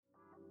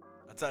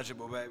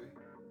Untouchable, baby.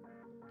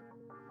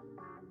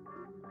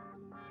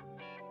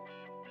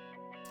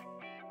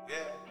 Yeah.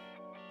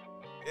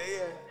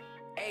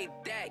 Hey,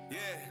 Dak, Yeah.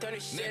 turn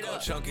this shit Nigga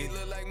up. chunky,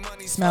 look like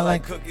money, Smell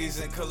like cookies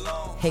and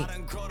cologne. Hey. I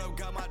done grown up,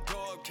 got my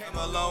dog, came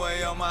a long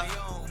way on my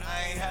own.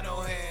 I ain't had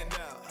no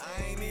handout.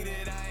 I ain't need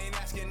it, I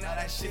ain't asking, now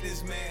that shit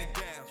is man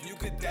down. You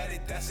could dat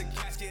it, that's a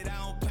casket, I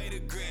don't pay the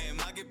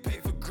gram. I get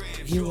paid for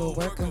grams. You a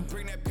worker.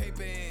 Bring that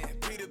paper in,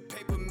 be the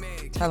paper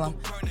man. Tell 'em,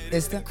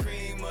 it's the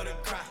cream of the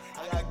crop.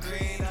 I got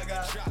green, I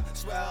got drop.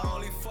 Swear I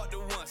only fucked her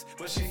once,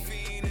 but she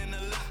fiendin'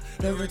 a lot.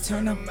 The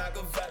return of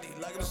Machiavelli,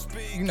 like I'm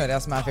speaking. You know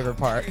that's my favorite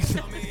part.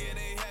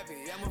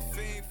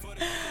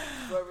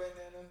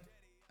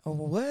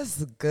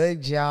 What's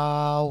good,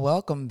 y'all?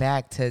 Welcome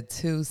back to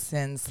 2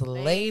 Cents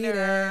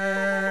Later.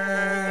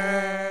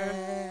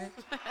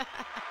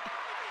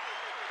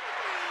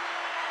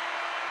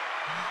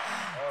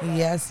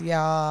 Yes,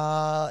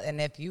 y'all. And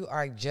if you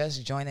are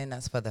just joining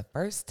us for the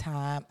first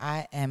time,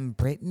 I am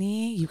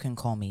Brittany. You can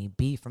call me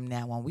B from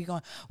now on. We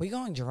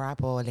gonna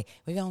drop all that.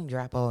 We gonna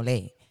drop all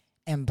that.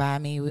 And by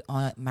me,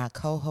 on my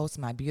co-host,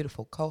 my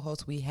beautiful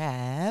co-host, we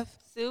have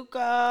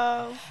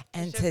Suko.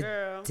 And It's your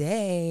girl.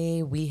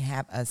 today we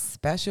have a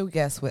special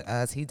guest with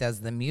us. He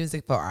does the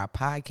music for our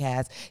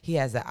podcast. He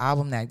has an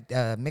album that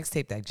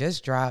mixtape that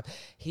just dropped.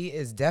 He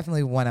is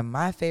definitely one of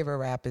my favorite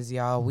rappers,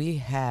 y'all. We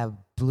have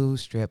Blue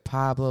Strip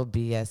Pablo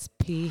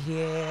BSP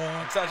here.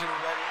 Untouchable,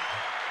 baby.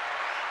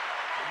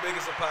 The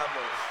biggest of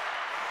Pablos.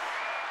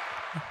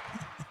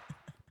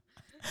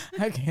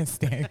 I can't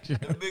stand you.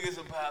 The biggest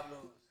of Pablos.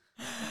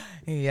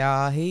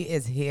 Y'all, he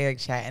is here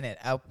chatting it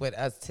up with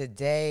us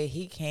today.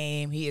 He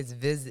came. He is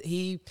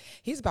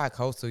he's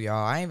bi-coastal,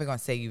 y'all. I ain't even gonna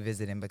say you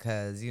visiting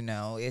because you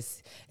know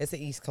it's an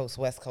East Coast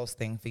West Coast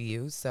thing for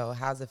you. So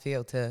how's it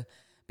feel to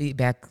be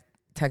back,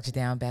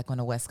 touchdown back on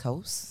the West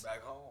Coast?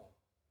 Back home.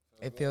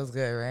 It feels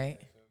good, right?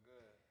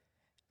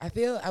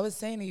 I was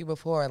saying to you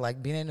before,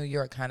 like being in New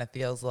York kind of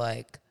feels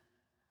like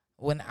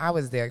when I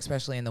was there,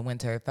 especially in the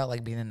winter, it felt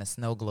like being in a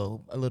snow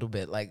globe a little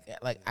bit. Like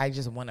I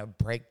just want to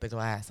break the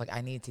glass. Like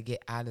I need to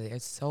get out of there.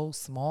 It's so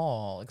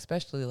small,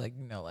 especially like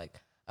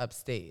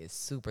upstate. It's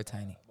super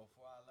tiny.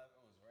 Before I left,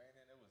 it was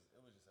raining. It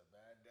was just a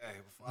bad day.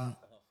 Before I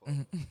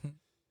left,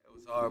 it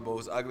was horrible. It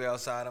was ugly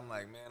outside. I'm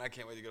like, man, I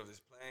can't wait to get off this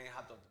plane.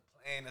 Hopped off the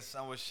plane. The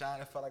sun was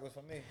shining. It felt like it was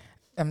for me.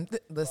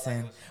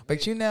 Listen,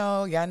 but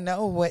y'all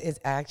know what is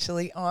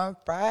actually on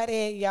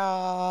Friday,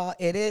 y'all.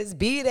 It is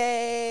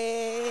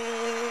B-Day.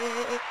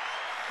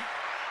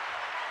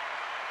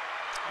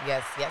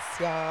 Yes,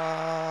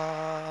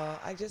 y'all.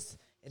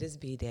 It is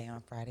B-Day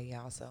on Friday,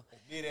 y'all. So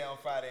Be there on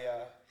Friday,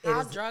 y'all.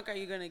 How drunk are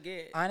you going to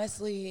get?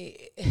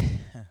 honestly,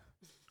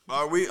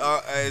 Are we?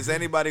 Is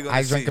anybody gonna?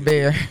 I drank a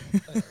beer.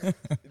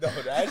 No,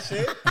 that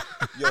shit.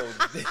 Yo,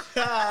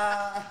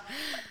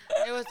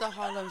 It was the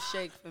Harlem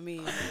Shake for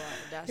me.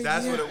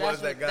 that's what it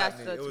was that got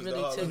me. That's It was really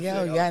the Harlem took Shake. Yo,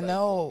 I was y'all like,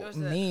 know It was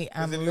me.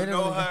 I'm if literally. you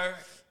know her,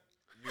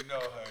 you know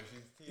her.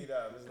 She's teed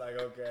up. It's like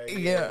okay.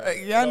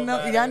 Yeah, Don't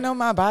matter. y'all know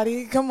my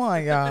body. Come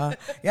on, y'all.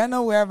 Y'all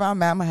know wherever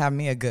I'm at, I'm gonna have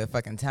me a good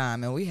fucking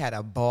time. And we had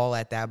a ball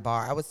at that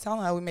bar. I was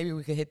telling her maybe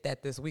we could hit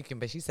that this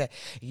weekend, but she said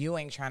you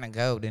ain't trying to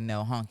go to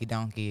no honky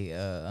donkey.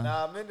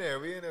 Nah, I'm in there.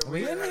 We in there.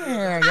 We in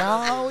there,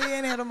 y'all. We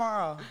in here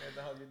tomorrow. At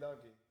the Hunky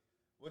Donkey.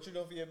 What you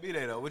doing for your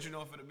B-Day, though? What you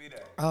doing for the B-Day?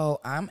 Oh,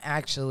 I'm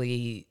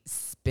actually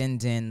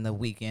spending the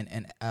weekend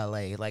in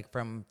LA. Like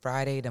from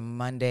Friday to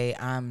Monday,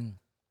 I'm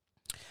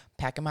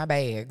packing my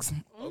bags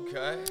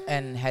Okay.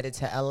 and headed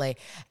to LA.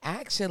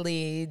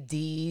 Actually,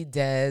 D,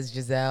 Des,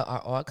 Giselle are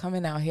all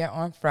coming out here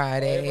on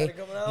Friday. everybody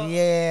coming out?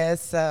 Yeah,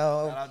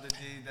 so Shout out to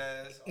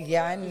D-Des.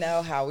 yeah, I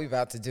know how we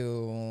about to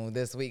do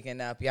this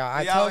weekend up, y'all.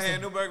 We out here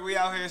in Newburgh. We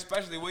out here,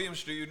 especially William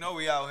Street. You know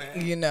we out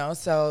here.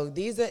 So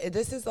this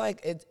is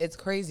like it's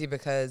crazy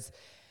because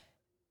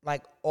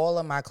like all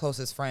of my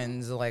closest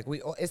friends, like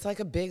it's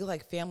like a big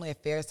like family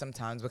affair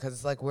sometimes because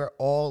it's like we're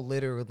all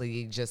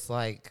literally just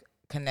like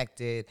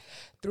connected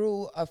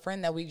through a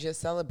friend that we just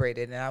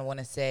celebrated. And I want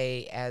to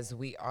say, as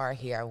we are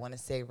here, I want to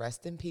say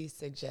rest in peace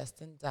to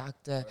Justin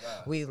Doctor.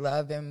 We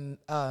love him,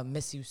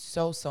 miss you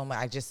so much.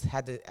 I just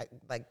had to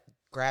like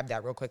grab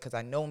that real quick because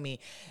I know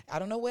me. I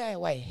don't know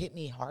why it hit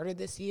me harder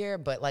this year,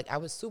 but like I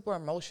was super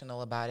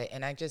emotional about it.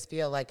 And I just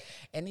feel like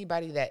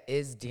anybody that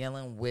is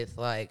dealing with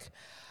like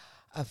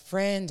a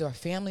friend or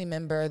family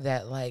member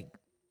that like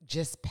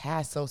just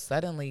passed so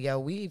suddenly, yo,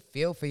 we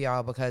feel for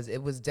y'all because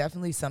it was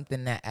definitely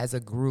something that as a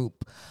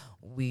group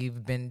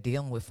we've been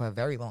dealing with for a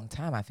very long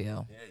time, I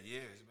feel. Yeah,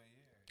 years. It's been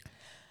years.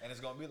 And it's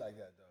going to be like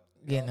that,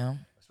 though. You know?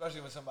 Especially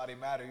when somebody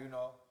matter,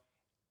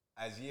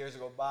 as years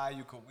go by,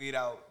 you can weed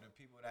out the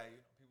people that,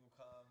 people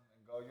come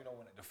and go.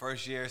 When the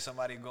first year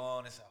somebody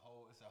gone, it's a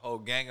whole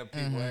gang of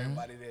people,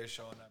 everybody there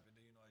showing up. And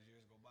then, as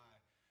years go by,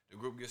 the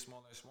group gets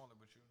smaller and smaller,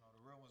 but the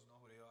real ones know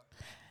who they are.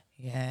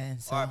 Yeah,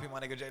 and so, R.I.P. my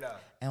nigga J-Dog.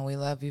 and we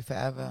love you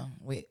forever.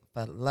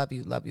 Love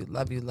you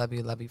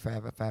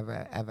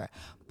forever, ever.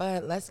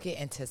 But let's get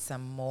into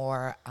some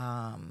more.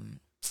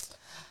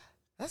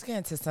 Let's get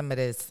into some of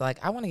this. Like,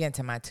 I want to get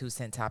into my 2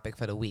 cent topic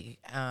for the week.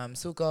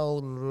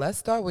 Suko, let's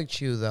start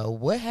with you though.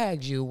 What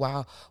had you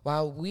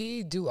while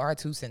we do our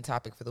 2 cent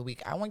topic for the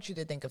week? I want you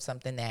to think of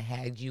something that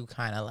had you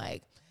kind of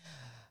like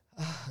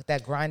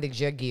that grinded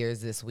your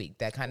gears this week.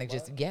 That kind of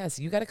just yes,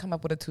 you got to come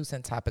up with a 2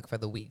 cent topic for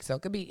the week. So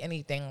it could be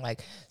anything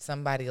like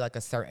somebody like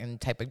a certain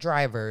type of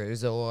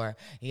drivers or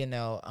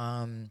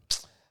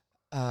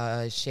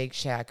Shake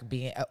Shack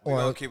being We're or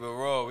gonna keep it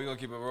raw. We're gonna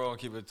keep it raw and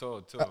keep it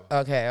tall too.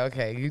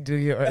 okay. You do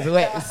your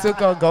wait.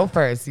 Suko, go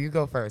first. You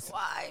go first.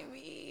 Why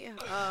me?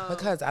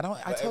 Because I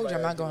told you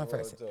I'm not going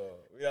first.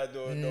 We not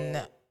doing no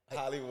No.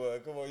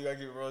 Hollywood. Come on, you gotta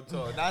keep it real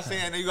tall. Not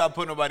saying that you gotta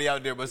put nobody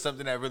out there, but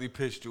something that really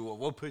pissed you off.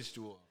 What pissed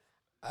you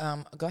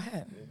off? Go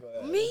ahead.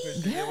 Me?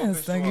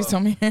 Yes, thank you so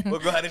much.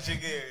 What grinded your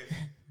gears?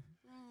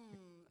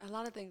 A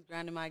lot of things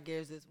grinding my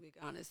gears this week,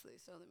 honestly.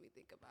 So let me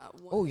think about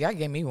one. Oh, y'all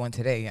gave me one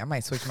today. I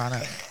might switch mine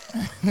up.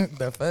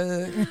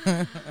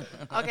 The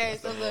fuck? Okay,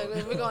 so look,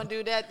 if we're gonna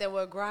do that, then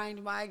what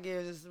grind my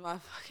gears is my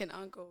fucking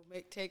uncle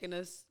taking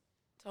us,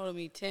 told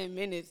me 10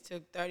 minutes,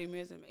 took 30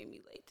 minutes and made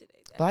me late today.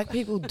 Black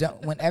people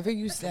don't. Whenever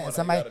you say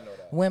somebody,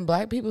 when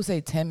black people say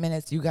 10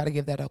 minutes, you got to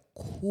give that a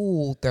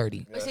cool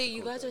 30. But see,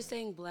 you guys are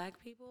saying black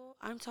people.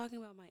 I'm talking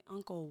about my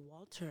uncle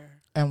Walter.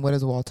 And what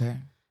is Walter?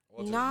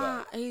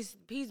 Nah, he's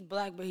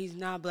black, but he's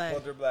not black.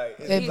 Walter Black.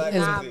 He's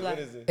not black. What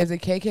is it? If the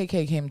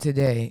KKK came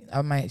today,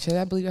 should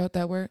I bleep out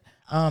that word?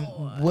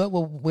 Where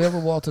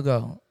will Walter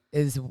go?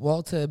 Is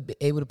Walter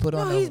able to put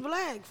on? No, he's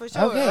black for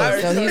sure. Okay,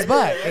 so he's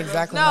black.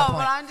 Exactly. No, my but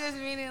point. I'm just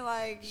meaning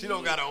like. She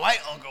don't got a white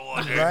Uncle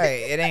Walter.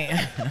 Right. It ain't.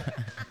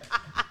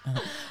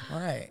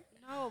 Right.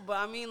 No, but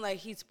I mean like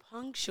he's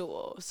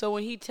punctual. So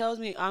when he tells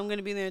me I'm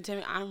gonna be there in 10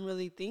 minutes, I'm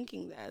really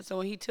thinking that. So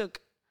when he took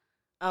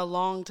a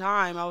long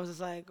time, I was just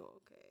like, okay.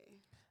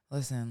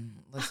 Listen,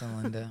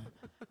 Linda.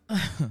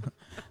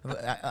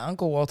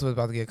 Uncle Walter was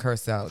about to get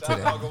cursed out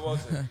today. Uncle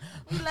Walter.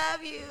 We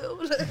love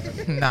you.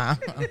 Nah.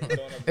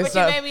 But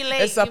you made me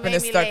late. It's up You and made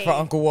it's me stuck late. for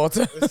Uncle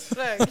Walter.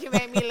 Look, you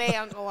made me late,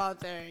 Uncle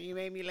Walter. You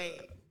made me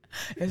late.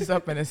 It's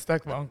up and it's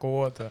stuck for Uncle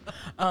Walter.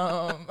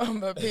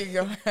 But P,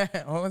 go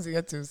ahead. What was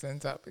your 2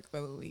 cent topic for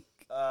the week?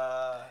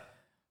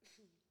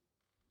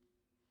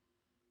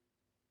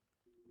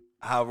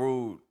 How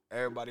rude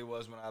everybody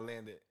was when I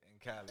landed in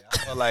Cali.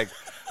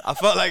 I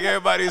felt like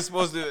everybody was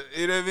supposed to,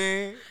 you know what I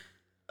mean?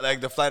 Like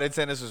the flight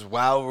attendants was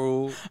wild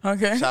rude.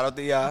 Okay. Shout out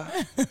to y'all.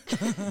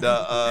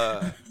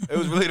 It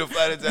was really the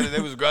flight attendants.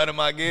 They was grinding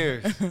my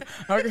gears.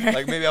 Okay.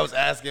 Like maybe I was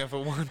asking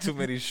for one too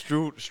many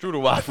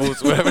strudel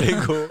waffles, whatever they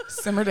call.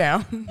 Simmer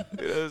down. You know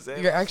what I'm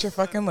saying? Your extra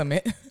fucking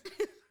limit.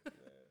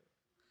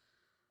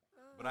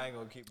 But I ain't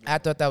gonna keep. I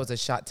thought that was a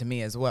shot to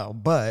me as well,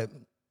 but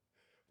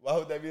Why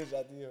would that be a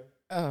shot to you?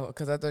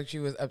 because I thought she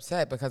was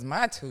upset because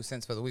my 2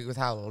 cents for the week was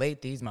how late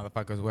these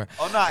motherfuckers were.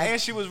 Oh nah, and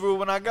she was rude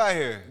when I got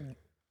here.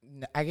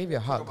 I gave you a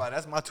hug.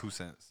 That's my 2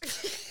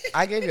 cents.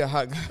 I gave you a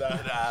hug.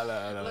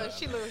 Nah. Look,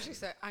 she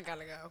said, I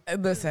gotta go.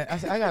 Listen,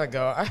 I gotta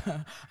go.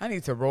 I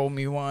need to roll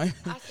me one.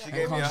 I said, She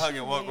gave me a hug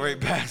and walked right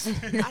past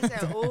me. I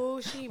said, oh,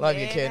 she Love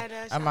mad you, kid. at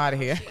us. I'm out of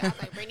here. I was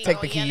like, Brittany,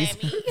 Take don't the yell keys.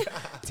 at me.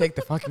 Take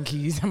the fucking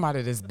keys. I'm out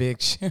of this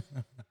bitch.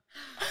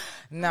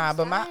 Nah,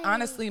 but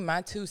honestly,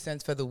 my 2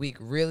 cents for the week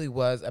really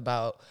was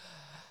about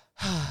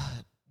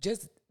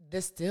just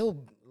this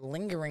still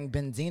lingering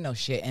Benzino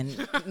shit.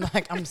 And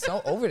like, I'm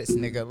so over this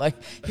nigga. Like,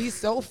 he's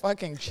so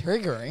fucking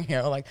triggering,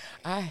 yo. Like,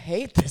 I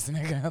hate this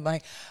nigga.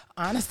 Like,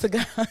 honest to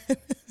God.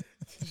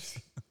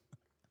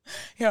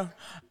 Yo,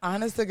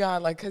 honest to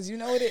God, like, cause you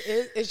know what it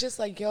is? It's just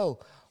like, yo,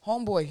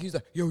 homeboy, he's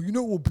like, yo, you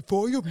know what,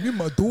 before you, me and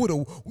my daughter,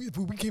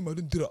 we came out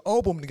and did an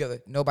album together.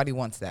 Nobody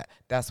wants that.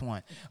 That's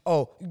one.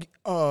 Oh,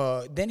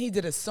 then he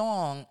did a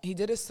song.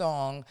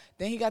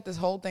 Then he got this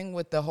whole thing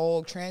with the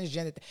whole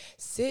transgender thing.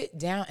 Sit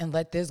down and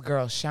let this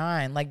girl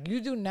shine. Like,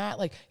 you do not,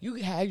 like, you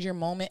had your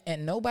moment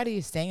and nobody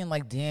is saying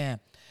like, damn,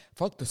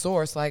 fuck the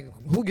source. Like,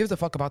 who gives a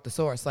fuck about the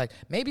source? Like,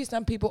 maybe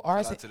some people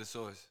are. Shout out to the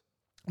source.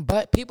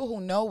 But people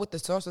who know what the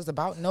source is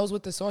about knows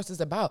what the source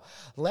is about.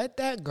 Let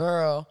that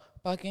girl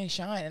fucking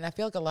shine. And I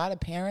feel like a lot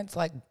of parents,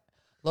 like,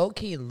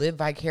 low-key live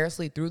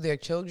vicariously through their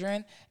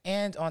children.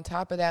 And on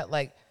top of that,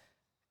 like,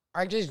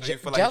 are just You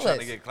feel like jealous. he's trying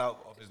to get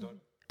clout off his daughter?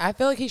 I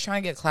feel like he's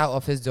trying to get clout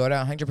off his daughter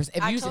 100%.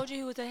 If I told you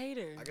he was a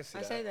hater. I can see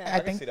I that. say that. I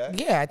can think, see that.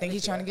 yeah, I think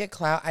he's trying to get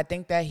clout. I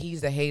think that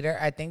he's a hater.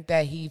 I think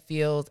that he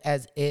feels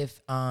as if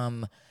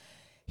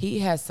he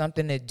has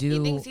something to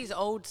do. He thinks he's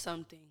owed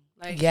something.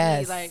 Like,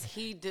 Yes.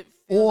 he feels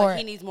Or- like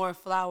he needs more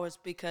flowers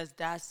because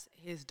that's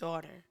his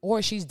daughter.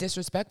 Or she's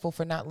disrespectful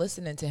for not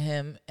listening to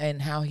him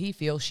and how he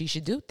feels she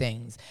should do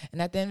things.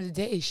 And at the end of the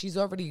day, she's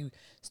already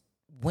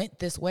went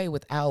this way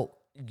without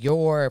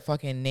your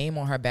fucking name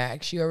on her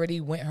back. She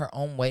already went her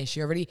own way. She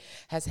already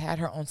has had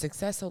her own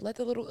success. So let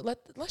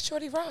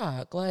Shorty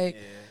rock. Like,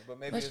 Yeah, but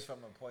maybe it's from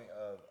a point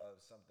of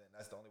something.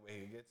 That's the only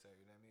way he gets her.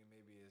 You know what I mean?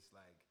 Maybe it's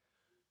like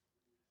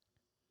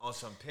on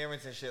some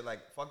parents and shit, like,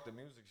 fuck the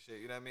music shit.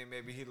 You know what I mean?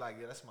 Maybe he like,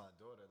 yeah, that's my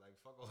daughter. Like,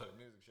 fuck all the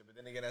music shit. But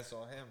then again, that's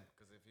on him.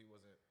 Because if he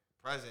wasn't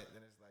present,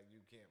 then it's like you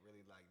can't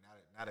really like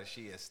now that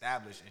she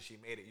established and she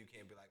made it, you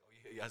can't be like,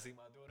 oh yeah, y'all see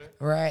my daughter,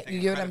 right?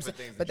 taking You know what credit I'm for saying?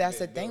 things But that that's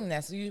you the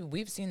didn't thing. do.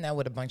 We've seen that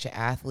with a bunch of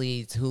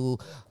athletes who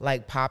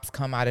like pops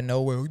come out of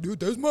nowhere. Dude,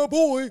 that's my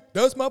boy.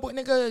 That's my boy,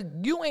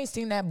 nigga. You ain't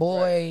seen that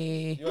boy.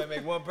 Right. You ain't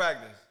make one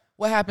practice.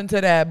 What happened to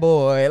that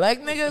boy?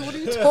 Like, nigga, what are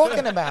you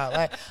talking about?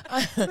 Like,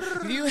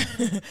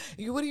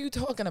 what are you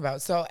talking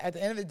about? So at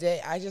the end of the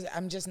day,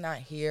 I'm just not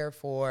here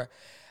for.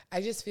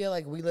 I just feel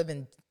like we live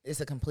in. It's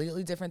a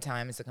completely different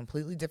time. It's a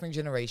completely different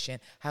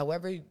generation.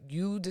 However,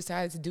 you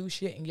decided to do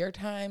shit in your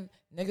time,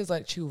 niggas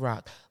let you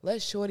rock.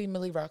 Let Shorty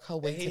Millie rock her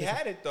way. And he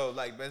had it though.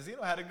 Like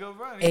Benzino had a good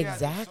run.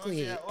 Exactly.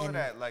 He had all of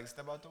that. Like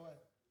step out the way.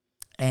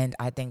 And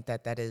I think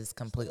that is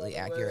completely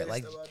accurate. way,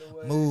 Like, step out the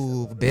way,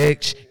 move, step out the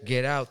bitch,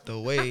 get out the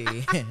way.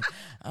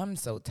 I'm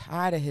so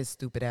tired of his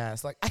stupid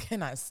ass. Like, I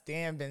cannot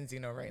stand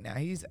Benzino right now.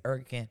 He's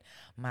irking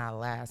my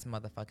last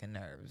motherfucking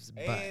nerves.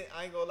 And But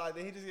I ain't gonna lie,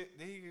 did he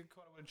get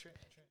caught up with a trend?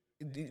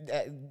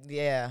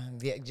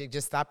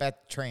 just stop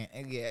at the train.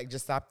 Yeah,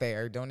 just stop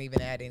there. Don't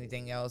even add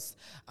anything else.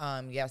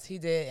 Yes, he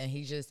did, and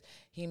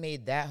he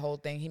made that whole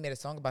thing. He made a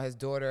song about his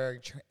daughter,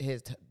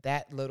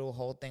 that little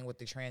whole thing with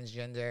the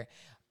transgender,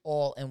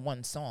 all in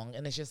one song,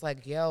 and it's just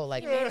like, yo,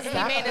 like, He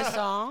made a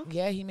song.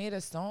 Yeah, he made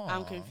a song.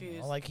 I'm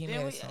confused. Like, he made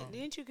a song.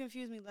 Didn't you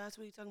confuse me last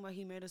week talking about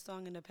he made a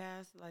song in the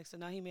past? Like, so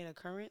now he made a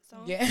current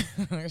song? Yeah, she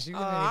didn't even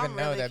I'm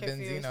know really that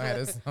confused. Benzino had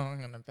a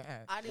song in the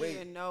past. I didn't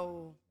even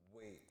know.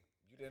 Wait,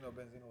 you didn't know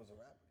Benzino was a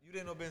rapper? You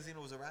didn't know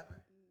Benzino was a rapper?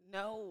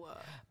 No.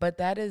 But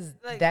that's y'all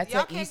an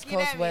can't East get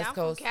at Coast, me. West I'm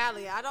Coast. from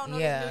Cali. I don't know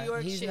Yeah, this New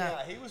York he's shit.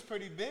 not- He was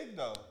pretty big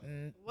though.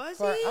 Was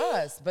For he?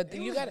 us, but He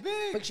you was got.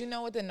 big. But you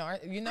know what you know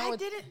I what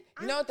didn't-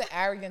 you know what the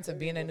arrogance of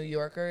being a New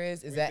Yorker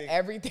is that think-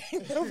 everything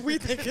that we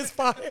think is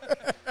fire.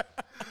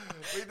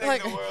 We think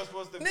Like, the world's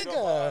supposed to be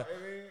nigga,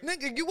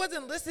 nigga, you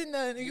wasn't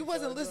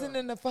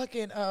listening to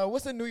fucking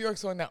what's the New York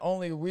song that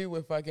only we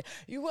would fucking.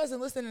 You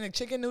wasn't listening to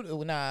Chicken Noodle.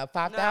 5,000.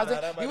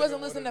 Nah, that might You have wasn't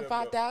been listening one to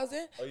of them,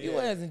 5,000. Oh, You yeah.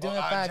 wasn't doing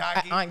Aunt five.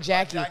 Jackie? Aunt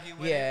Jackie. Aunt Jackie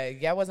with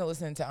Yeah, I wasn't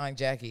listening to Aunt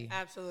Jackie.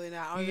 Absolutely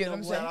not. I don't You even get know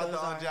what I'm what Shout out those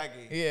to Aunt are.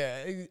 Jackie.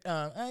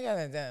 Yeah, I got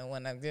it done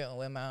when I'm dealing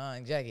with my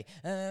Aunt Jackie.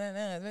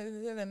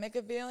 Make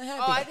her feel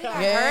happy. Oh, I think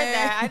I heard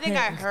that. I think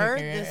I heard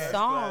this That's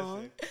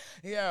song. classic.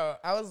 Yo,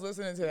 I was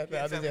listening to that the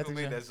Can't other tell day. me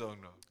who made that song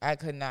though. I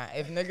could not.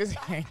 If niggas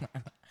came,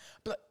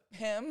 but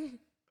him,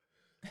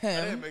 I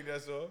didn't make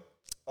that song.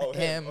 Oh,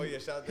 him. Oh yeah,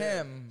 shout out to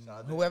him. Shout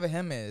out to whoever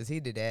him is, he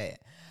did that.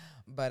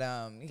 But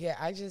yeah,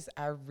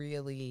 I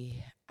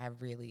really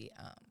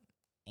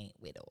ain't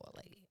with all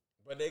that.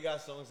 But they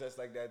got songs that's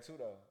like that too,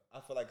 though. I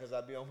feel like because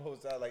I be on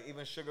both sides, like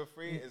even Sugar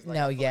Free is like,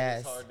 No, I feel like yes,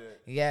 it's hard to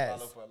yes,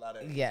 follow for a lot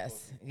of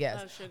yes, people. yes.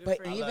 Love Sugar But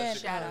Free. even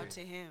Shout out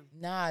to him.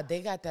 nah,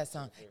 they got that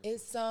song.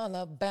 It's all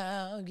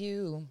about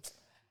you.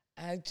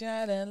 I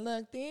try to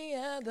look the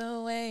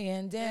other way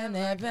and then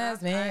that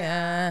pass me.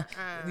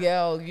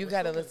 Yo, you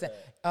gotta listen.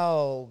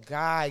 Oh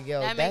God, yo,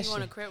 That that made you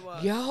wanna shit- crip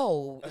walk.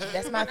 Yo,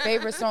 that's my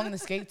favorite song to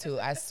skate to.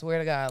 I swear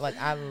to God, like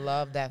I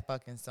love that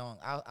fucking song.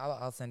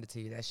 I'll send it to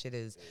you. That shit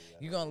is.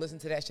 You gonna listen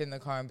to that shit in the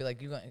car and be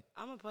like, you gonna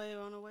I'm gonna play it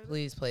on the way.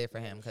 please play it for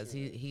him because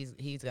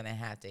he's gonna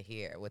have to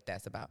hear what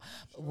that's about.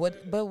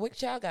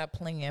 What y'all got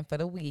planned for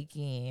the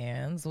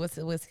weekends?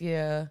 What's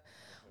your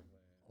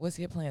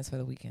plans for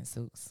the weekend,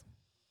 Sukes?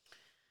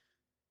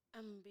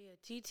 I'm gonna be a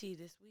TT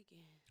this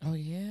weekend. Oh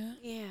yeah.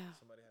 Yeah.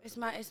 It's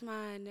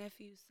my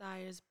nephew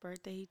Sire's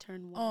birthday. He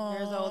turned 1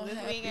 years old this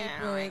happy weekend.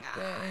 Oh my birthday.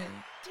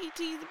 God.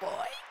 TT's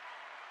boy.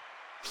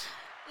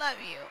 Love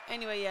you.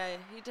 Anyway, yeah,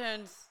 he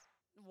turns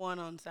 1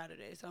 on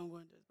Saturday, so I'm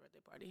going to his birthday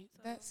party.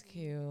 So. That's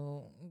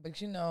cute.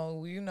 But you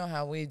know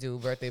how we do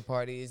birthday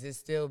parties. It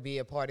still be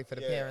a party for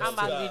the parents. I'm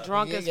about to too. be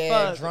drunk as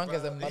yeah, fuck. drunk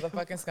as a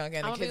motherfucking skunk,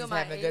 and the I'ma be kids is with my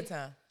having a good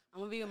time. I'm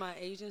gonna be with my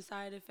Asian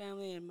side of the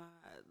family, and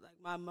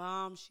my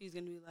mom. She's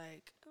gonna be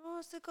like, "Oh,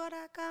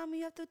 Sakura, come,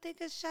 you have to take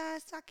a shot,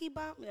 sake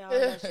bomb." Yeah, all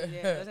that shit.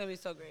 Yeah, that's gonna be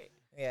so great.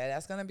 Yeah,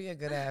 that's gonna be a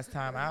good ass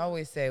time. I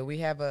always say we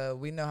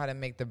know how to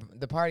make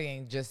the party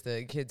ain't just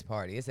a kids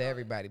party. It's an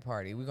everybody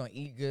party. We're gonna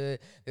eat good.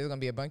 There's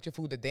gonna be a bunch of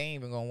food that they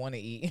ain't even gonna want to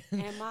eat.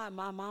 And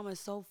my mom is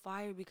so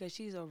fired because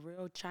she's a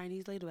real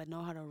Chinese lady that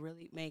know how to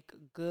really make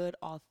good,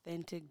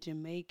 authentic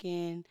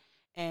Jamaican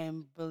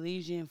and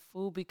Belizean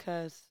food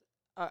because,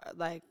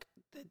 like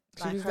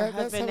her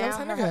husband now,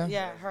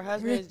 her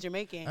husband is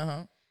Jamaican.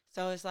 Uh-huh.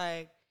 So it's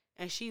like,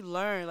 and she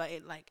learned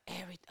like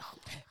everything. Oh,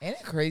 Ain't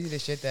it crazy the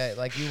shit that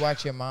like you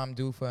watch your mom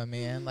do for a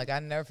man? Like I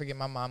never forget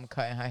my mom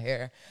cutting her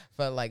hair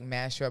for like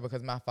Mastra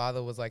because my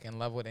father was like in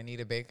love with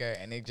Anita Baker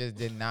and it just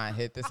did not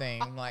hit the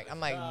same. I'm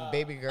like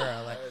baby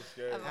girl,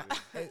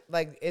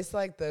 like it's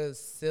like the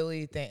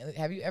silly thing.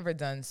 Have you ever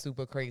done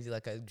super crazy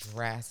like a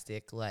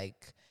drastic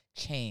like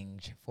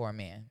change for a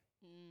man?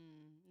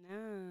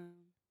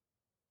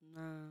 No.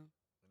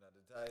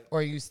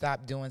 Or you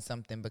stopped doing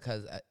something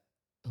because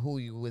who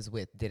you was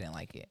with didn't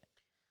like it?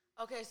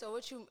 Okay, so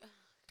what you?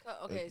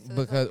 Okay, so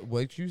because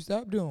what you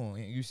stopped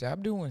doing? You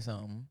stopped doing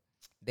something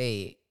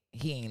that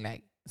he ain't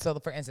like. So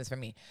for instance, for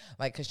me,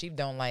 like, cause she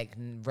don't like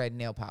red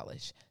nail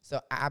polish. So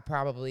I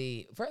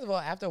probably, first of all,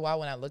 after a while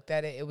when I looked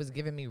at it, it was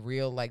giving me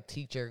real like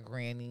teacher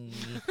granny.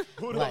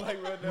 Who don't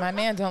like red nail? My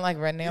man don't like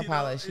red nail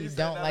polish. he He said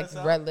don't that like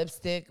himself? red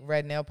lipstick,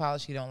 red nail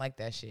polish. He don't like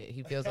that shit.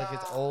 He feels like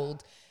it's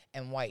old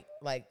and white,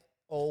 like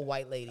old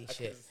white lady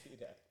shit. See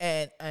that.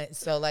 And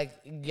so like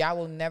y'all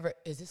will never.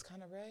 Is this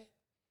kind of red?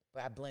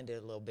 But I blended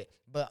it a little bit.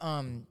 But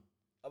I'm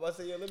about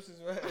to say your lips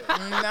is red.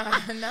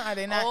 nah,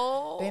 they're not.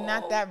 Oh. They're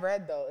not that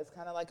red though. It's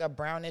kind of like a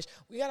brownish.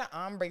 We got an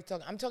ombre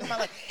talk. I'm talking about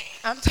like.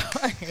 I'm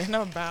talking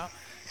about.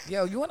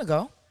 Yo, you wanna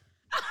go?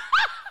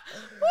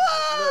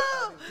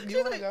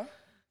 You wanna go?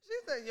 She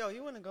said, "Yo,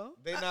 you wanna go?"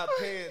 They not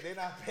paying. They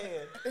not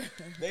paying.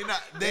 They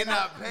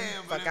not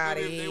paying. But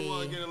if they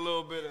want to get a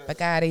little bit of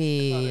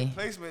Bugatti.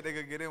 placement, they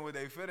could get in where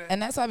they fit in.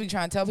 And that's why we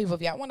trying to tell people,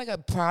 if y'all want to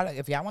get product,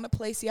 if y'all want to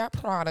place your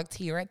product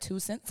here at 2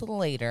 cents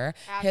later,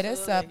 hit us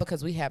Absolutely. up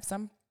because we have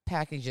some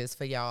packages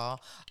for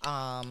y'all.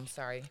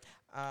 Sorry.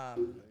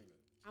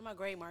 I'm a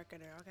great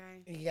marketer.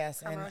 Okay.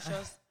 Yes. And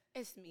Commercials.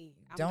 It's me.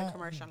 I'm the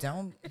commercial.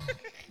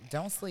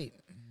 don't sleep.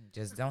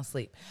 Just don't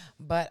sleep.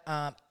 But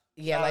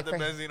yeah, Shout like out for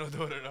to Benzino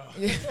daughter though.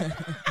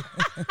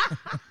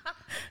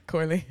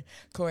 Coily.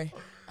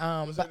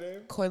 What's her name?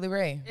 Coily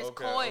Ray. It's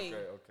Okay, Koi.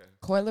 okay.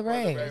 Coily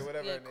Ray. Ray,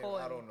 whatever Yeah, her name. Koi.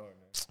 I don't know her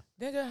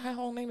name. Nigga, her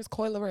whole name is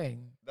Coily Ray.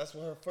 That's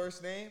what her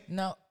first name.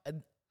 No.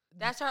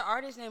 That's her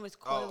artist name is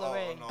Koi Oh,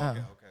 Lorraine. no,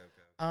 okay.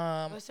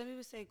 But some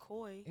people say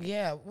Koi.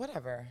 Yeah,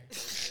 whatever.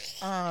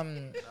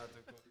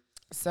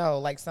 So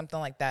like something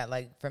like that.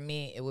 Like for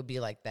me, it would be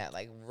like that.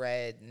 Like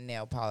red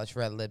nail polish,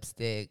 red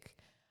lipstick.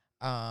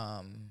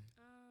 I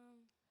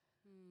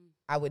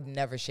would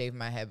never shave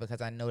my head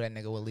because I know that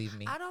nigga will leave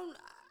me. I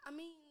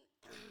mean,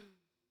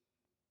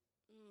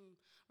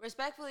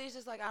 respectfully, it's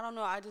just like, I don't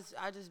know. I just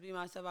be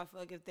myself. I feel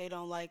like if they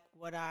don't like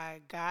what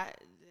I got,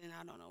 then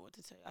I don't know what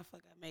to tell you. I feel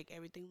like I make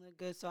everything look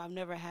good. So I've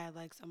never had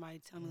like somebody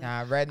tell me,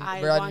 like, Nah, red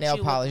I nail want you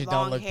with polish don't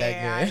long look hair.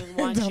 that good. I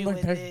want Don't you look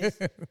with that this.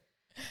 good.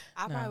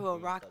 I probably will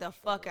rock the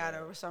fuck out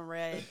of some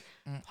red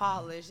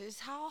polish. It's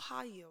how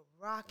you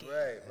rock it.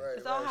 Right.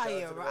 It's all how Shout out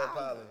you to the red rock.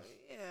 polish.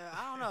 Yeah,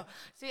 I don't know.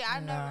 See, I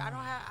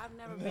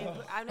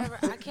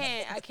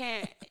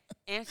can't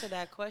answer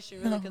that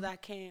question really because I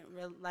can't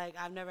like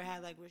I've never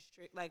had like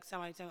restrict like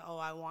somebody tell me, oh,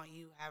 I want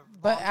you to have.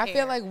 But long I hair,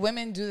 feel like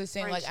women do the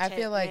same. French Like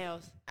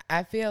nails.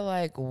 I feel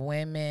like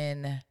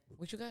women.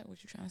 What you got?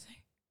 What you trying to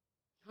say?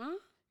 Huh?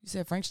 You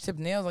said French tip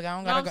nails. Like I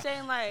don't No, gotta I'm go.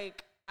 saying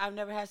like I've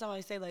never had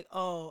somebody say like,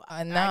 oh, No.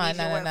 I need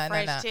you to wear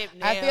French tip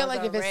nails. I feel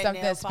like or if it's red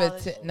something nail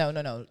polish. specific,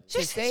 no.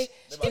 To say,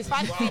 She's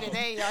fighting me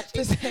today, y'all.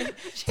 to say,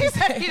 She's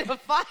ready to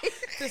fight.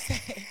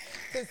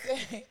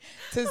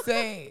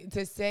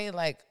 to say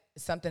like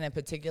something in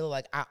particular,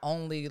 like I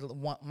only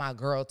want my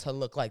girl to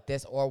look like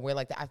this or wear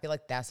like that. I feel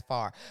like that's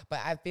far, but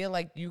I feel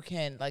like you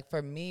can, like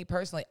for me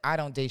personally, I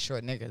don't date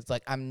short niggas.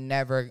 Like I'm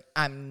never.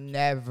 I'm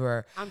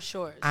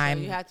short, so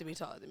you have to be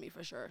taller than me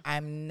for sure.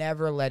 I'm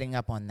never letting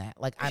up on that.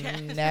 Like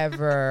I'm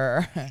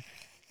never.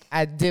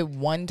 I did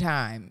one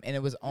time, and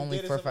it was only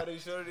for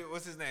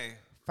What's his name?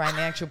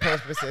 financial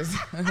purposes.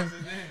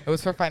 It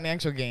was for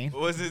financial gain.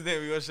 What's his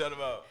name? We gonna shut him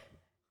out.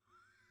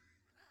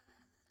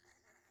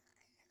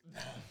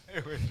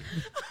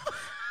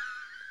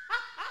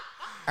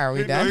 Are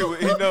we done? He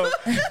know.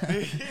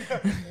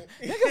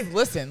 Niggas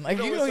listen, like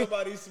you when know,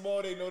 somebody's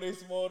small, they know they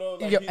small though.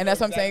 Like, yo, he and know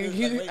that's what I'm saying.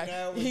 exactly, like, right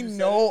now, when He you said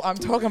know it, I'm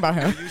talking about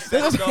him. You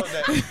said it, though,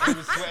 that he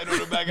was sweating on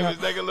the back of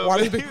his neck a little Why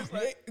bit. this He bitch- was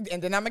like,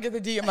 and then I'm gonna get the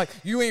D. I'm like,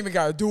 you ain't even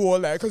gotta do all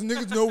that because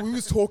niggas know we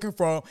was talking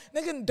from.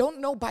 Nigga, don't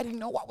nobody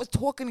know I was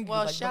talking to you.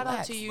 Well, like, shout out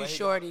relax. to you, But he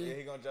Shorty. gonna- yeah,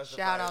 he gonna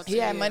justify Shout it. out to He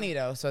had you. money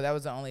though, so that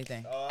was the only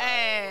thing.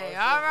 Hey,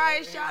 all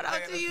right. Shout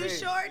out to you,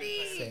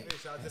 Shorty.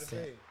 Shout out to the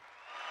pig.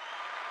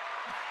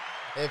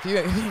 If you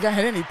got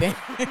anything,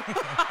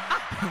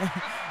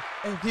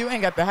 if you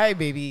ain't got the hype,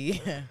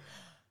 baby.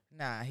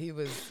 Nah, he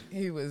was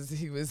doing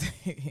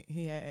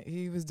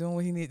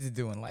what he needed to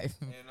do in life.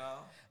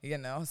 You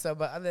know. So,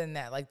 but other than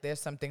that, like, there's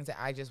some things that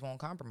I just won't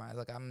compromise.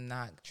 Like, I'm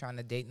not trying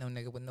to date no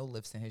nigga with no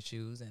lifts in his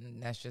shoes, and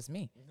that's just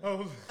me.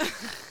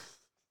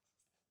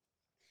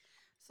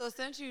 So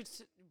since you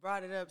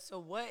brought it up, so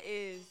what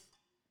is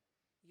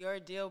your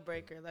deal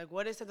breaker? Like,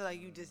 what is something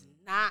like you just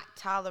not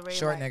tolerate?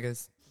 Short like,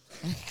 niggas,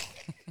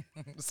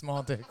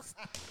 small dicks.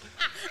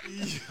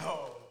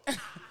 Yo.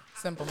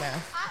 Simple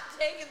math. I'm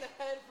taking the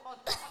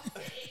headphones off.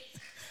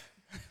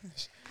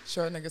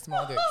 Short niggas,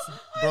 small dicks.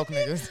 Broke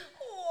niggas.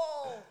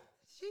 Whoa.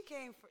 She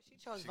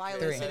chose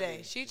violence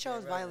today. She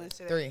chose violence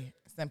today. 3.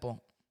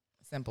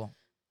 Simple.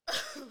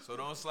 So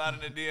don't slide in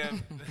the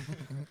DM.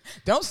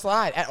 Don't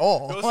slide at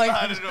all. Don't Like,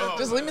 slide at all,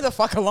 just leave me the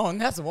fuck alone.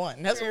 That's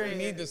one. That's what we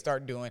need to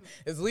start doing,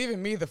 is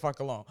leaving me the fuck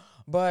alone.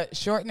 But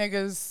short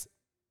niggas,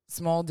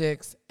 small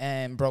dicks,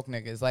 and broke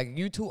niggas. Like,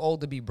 you too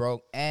old to be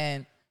broke.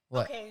 And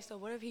what? Okay, so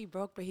what if he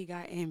broke but he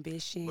got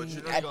ambition? But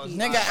you know he gonna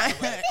slide.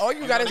 Nigga, all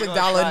you got know is they a gonna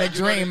dollar slide. in a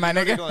dream, my You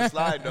know they nigga. gonna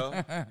slide though.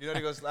 You know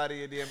they gonna slide in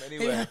your DM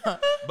anyway.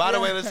 By the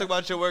way, let's talk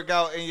about your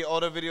workout and all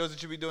the videos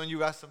that you be doing. You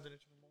got something that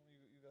you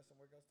got some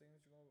workout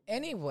things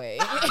Anyway,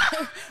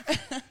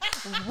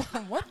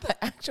 what the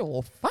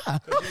actual fuck?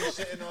 Cause you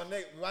shitting on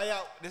nigga. Why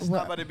y'all? This is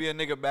not about to be a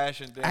nigga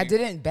bashing thing. I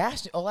didn't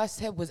bash it. All I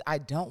said was I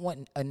don't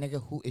want a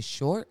nigga who is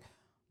short,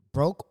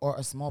 broke, or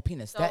a small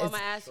penis. So that I'm is.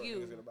 gonna ask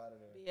you.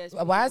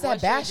 Why is that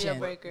what's your bashing? deal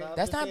breaker?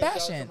 That's not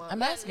bashing.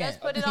 I'm asking. Let's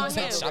put it on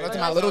him. Shout out to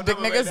my little dick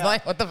niggas.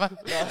 Like, what the fuck?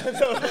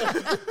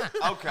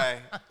 Okay.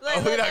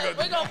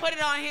 We're gonna put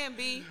it on him,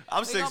 B.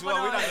 I'm 6'1".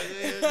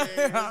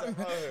 We're not.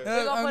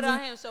 We're gonna put it on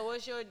him. So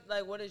what's your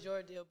what is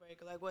your deal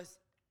breaker? Like what's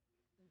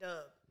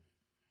dub?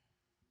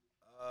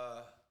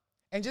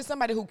 And just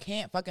somebody who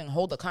can't fucking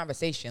hold a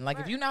conversation. Like,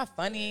 if you're not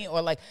funny or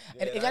like,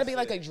 it gotta be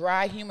like a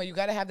dry humor. You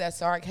gotta have that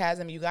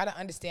sarcasm. You gotta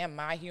understand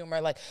my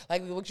humor. Like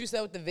what you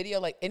said with the video,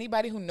 like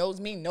anybody who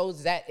knows me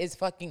knows that is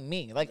fucking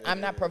me. Like,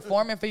 I'm not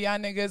performing for y'all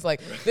niggas.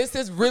 Like, this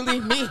is really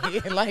me.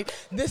 Like,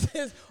 this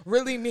is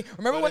really me.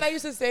 Remember when I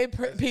used to say,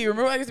 P,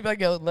 remember when I used to be like,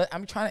 yo,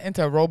 I'm trying to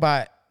enter a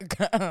robot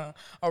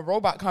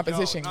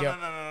competition, yo.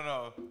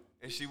 No.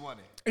 And she won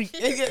it.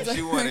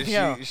 She won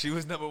it. She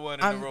was number one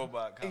in the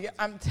robot competition.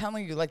 I'm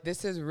telling you, like,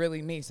 this is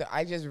really me. So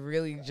I just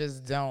really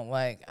just don't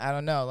like, I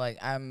don't know. Like,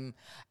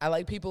 I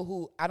like people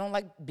who, I don't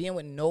like being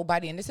with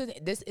nobody. And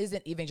this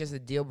isn't even just a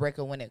deal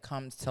breaker when it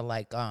comes to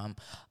like a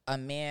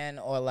man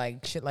or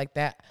like shit like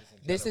that.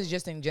 This is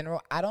just in general.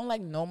 I don't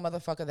like no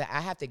motherfucker that I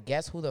have to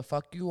guess who the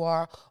fuck you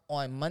are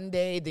on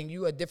Monday, then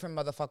you a different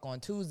motherfucker on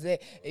Tuesday,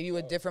 and you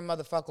a different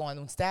motherfucker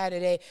on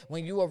Saturday.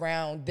 When you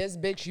around this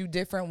bitch, you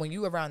different. When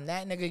you around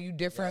that nigga, you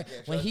different.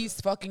 When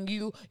he's fucking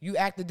you, you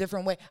act a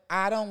different way.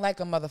 I don't like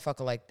a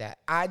motherfucker like that.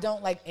 I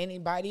don't like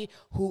anybody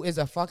who is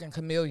a fucking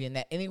chameleon,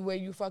 that anywhere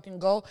you fucking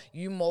go,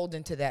 you mold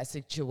into that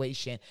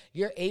situation.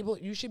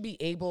 You should be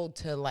able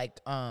to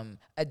like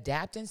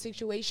adapt in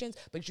situations,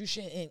 but you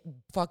shouldn't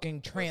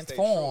fucking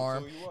transform.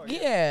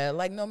 Yeah,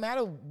 like no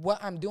matter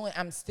what I'm doing,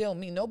 I'm still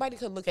me. Nobody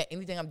could look at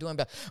anything I'm doing,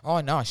 but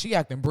oh no, she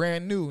acting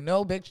brand new.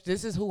 No, bitch,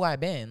 this is who I've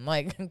been.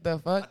 Like the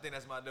fuck. I think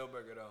that's my deal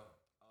breaker though.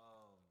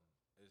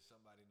 Is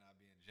somebody not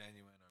being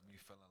genuine or me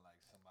feeling like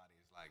somebody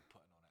is like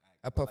putting on an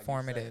act. A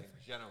performative, like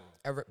in general,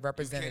 a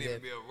representative. You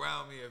can't even be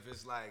around me if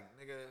it's like,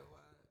 nigga,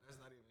 what? That's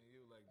not even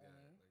you like that.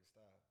 Like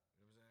stop.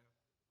 You know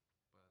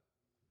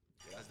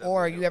what I'm saying? But,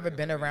 or you ever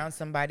been around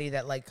somebody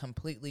that like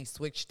completely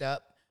switched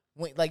up?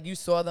 When, like you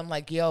saw them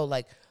like, yo,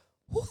 like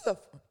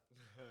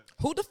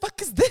who the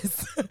fuck is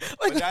this? Like,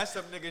 but that's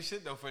some nigga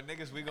shit though. For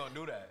niggas, we gonna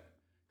do that.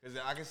 Cause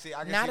I can see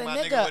not see a my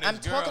nigga. With his I'm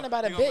girl. talking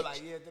about a He bitch.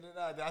 like, yeah,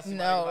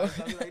 No,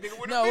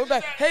 like, no. We're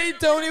like, hey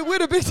Tony, where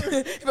the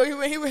bitch? Like,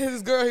 when he with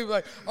his girl, he was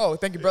like, oh,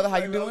 thank you, brother. How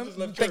you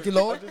doing? Thank you,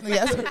 Lord.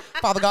 Yes,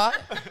 Father God.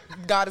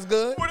 God is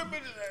good. Where the bitch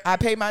at? I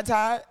pay my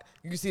tithe.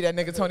 You see that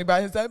nigga Tony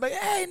by his side, like,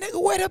 hey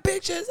nigga, where the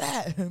bitches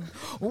at?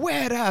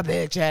 Where the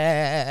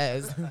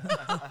bitches?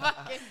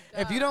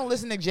 If you don't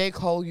listen to J.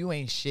 Cole, you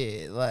ain't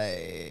shit.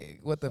 Like,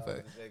 what the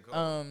fuck?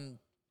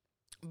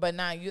 But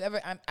nah,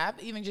 I've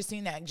even just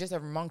seen that just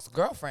amongst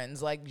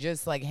girlfriends, like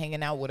just like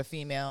hanging out with a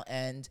female,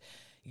 and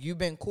you've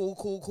been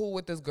cool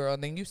with this girl,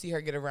 and then you see her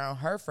get around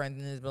her friends,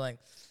 and it's be like,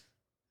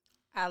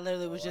 I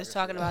literally was just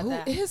talking about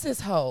that. Who is this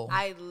hoe?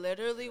 I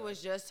literally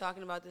was just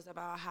talking about this,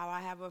 about how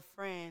I have a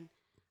friend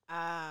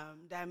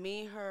that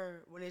me and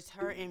her, when it's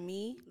her and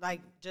me,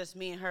 like just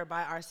me and her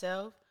by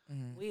ourselves,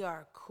 we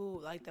are cool.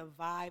 Like the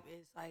vibe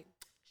is like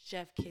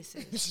chef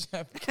kisses.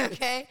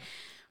 Okay?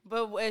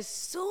 But as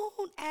soon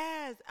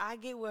as I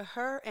get with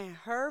her and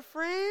her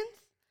friends,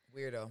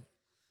 weirdo,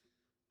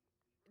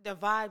 the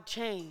vibe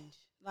change.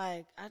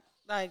 Like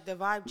the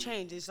vibe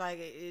change. It's like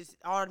it's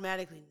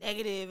automatically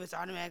negative. It's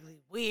automatically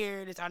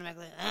weird. It's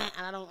automatically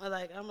and I don't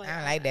like. I'm like, I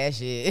don't like that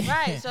shit.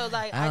 Right. So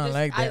like I don't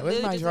like that. I Where's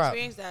literally my just drop?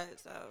 experienced that.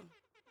 So.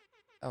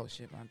 Oh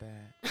shit, my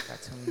bad.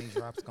 Got too many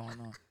drops going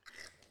on.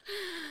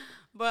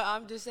 But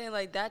I'm just saying,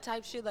 like that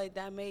type shit, like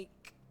that make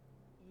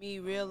me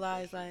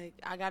realize like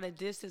I gotta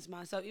distance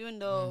myself, even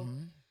though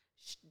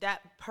that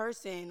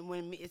person,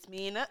 when it's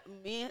me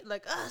and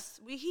like us,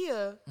 we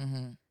here,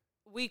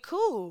 we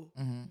cool.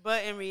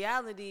 But in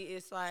reality,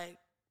 it's like,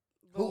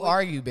 who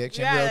are you, bitch?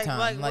 In real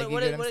time, like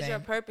what is your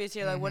purpose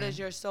here? Like, what is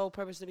your sole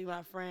purpose to be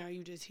my friend? Are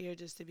you just here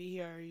just to be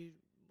here? Or are you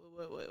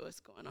what's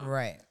going on?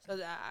 Right. So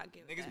I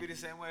get niggas be the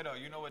same way though.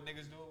 You know what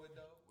niggas do it with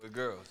though? With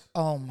girls.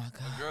 Oh my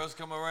god. When girls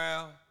come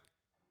around.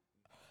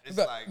 It's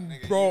but, like,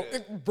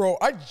 nigga, bro,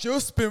 I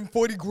just spent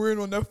 40 grand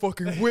on that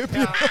fucking whip.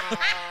 I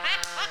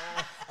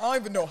don't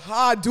even know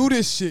how I do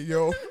this shit,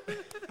 yo.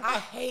 I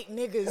hate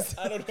niggas.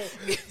 I don't know.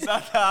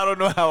 I don't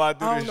know how I do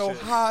this shit. I don't know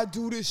how I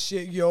do this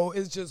shit, yo.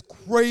 It's just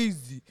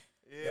crazy.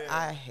 Yeah.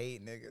 I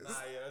hate niggas. Nah,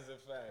 yeah, that's a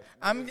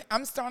fact.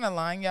 I'm starting a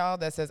line, y'all,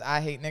 that says I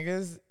hate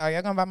niggas. Are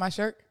y'all gonna buy my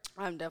shirt?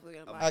 I'm definitely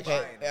gonna buy it.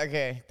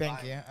 Okay,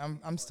 thank you.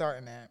 I'm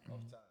starting that.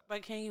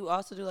 But can you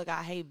also do like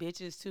I hate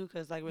bitches too?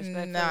 Cause like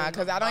respect. Nah,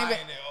 cause I don't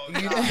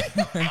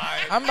even.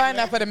 I'm buying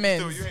that for the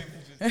men.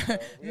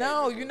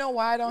 No, you know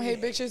why I don't hate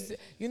bitches?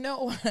 You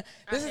know,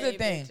 this is the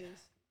thing.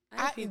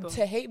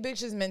 To hate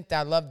bitches meant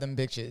that I love them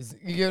bitches.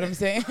 You get what I'm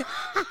saying?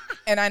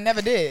 And I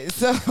never did.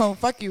 So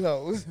fuck you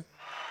hoes.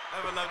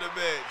 Never loved a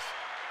bitch.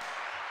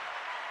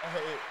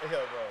 Yo, bro,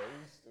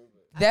 you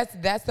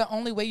stupid. That's the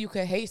only way you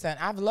could hate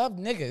something. I've loved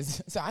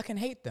niggas, so I can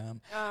hate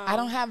them. I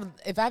don't have,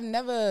 if I've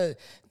never,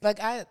 like,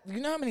 you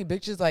know how many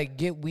bitches, like,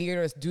 get weird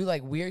or do,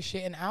 like, weird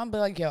shit, and I'll be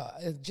like, yo,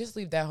 just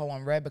leave that hoe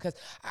on red, because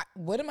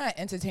what am I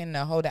entertaining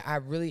a hoe that I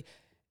really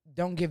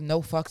don't give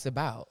no fucks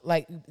about?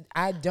 Like,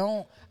 I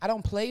don't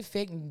play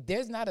fake.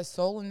 There's not a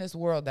soul in this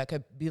world that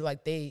could be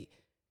like they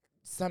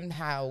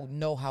somehow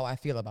know how I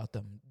feel about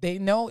them. They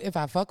know if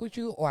I fuck with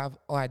you or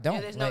I don't.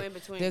 Yeah, there's like, no in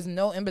between. There's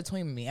no in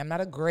between me. I'm not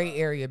a gray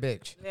area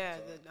bitch. Yeah,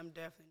 I'm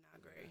definitely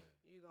not gray.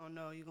 You gonna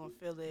know. You gonna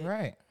feel it.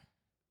 Right.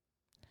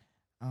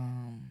 I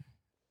don't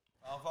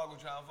fuck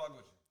with you. I don't fuck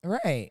with you.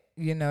 Right.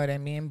 You know what I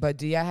mean? But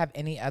do y'all have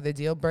any other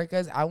deal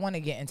breakers? I want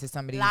to get into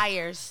somebody.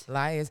 Liars.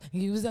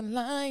 You was a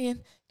lying,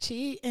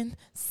 cheating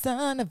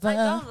son of a. Like,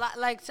 don't lie.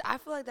 Like, I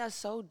feel like that's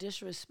so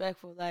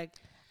disrespectful. Like,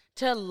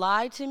 to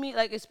lie to me,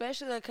 like,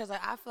 especially because like,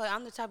 I feel like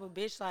I'm the type of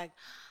bitch, like,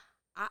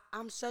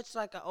 I'm such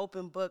like an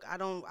open book. I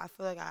feel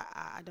like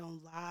I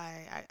don't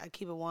lie. I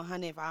keep it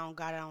 100. If I don't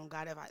got it, I don't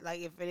got it.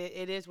 If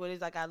it is what it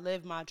is, like, I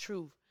live my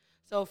truth.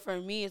 So for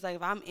me, it's like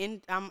if I'm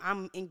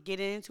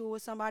getting into it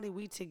with somebody,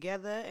 we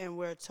together and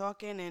we're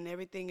talking and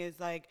everything is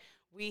like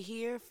we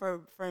here.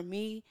 For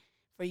me,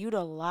 for you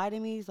to lie to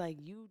me, is like,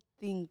 you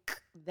think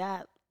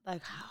that,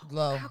 like,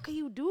 how can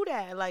you do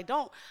that? Like,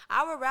 don't.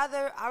 I would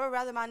rather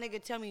my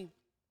nigga tell me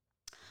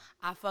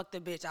I fucked a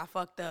bitch, I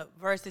fucked up,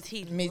 versus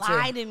he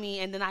lied to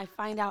me and then I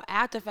find out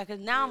after the fact,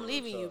 because now I'm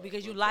leaving you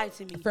because you lied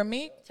to me. For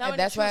me, tell me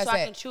that's the truth why so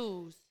I can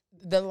choose.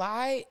 The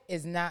lie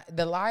is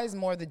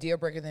more the deal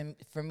breaker than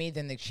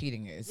the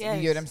cheating is. Yes.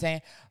 You know what I'm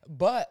saying?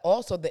 But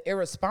also the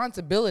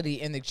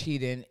irresponsibility in the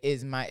cheating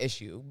is my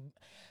issue.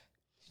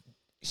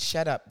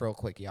 Shut up real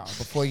quick, y'all,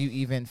 before you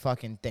even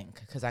fucking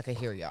think, because I can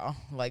hear y'all.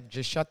 Like,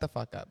 just shut the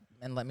fuck up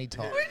and let me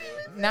talk.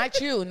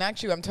 Not you.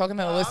 I'm talking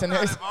to the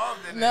listeners.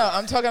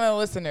 I'm talking to the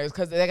listeners,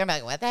 because they're going to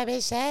be like, what that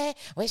bitch said?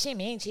 What she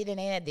mean cheating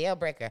ain't a deal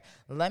breaker?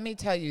 Let me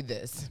tell you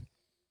this.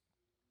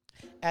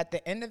 At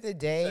the end of the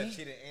day,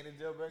 cheating ain't a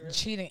deal breaker?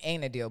 Cheating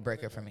ain't a deal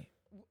breaker for me.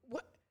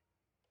 What?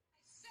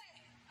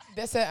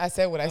 That's it. I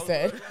said what I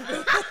said.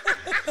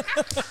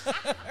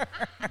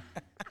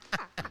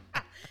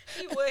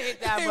 He would hit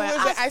that,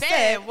 but I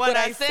said what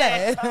I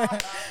said. She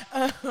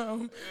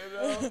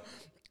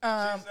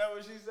said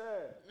what she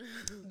said.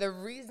 The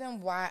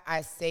reason why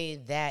I say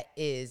that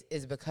is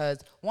because,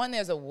 one,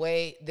 I'm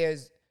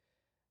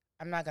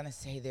not going to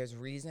say there's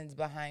reasons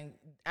behind,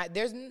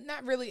 there's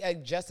not really a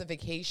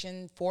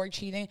justification for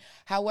cheating.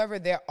 However,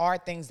 there are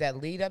things that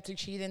lead up to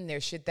cheating.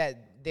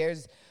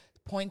 There's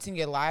points in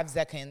your lives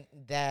that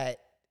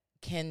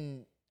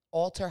can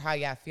alter how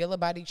y'all feel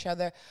about each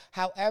other.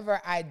 However,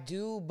 I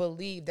do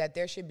believe that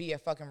there should be a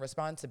fucking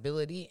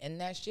responsibility in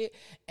that shit.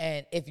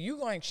 And if you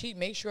going to cheat,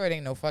 make sure it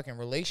ain't no fucking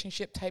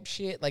relationship type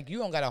shit. Like, you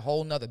don't got a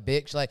whole nother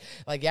bitch. Like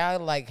y'all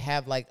like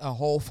have like a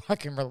whole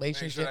fucking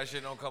relationship. Make sure that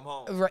shit don't come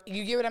home. Right,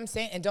 you get what I'm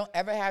saying? And don't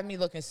ever have me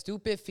looking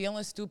stupid,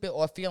 feeling stupid,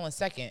 or feeling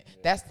second.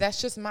 Yeah. That's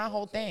just my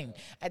whole thing.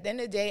 At the end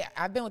of the day,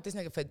 I've been with this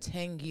nigga for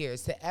 10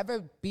 years. To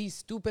ever be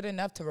stupid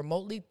enough to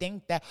remotely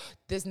think that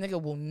this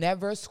nigga will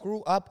never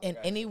screw up in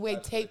any way,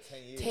 take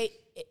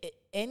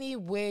any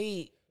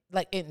way,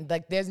 like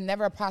there's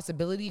never a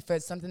possibility for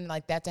something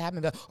like that to happen.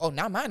 But, oh,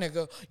 not my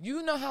nigga.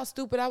 You know how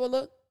stupid I would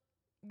look?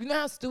 You know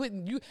how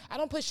stupid I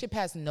don't put shit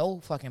past no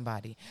fucking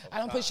body. I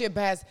don't put shit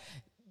past.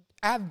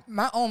 If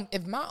my own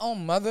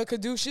mother could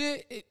do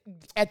shit,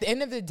 at the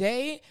end of the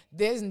day,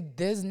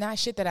 there's not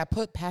shit that I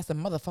put past a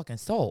motherfucking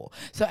soul.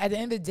 So at the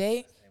end of the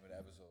day,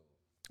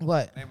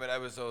 what? Name of the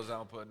episodes I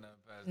don't put nothing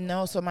past.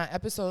 No, so my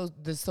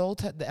episode,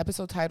 the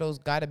episode title's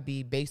gotta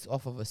be based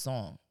off of a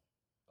song.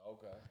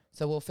 Okay.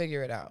 So we'll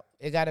figure it out.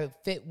 It gotta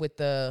fit with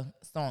the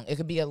song. It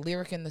could be a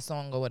lyric in the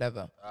song or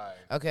whatever. All right.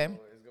 Okay. So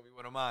it's gonna be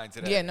one of mine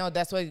today. Yeah, no,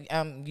 that's what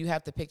you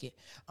have to pick it.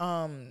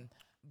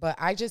 But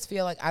I just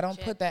feel like I don't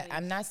put that. Please.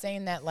 I'm not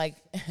saying that like.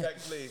 Check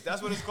please.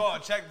 That's what it's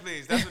called. Check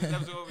please. That's what we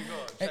call it.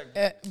 Check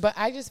please. But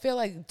I just feel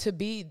like to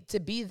be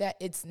that,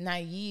 it's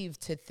naive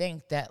to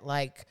think that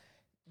like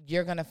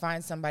you're gonna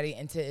find somebody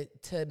and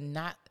to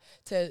not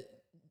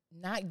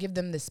give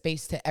them the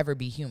space to ever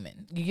be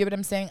human. You get what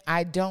I'm saying?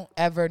 I don't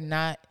ever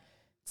not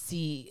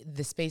see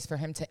the space for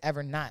him to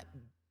ever not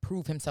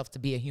prove himself to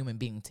be a human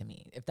being to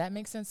me. If that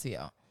makes sense to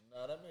y'all.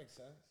 No, that makes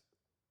sense.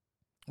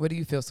 What do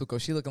you feel, Suko?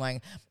 She looking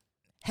like,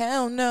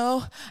 hell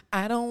no,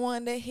 I don't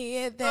want to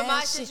hear that. But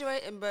my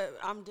situation, but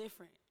I'm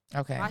different.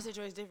 Okay. My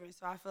situation is different.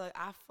 So I feel like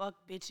I fuck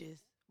bitches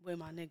with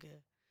my nigga.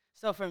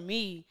 So for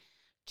me,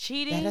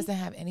 cheating. That doesn't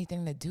have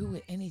anything to do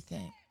with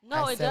anything.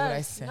 No, I it said what I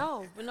does. said.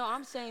 No, but no,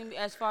 I'm saying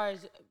as far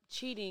as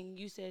cheating,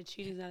 you said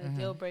cheating's not a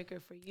deal breaker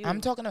for you. I'm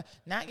talking to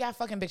not y'all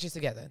fucking bitches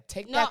together.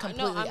 Take that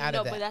completely out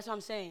of that. But that's what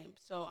I'm saying.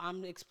 So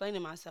I'm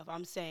explaining myself.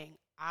 I'm saying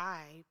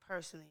I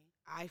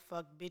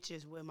fuck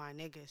bitches with my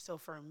nigga. So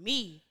for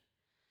me,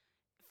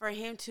 for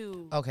him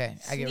to okay,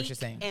 I get what you're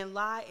saying, and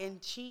lie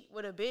and cheat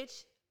with a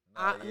bitch.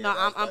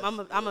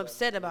 I'm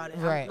upset about it.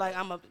 Right.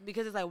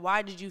 Because it's like,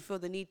 why did you feel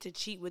the need to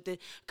cheat with it?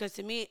 Because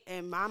to me,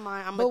 in my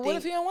mind, But what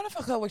if he don't want to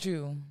fuck up with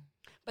you?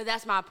 But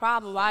that's my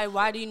problem.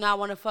 Why do you not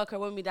want to fuck her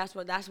with me? That's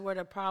where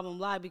the problem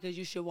lies, because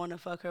you should want to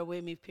fuck her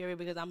with me, period,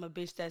 because I'm a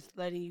bitch that's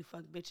letting you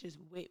fuck bitches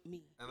with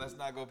me. And let's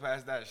not go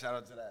past that. Shout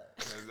out to that.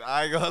 'Cause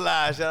I ain't gonna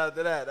lie. Shout out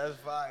to that. That's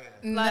fire.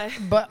 Like,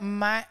 But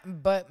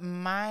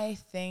my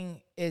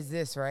thing is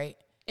this, right?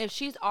 if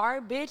she's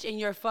our bitch and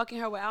you're fucking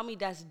her without me,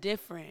 that's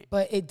different.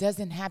 But it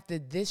doesn't have to.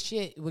 This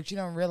shit, what you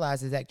don't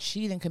realize is that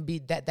cheating can be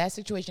that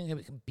situation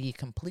can be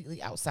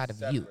completely outside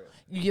of you.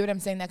 You get what I'm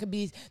saying? That could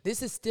be.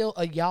 This is still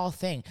a y'all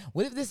thing.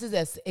 What if this is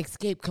an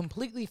escape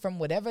completely from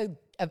whatever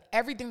of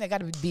everything that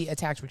got to be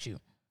attached with you?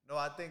 No,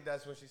 I think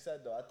that's what she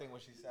said though. I think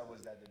what she said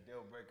was that the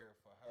deal breaker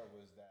for her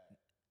was that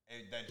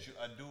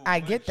a dude. I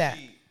get that.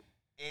 Cheat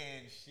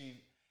and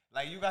she.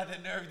 Like, you got the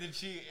nerve to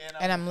cheat,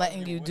 and I'm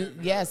letting you do.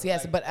 Yes,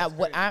 like, but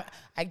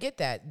I get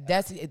that.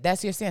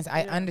 That's your stance.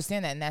 I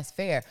understand that, and that's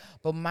fair.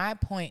 But my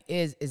point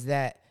is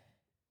that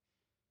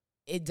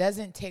it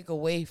doesn't take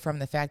away from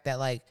the fact that,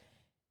 like,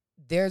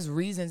 there's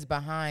reasons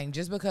behind,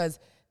 just because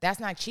that's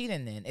not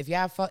cheating. Then if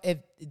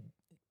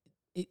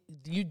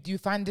you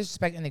find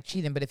disrespect in the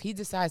cheating, but if he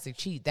decides to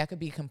cheat, that could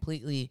be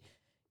completely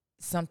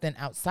something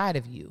outside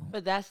of you.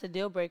 But that's the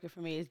deal breaker for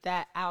me. Is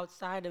that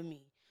outside of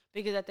me?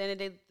 Because at the end of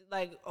the day,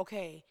 like,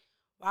 okay,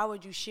 why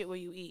would you shit where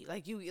you eat?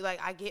 Like,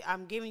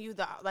 I'm giving you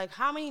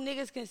how many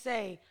niggas can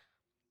say,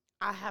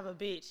 I have a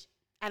bitch,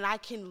 and I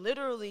can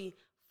literally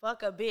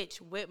fuck a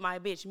bitch with my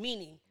bitch?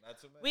 Meaning,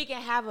 we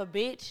can have a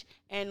bitch,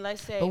 and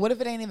let's say. But what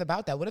if it ain't even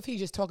about that? What if he's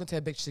just talking to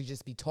a bitch to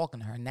just be talking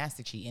to her, and that's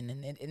the cheating,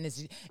 and it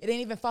ain't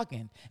even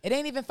fucking. It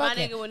ain't even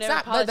fucking. My nigga would never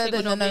Stop. politic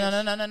with no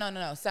bitch.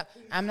 No. Stop.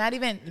 I'm not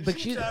even.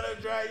 But you.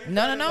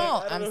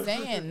 No. I'm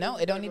saying no.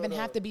 It don't even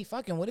have to be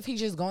fucking. What if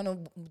he's just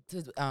going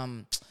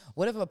to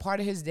What if a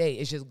part of his day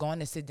is just going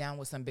to sit down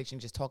with some bitch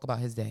and just talk about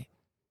his day?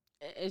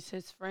 Is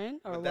his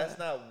friend or but what? that's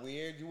not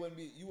weird. You wouldn't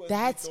be.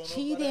 That's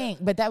cheating.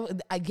 But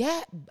I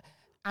get.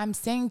 I'm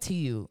saying to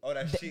you,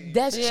 that's cheating.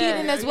 That's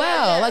cheating as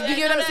well. Like, you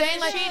get what I'm saying?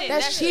 Like, cheating.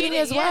 that's cheating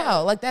as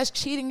well. Like, that's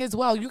cheating as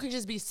well. You could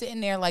just be sitting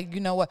there, like,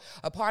 you know what?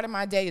 A part of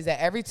my day is that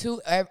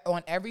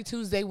on every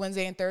Tuesday,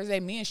 Wednesday, and Thursday,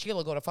 me and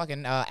Sheila go to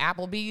fucking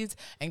Applebee's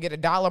and get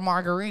 $1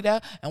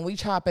 margarita, and we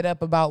chop it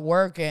up about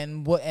work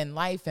and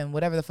life and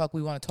whatever the fuck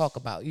we want to talk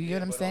about. You get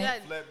what I'm saying?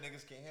 Flip,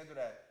 niggas can't handle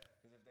that.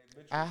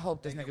 I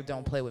hope this nigga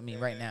don't play with me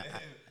right now.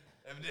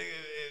 If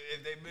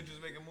they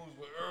bitches making moves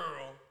with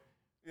Earl.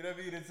 You know what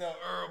I mean? To tell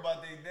Earl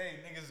about their day,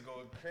 niggas go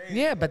crazy.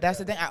 Yeah, but that's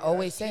the thing. I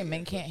always say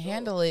men can't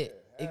handle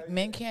it.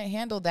 Men can't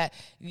handle that.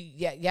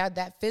 Yeah,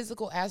 that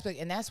physical aspect,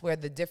 and that's where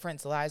the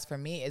difference lies for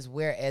me. Is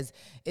whereas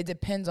it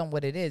depends on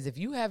what it is. If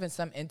you having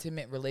some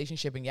intimate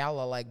relationship and y'all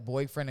are like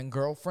boyfriend and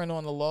girlfriend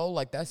on the low,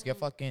 like that's your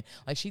fucking,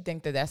 like she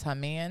think that's her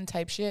man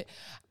type shit.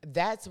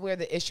 That's where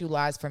the issue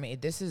lies for me.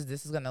 This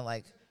is gonna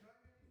like.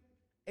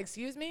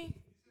 Excuse me.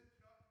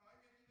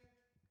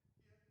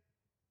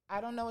 I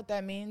don't know what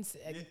that means.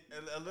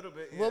 A little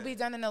bit. Yeah. We'll be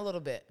done in a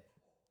little bit.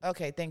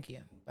 Okay, thank you.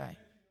 Bye.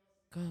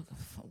 Go.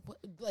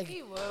 Like,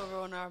 He will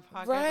ruin our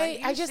podcast. right?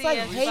 Like, I just like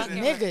hate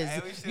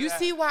niggas. You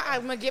see why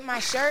I'm gonna get my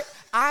shirt?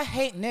 I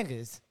hate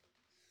niggas.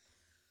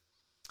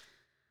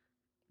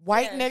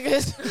 White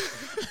niggas,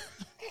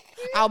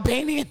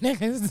 Albanian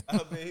niggas,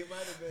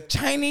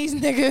 Chinese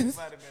niggas,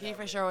 He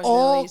for sure was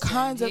all Middle Eastern.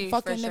 kinds of He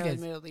fucking for sure was niggas.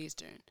 Middle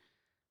Eastern.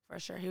 For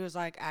sure. He was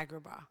like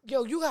Agrabah.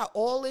 Yo, you got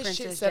all this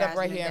shit Princess set up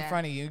right Jasmine here in dad.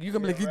 front of you. You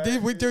can be like, you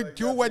did what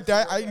you what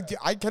that?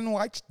 I can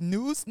watch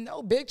news.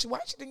 No, bitch,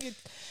 watch it.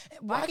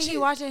 Why can he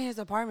watch it in his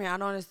apartment? I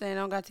don't understand.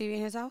 Don't got TV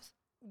in his house?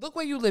 Look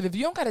where you live. If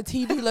you don't got a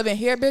TV living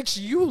here, bitch,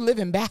 you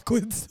living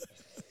backwards.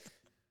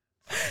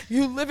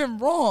 You living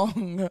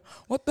wrong.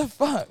 What the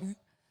fuck?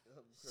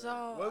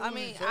 So, I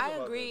mean, I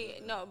agree.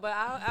 No, but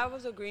I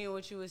was agreeing with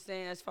what you were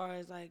saying as far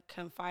as, like,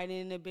 confiding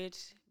in the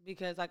bitch.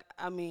 Because, like,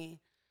 I mean,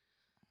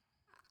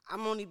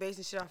 I'm only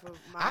basing shit off of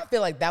my... I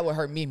feel like that would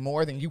hurt me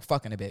more than you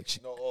fucking a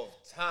bitch. No, off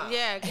time.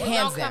 Yeah,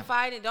 Hands down.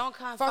 don't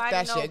Fuck confide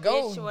that in no shit.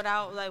 bitch Go.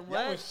 without, like,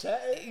 what?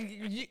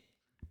 You,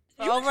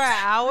 Over an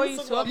hour you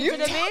talking to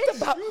the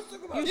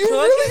bitch? you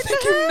really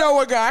think you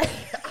know a guy?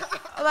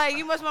 Like,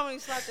 you must want me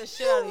to slap the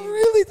shit out of You you.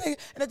 really think?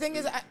 And the thing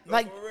is,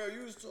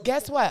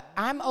 guess what?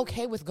 I'm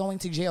okay with going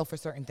to jail for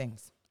certain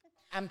things.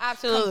 I'm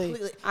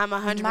Absolutely. I'm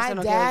 100% My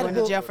okay dad with going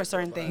to will- jail for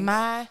certain things.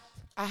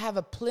 I have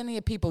a plenty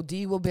of people.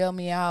 D will bail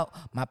me out.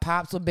 My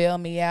pops will bail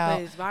me out.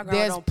 Please, my girl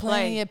There's don't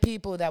plenty play. of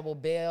people that will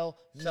bail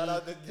me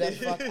out to the D.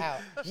 fuck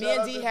out. Me Shout and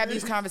out D to have D.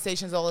 these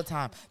conversations all the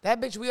time.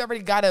 That bitch, we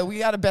already got a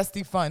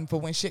bestie fund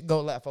for when shit go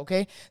left,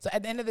 okay? So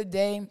at the end of the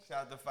day, Shout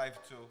out to Fife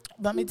too.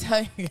 let me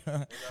tell you.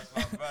 That's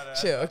my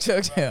brother. Chill.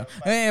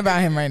 It ain't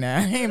about him right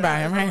now. It ain't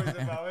about him right now.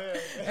 About him.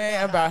 It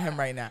ain't about him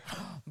right now.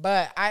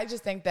 But I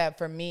just think that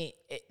for me,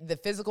 the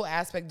physical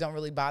aspect don't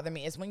really bother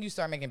me. It's when you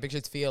start making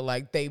pictures feel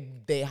like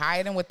they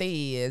higher than what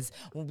they is,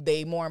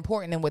 they more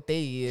important than what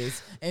they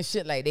is, and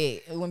shit like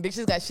that. When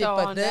bitches got shit So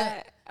fucked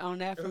up. on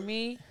that for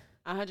me,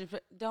 100%.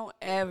 Don't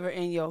ever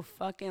in your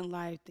fucking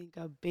life think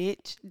a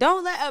bitch.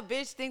 Don't let a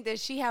bitch think that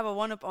she have a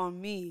one up on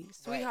me,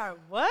 sweetheart.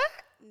 What?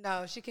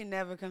 No, she can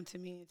never come to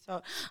me.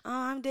 So,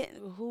 I'm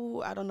dating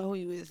who? I don't know who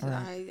you is.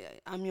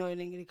 I'm your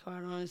nigga car.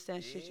 I don't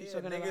understand shit you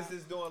talking about. Niggas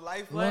is doing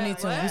life Looney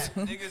behind.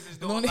 Tunes. Niggas is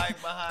doing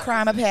life behind.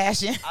 Crime of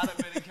passion. I done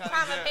been in county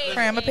jail.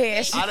 Crime of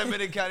passion. I done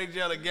been in county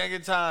jail a gang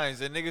of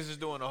times, and niggas is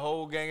doing a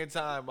whole gang of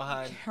time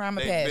behind. Crime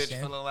of they passion.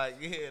 Bitch feeling like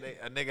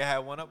a nigga had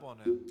one up on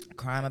them.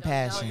 Crime of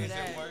passion. Is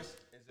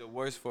it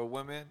worse for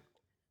women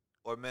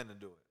or men to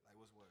do it? Like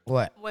what's worse?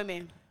 What?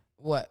 Women.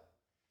 What?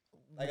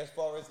 Like as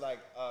far as like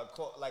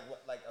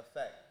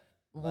effect.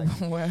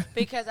 What?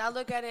 Because I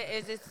look at it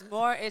as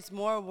it's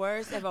more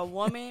worse if a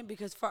woman,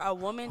 because for a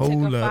woman to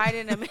Hold up. confide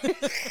in a man.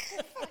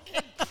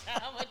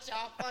 What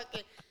y'all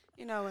fucking,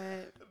 you know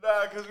what?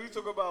 Nah, because we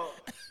talk about,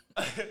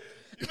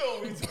 you know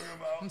what we talking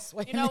I'm about.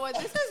 sweating. You know what?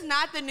 This is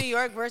not the New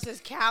York versus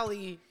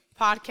Cali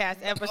podcast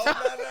episode.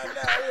 Oh, it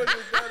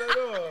wasn't that at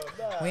all.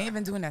 Nah. We ain't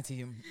even doing that to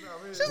you.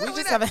 We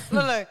just have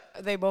look,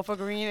 they both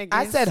agreeing against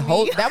I said me.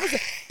 hold.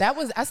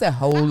 I said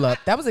hold up.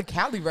 That was a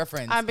Cali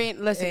reference. I'm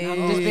just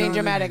being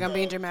dramatic. I'm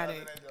being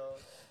dramatic.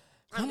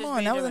 Come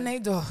on, that was a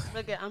Nate dog.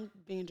 Look at, I'm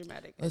being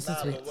dramatic. Listen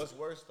to But what's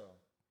worse though?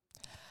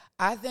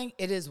 I think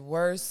it is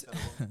worse.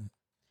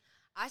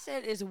 I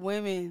said it's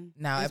women.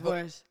 Now, it's if a-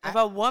 worse. If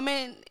a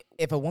woman,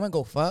 If a woman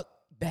go fuck,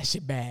 that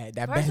shit bad.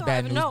 That first of all,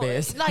 bad news no,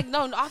 bears. like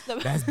no, off the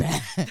That's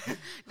bad.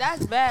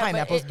 that's bad.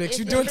 Pineapples, but bitch.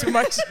 You doing too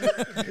much.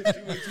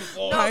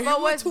 No, You but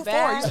went what's too far.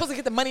 bad? You're supposed to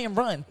get the money and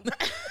run.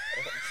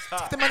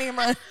 Get the money and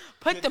run.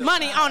 Put the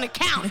money on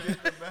account.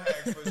 Get the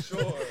bag for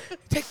sure.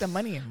 Take the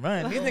money and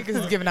run. These niggas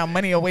is giving out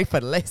money away for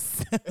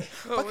less.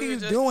 Fuck are you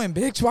doing,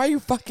 bitch? Why you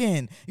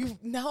fucking? You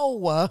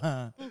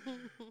no.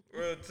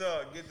 Real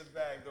talk. Get the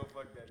bag. Don't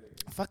fuck that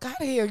nigga. Fuck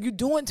out of here. You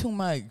doing too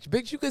much,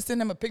 bitch. You could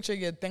send them a picture of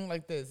your thing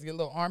like this, your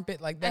little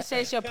armpit like that. That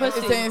says your pussy.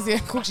 It says your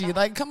coochie.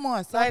 Like, come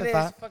on, stop Like it, this.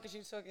 Pop. Fuck is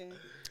you talking?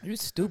 You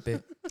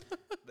stupid.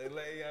 They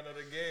lay you out of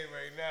the game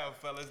right now,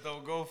 fellas.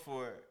 Don't go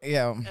for it.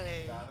 Yeah.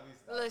 Hey,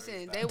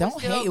 listen, they Don't will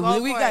still hate.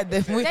 go We for got it.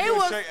 this. We They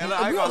will.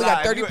 we only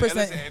got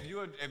 30%. If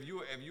you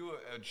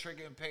a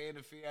tricking, paying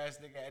the fee ass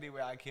nigga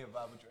anyway, I can't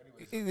vibe with you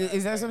anyway.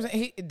 Is that what I'm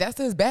saying? That's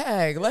his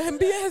bag. Let him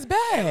be in his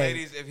bag.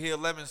 Ladies, if he a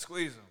lemon,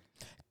 squeeze him.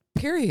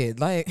 Period.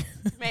 Like,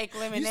 Make you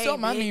lemonade. saw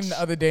my bitch. meme the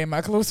other day,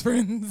 my close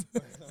friends.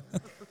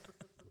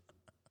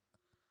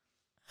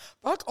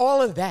 Fuck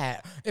all of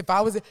that. If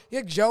I was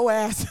your Joe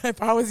ass,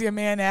 if I was your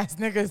man ass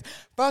niggas,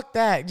 fuck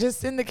that.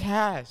 Just send the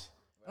cash.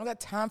 I don't got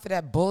time for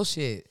that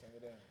bullshit.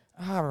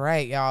 All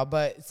right, y'all.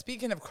 But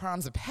speaking of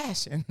crimes of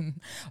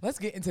passion, let's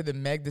get into the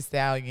Meg Thee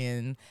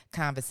Stallion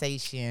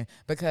conversation,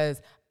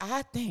 because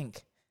I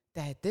think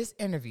that this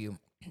interview,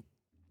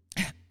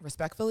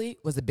 respectfully,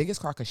 was the biggest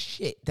crock of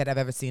shit that I've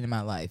ever seen in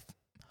my life.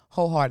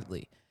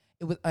 Wholeheartedly.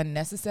 It was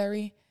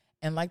unnecessary.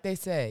 And like they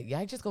said,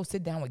 y'all just go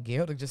sit down with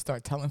Gail to just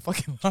start telling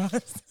fucking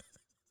lies.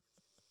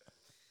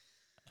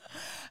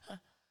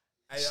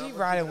 She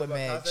riding with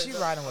Meg. She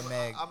riding with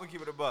Meg. I'm gonna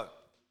keep it a buck.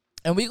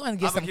 And we're going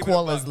to get some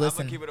callers I'm listen.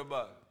 gonna keep it a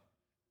buck.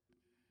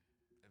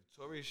 If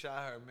Tori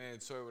shot her man,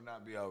 Tori would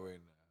not be out right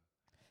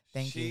now.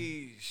 Thank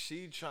you.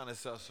 She trying to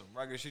sell some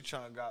records. She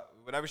trying to got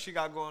whatever she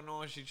got going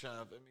on. She trying to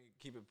let me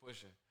keep it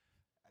pushing.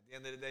 At the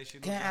end of the day, she.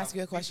 Can I ask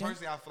you a question?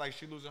 Personally, I feel like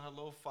she losing her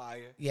little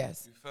fire.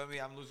 Yes. You feel me?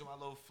 I'm losing my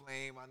little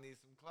flame. I need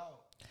some clout.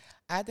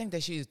 I think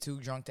that she is too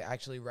drunk to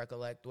actually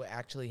recollect what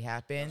actually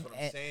happened. That's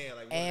what I'm saying.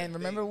 Like, and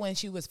remember when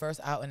she was first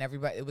out and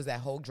everybody, it was that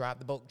whole drop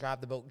the boat, drop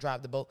the boat,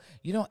 drop the boat.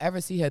 You don't ever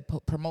see her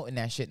promoting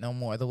that shit no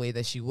more the way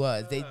that she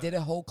was. They did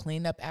a whole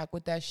cleanup act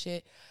with that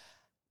shit.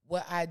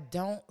 What I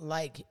don't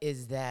like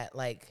is that,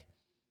 like,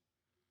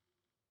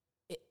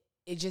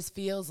 it just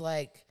feels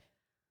like,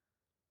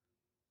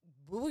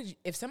 what would you,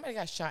 if somebody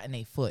got shot in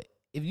their foot,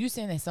 if you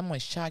saying that someone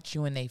shot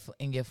you in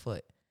your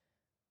foot,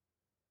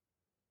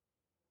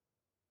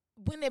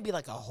 wouldn't there be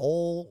like a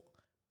whole,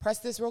 press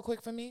this real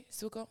quick for me,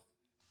 Suko?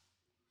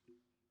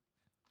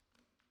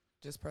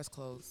 Just press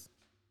close.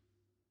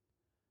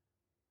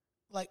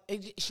 Like,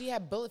 she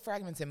had bullet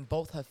fragments in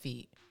both her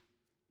feet.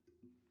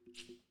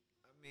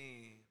 I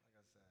mean,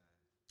 like I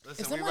said,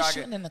 listen, If someone's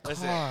shooting in the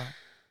car.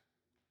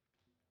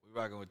 We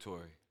rocking with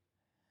Tori.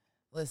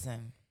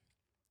 Listen,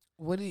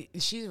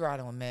 she's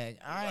riding with Meg.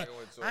 I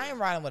ain't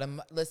riding with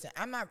him. Listen,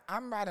 I'm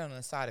riding on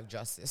the side of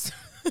justice.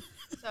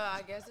 So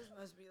I guess this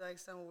must be like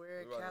some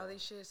weird Cali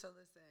shit. So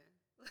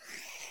listen.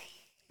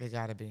 It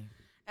gotta be.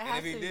 And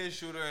if he did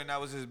shoot her and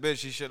that was his bitch,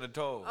 he shouldn't have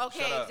told.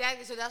 Okay,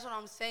 exactly. So that's what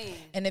I'm saying.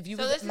 And if you,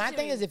 so my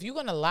thing is, if you're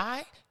gonna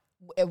lie,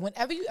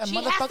 whenever you she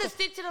has to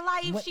stick to the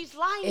lie if she's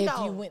lying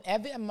though.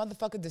 Whenever a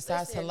motherfucker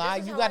decides to lie,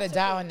 you gotta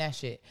die on that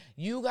shit.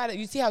 You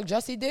see how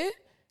Jussie did?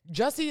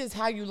 Jussie is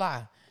how you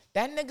lie.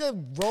 That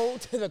nigga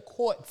rolled to the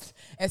courts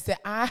and said,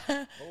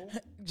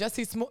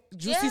 Juicy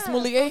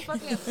Smollett.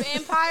 Fucking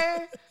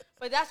vampire.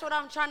 But that's what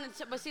I'm trying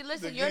to. But see,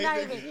 listen, you're not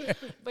even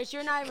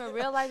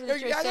realizing that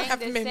you're saying the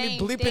same thing. Me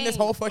bleeping this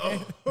whole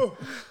fucking.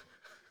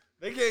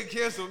 They can't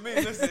cancel me.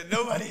 Listen,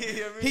 nobody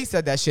hear me. He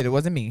said that shit. It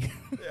wasn't me.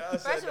 Yeah,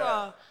 First of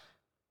all,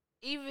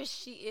 even if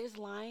she is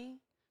lying,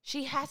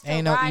 she has to.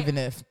 Ain't no even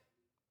if.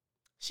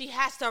 She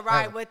has to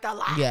ride with the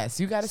lie. Yes,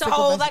 you gotta. So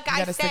stick like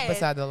I said, stick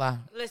beside the lie.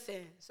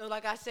 Listen, so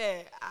like I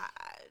said,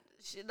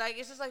 like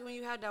it's just like when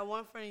you have that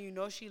one friend and you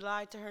know she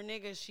lied to her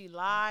nigga, she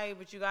lied,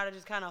 but you gotta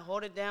just kind of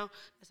hold it down.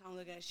 That's how I'm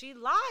looking at it. She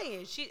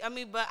lying.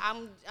 But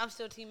I'm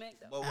still Team Meg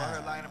though. But with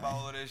her lying about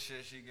all of this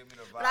shit, she give me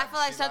the vibe. But I feel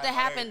like She something lie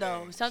about happened though.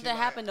 everything. Something She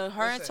happened though.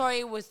 Her and listen.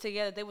 Tori was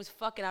together. They was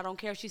fucking. I don't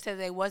care if she said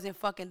they wasn't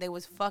fucking. They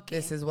was fucking.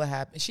 This is what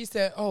happened. She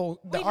said, "Oh,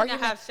 We the did not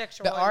argument. have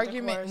sexual The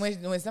argument intercourse.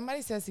 when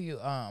somebody says to you,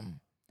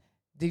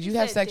 did you You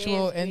have said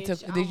sexual dance, bitch.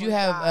 did I you almost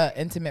have died.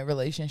 intimate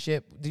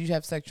relationship? Did you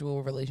have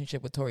sexual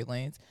relationship with Tory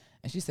Lanez?"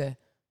 And she said,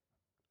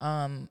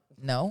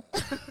 no.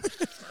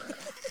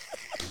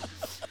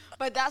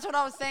 But that's what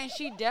I was saying.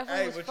 She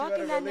definitely Hey, was but you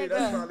fucking better that believe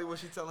that's nigga. probably what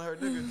she telling her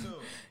nigga too.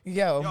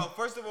 Yo. Yo,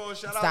 first of all,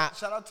 shout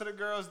Stop. out to the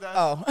girls that.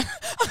 Oh.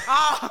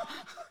 Oh.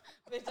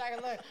 Bitch, I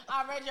can look.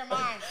 I read your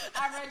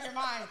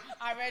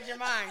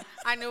mind.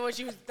 I knew what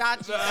you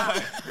thought.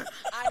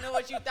 I knew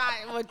what you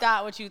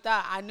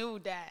thought. I knew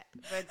that,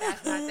 but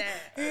that's not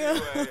that. Anyway,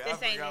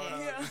 This I ain't forgot it. what I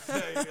was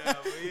gonna say, yeah,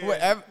 but yeah.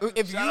 Whatever.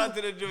 If Shout out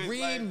to the you joints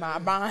read like- my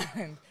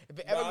mind, if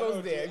it ever Nah, I know goes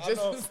what there, you- I know.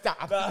 just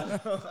stop. Nah, I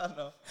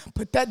know.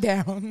 Put that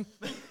down.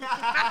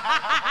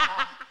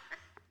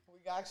 We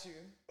got you.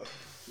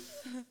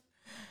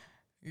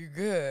 You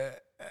good.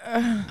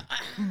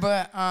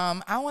 But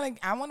I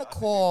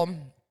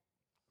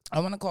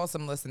wanna call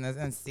some listeners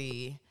and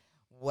see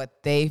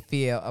what they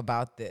feel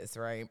about this,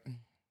 right?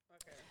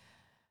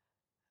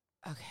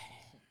 Okay.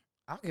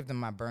 I'll give them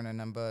my burner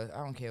number. I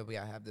don't care if we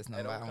all have this Hey,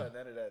 number. don't cut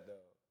none of that though.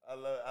 I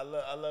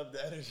love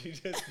the energy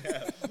just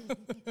now.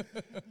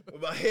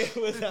 My head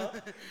was out.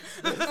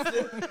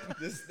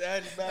 The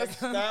snatch back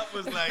stop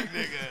was like,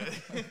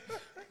 nigga.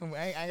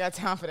 I ain't got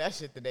time for that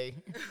shit today.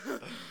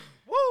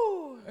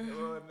 Woo!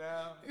 Come on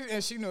now.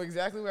 And she knew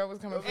exactly where I was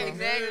coming from.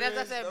 Exactly. That's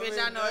what I said, Don't bitch. be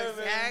I know nervous.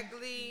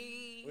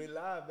 exactly. We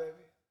live, baby.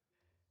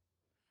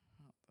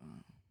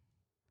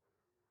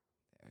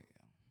 There we go.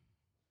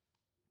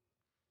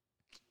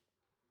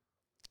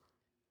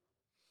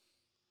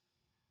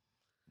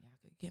 Y'all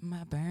could get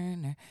my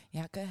burner.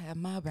 Y'all could have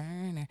my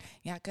burner.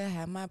 Y'all could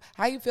have my.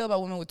 How you feel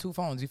about women with two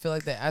phones? You feel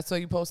like that? I saw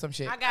you post some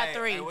shit. I got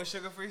three. Hey, what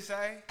Sugar Free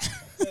say?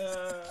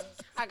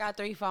 I got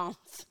 3 phones.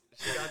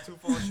 She got 2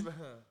 phones.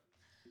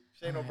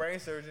 She ain't no brain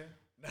surgeon.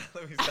 Nah,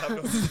 let me stop.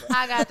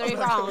 I got 3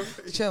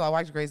 phones. Chill. I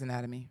watched Grey's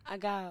Anatomy. I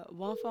got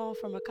 1 phone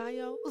from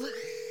Makayo. I feel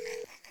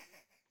serious.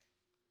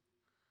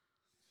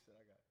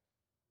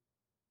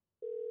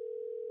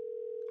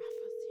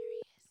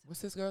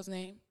 What's this girl's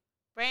name?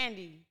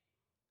 Brandy.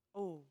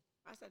 Oh,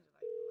 I said it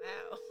like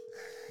loud.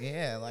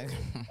 Yeah, like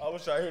I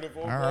wish I heard it.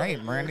 All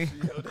right, Brandy. She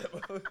yelled that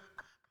much.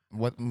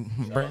 what?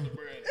 Brandy. Brandy.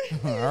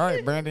 All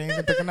right, Brandy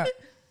ain't picking up.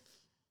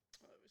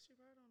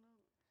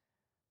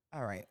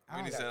 All right.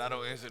 Brandy said I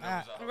don't answer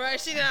numbers. Right,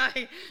 she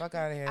like. Fuck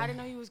out of here. I didn't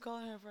know you was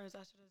calling her first. I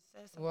should have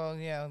said something. Well,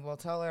 yeah. Well,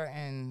 tell her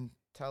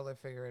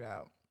figure it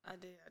out. I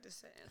did. I just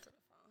said answer the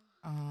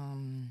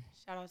phone.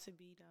 Shout out to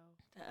B though,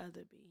 the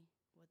other B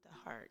with the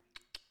heart.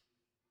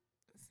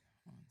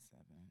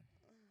 17.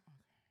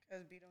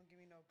 Cause B don't give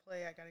me no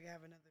play. I gotta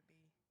have another B.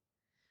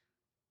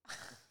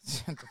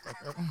 Shut the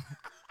fuck up.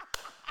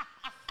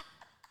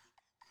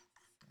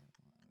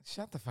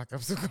 Shut the fuck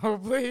up, Suko,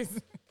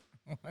 please.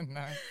 19.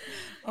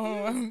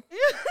 Are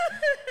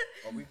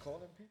we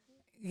calling people?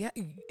 Yeah,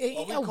 it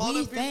ain't we a calling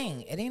we people?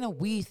 thing. It ain't a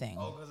we thing.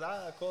 Oh, because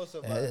I call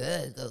somebody.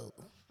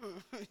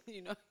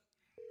 You know.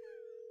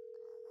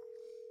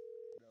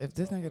 If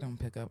this nigga don't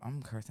pick up,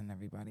 I'm cursing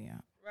everybody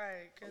out.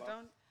 Right. Cause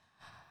don't.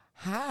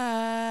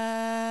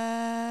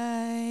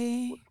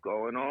 Hi. What's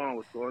going on?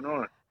 What's going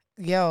on?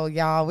 Yo,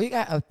 y'all, we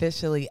got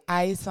officially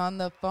Ice on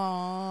the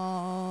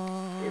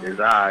phone. It is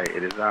I.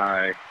 It is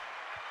I.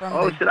 From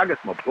Oh, the- shit, I get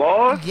some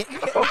applause? Yeah,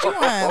 what you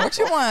want? What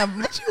you want?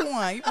 What you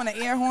want? You want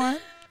an air horn?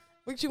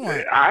 What you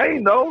want? I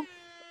ain't know.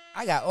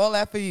 I got all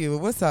that for you.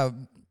 What's up?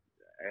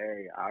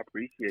 Hey, I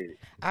appreciate it.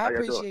 I How y'all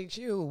doing? appreciate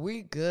you.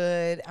 We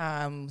good.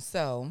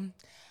 So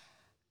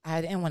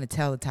I didn't want to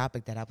tell the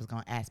topic that I was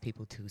gonna ask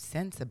people 2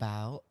 cents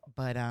about,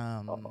 but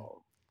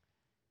Uh-oh.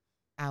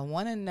 I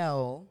want to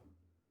know,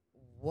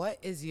 what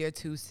is your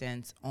 2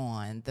 cents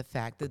on the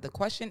fact that the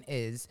question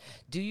is,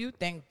 do you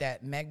think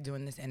that Meg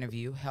doing this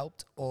interview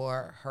helped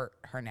or hurt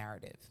her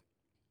narrative?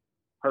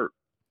 Hurt.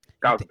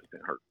 1,000%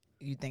 hurt.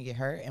 You think it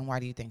hurt, and why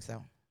do you think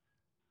so?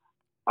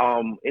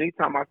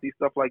 Anytime I see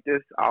stuff like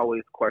this, I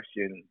always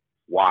question,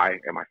 why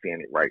am I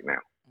saying it right now?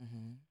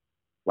 Mm-hmm.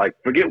 Like,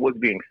 forget what's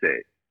being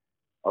said.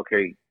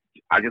 Okay,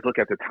 I just look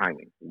at the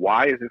timing.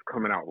 Why is this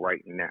coming out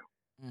right now?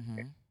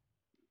 Mm-hmm.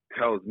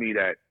 Tells me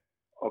that,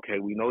 okay,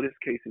 we know this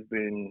case has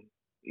been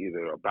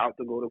either about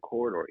to go to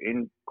court or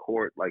in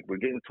court. Like, we're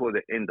getting toward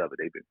the end of it.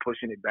 They've been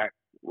pushing it back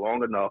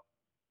long enough.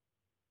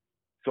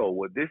 So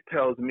what this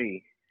tells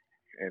me,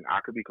 and I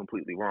could be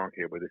completely wrong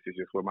here, but this is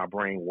just where my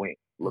brain went,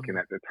 looking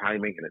at the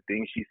timing and the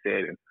things she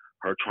said and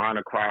her trying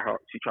to cry.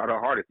 She tried her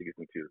hardest to get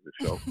some tears to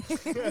show.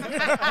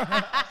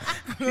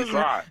 She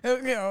tried.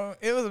 You know,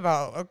 it was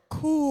about a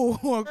cool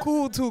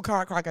 2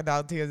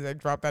 crocodile tears that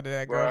dropped out of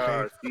that girl's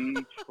Bruh, face. she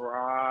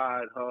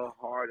tried her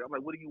hard. I'm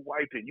like, what are you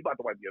wiping? You about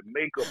to wipe your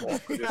makeup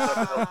off because there's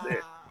nothing else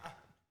there.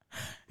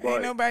 But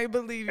Ain't nobody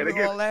believe you.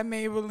 again, All that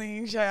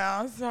Maybelline,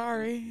 child.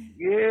 Sorry.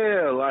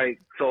 yeah, like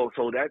so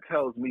that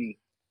tells me,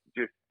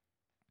 just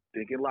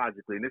thinking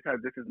logically, and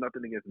this is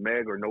nothing against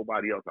Meg or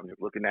nobody else. I'm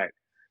just looking at,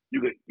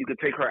 you could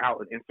take her out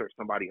and insert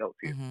somebody else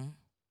here. Mm-hmm.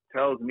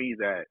 Tells me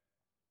that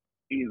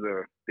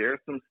either there's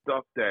some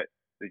stuff that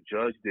the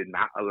judge did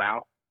not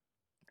allow,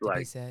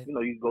 like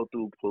you go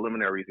through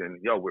preliminaries and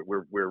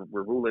we're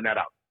ruling that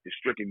out. It's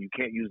stricken. You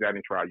can't use that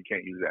in trial. You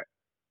can't use that.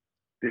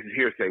 This is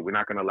hearsay. We're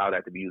not going to allow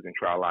that to be used in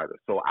trial either.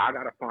 So I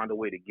got to find a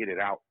way to get it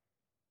out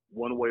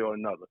one way or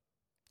another.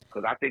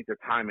 Because I think the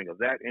timing of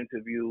that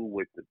interview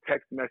with the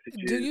text messages.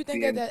 Do you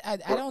think I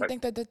don't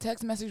think that the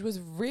text message was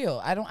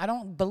real. I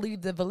don't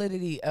believe the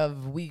validity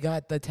of we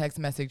got the text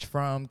message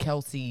from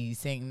Kelsey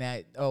saying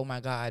that, oh my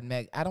God,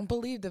 Meg. I don't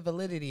believe the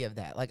validity of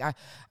that. Like I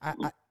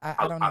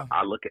don't know.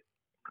 I look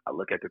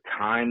at the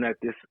time that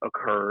this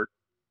occurred,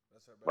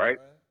 right?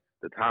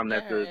 The time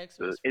that the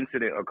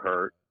incident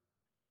occurred,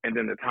 and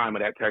then the time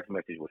of that text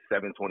message was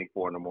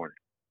 7:24 in the morning.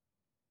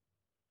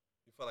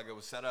 You felt like it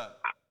was set up.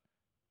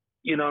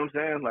 You know what I'm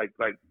saying? Like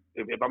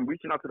if I'm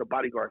reaching out to the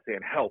bodyguard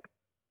saying help,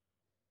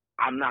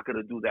 I'm not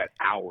gonna do that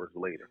hours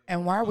later.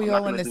 And why are we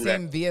all in the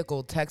same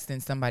vehicle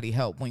texting somebody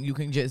help when you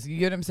can just, you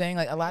get what I'm saying?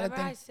 Like a lot of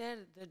things. I said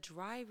the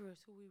drivers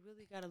who we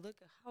really gotta look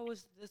at. How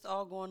is this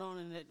all going on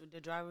and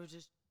the driver was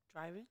just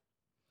driving?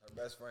 Her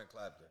best friend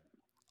clapped her.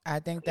 I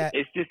think that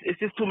it's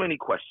just too many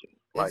questions.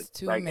 It's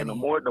too many. And the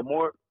more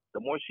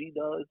she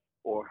does,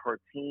 or her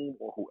team,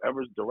 or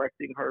whoever's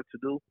directing her to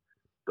do,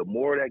 the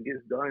more that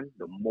gets done,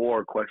 the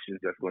more questions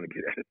that's going to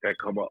get that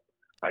come up.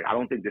 Like, I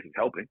don't think this is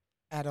helping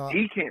at all.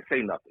 He can't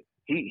say nothing.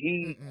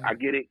 I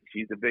get it.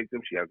 She's the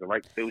victim. She has the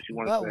right to say what she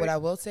wants to say. But what I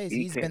will say is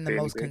he's been the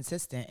most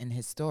consistent in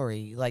his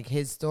story. Like,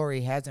 his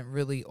story hasn't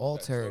really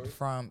altered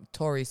from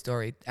Tory's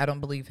story. I don't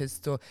believe his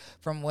story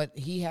from what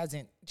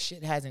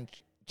shit hasn't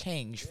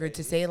changed. For it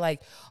to say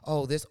like,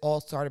 oh, this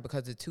all started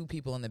because the two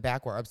people in the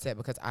back were upset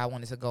because I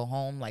wanted to go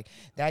home. Like,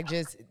 that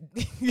just,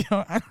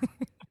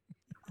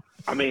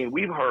 I mean,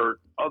 we've heard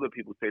other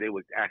people say they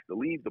was asked to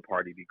leave the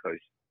party because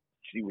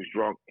she was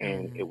drunk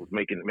and it was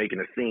making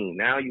a scene.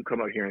 Now you come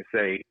up here and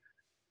say,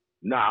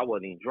 "Nah, I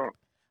wasn't even drunk.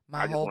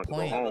 I just wanted to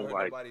go home."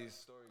 Like, nobody's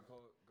story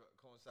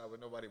coincide with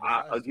nobody.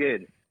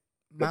 Again,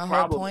 my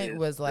whole point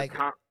was like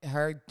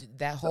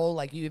that whole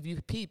like if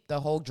you peep the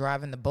whole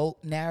driving the boat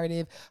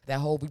narrative, that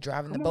whole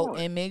driving the boat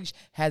image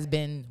has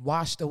been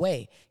washed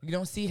away. You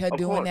don't see her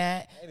doing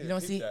that. You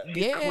don't see.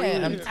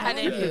 Yeah, I'm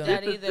telling you.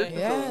 That either. This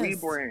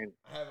is a rebrand.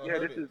 Yeah,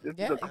 this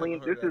is a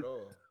clean.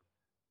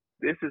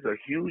 This is a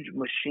huge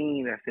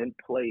machine that's in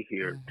play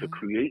here to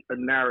create a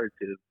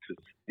narrative to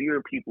steer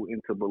people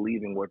into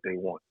believing what they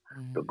want.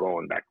 The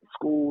going back to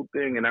school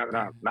thing, and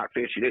not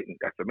saying she didn't.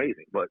 That's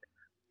amazing, but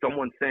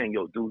someone saying,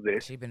 "Yo, do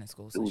this." She been in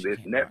school. Do this.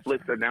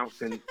 Netflix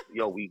announcing,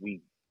 "Yo,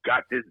 we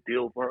got this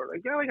deal for her."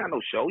 Like, y'all ain't got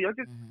no show. Y'all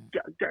just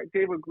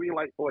gave her a green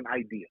light for an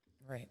idea.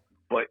 Right.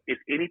 But if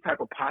any type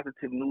of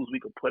positive news we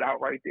could put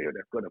out right there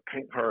that's going to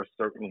paint her a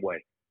certain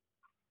way,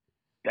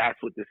 that's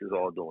what this is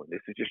all doing.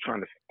 This is just trying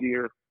to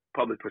steer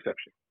public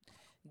perception.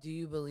 Do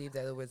you believe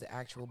that it was an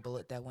actual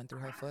bullet that went through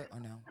her foot or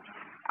no?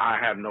 I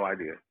have no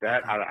idea.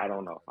 That I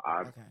don't know.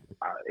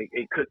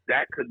 It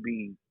could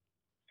be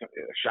a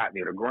shot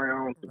near the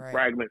ground, some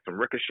fragments, some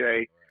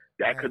ricochet.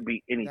 That could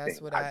be anything.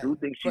 I do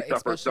think she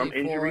suffered some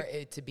injury. For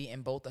it to be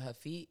in both of her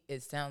feet,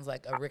 it sounds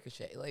like a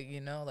ricochet. Like,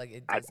 like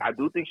it. I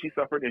do think she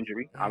suffered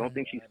injury. I don't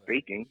think she's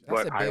faking.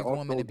 That's but a big I also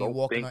woman to be don't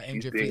walking think on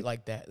injured feet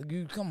like that.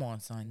 Come on,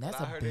 son. That's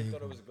a big. I heard they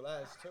thought it was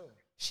glass too.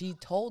 She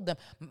told them.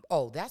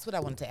 Oh, that's what I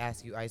wanted to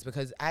ask you, Ice,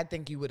 because I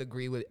think you would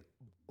agree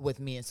with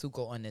me and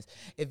Suko on this.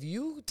 If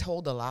you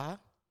told a lie,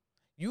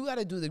 you got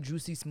to do the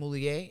Juicy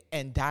Smoulier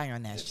and die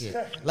on that shit.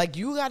 Like,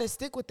 you got to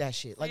stick with that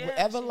shit. Like,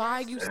 whatever lie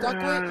you stuck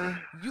with,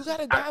 you got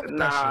to die with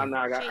that shit.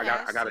 Nah, I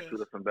got to shoot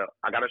her some bell.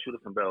 I got to shoot her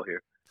some bell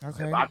here.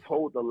 Okay. If I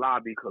told the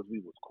lie because we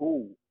was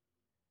cool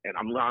and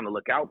I'm trying to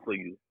look out for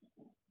you,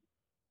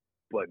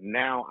 but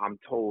now I'm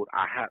told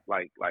I have,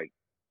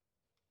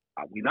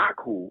 we not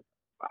cool,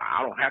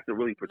 I don't have to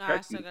really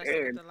protect you.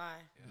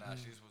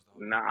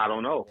 And I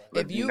don't know.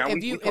 We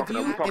talking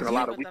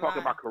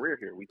about career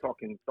here. We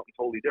talking something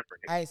totally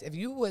different here. Ice, if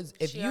you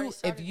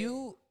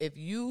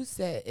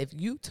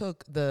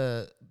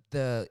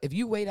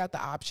weighed out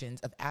the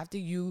options of after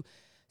you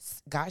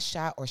got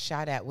shot or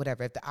shot at,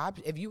 whatever,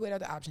 if you weighed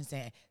out the option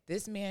saying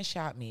this man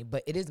shot me,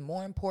 but it is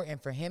more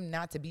important for him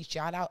not to be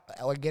shot out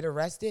or get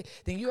arrested,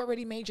 then you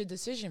already made your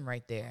decision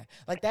right there.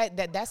 Like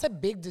that's a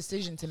big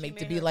decision to make,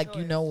 to be like,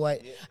 you know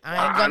what,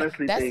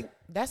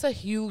 that's a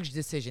huge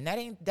decision. That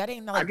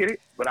ain't like, I get it,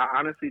 but I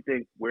honestly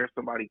think where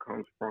somebody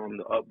comes from,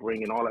 the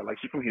upbringing, all that, like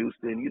she's from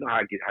Houston, you know how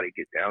they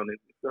get down in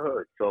the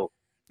hood. So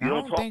you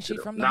don't talk think to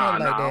she's them. from the hood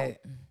like that.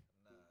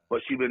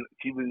 But she been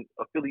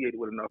affiliated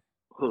with enough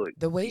hood.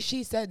 The way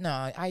she said,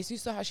 Ice, you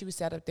saw how she was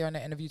sat up there in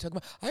the interview talking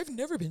about, I've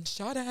never been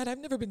shot at.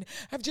 I've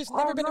just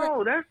never been.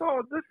 No, that's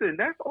all. Listen,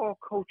 that's all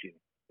coaching.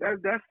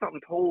 That's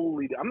something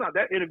totally.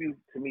 That interview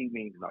to me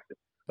means nothing.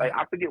 Like,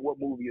 I forget what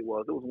movie it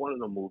was. It was one of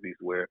the movies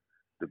where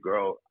the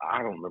girl,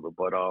 I don't remember,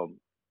 but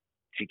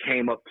she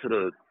came up to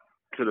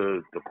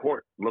the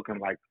court looking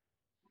like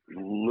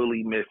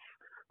Lily Miss,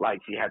 like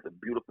she had the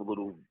beautiful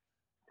little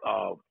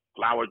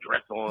flower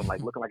dress on,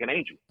 like looking like an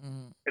angel.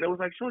 Mm-hmm. And it was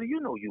like, shorty,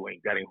 you know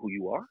that ain't who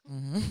you are.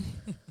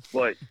 Mm-hmm.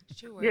 But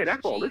yeah,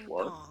 that's all this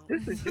was.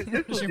 This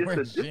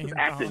is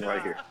acting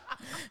right here.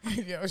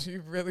 Yo, she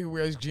really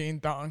wears jean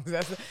thongs.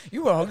 That's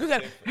you got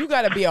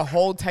to be a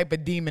whole type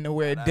of demon to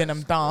wear a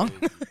denim thong.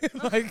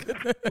 like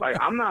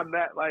I'm not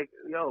mad. Like,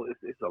 yo,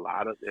 it's a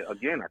lot of.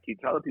 Again, I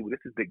keep telling people this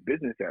is big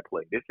business at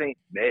play. This ain't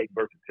Meg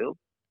versus Hill.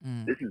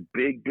 This is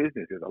big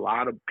business. There's a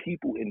lot of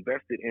people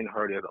invested in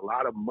her. There's a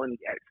lot of money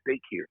at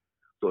stake here.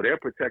 So they're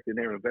protecting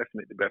their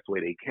investment the best way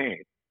they can.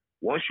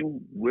 Once you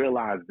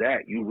realize that,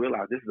 you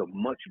realize this is a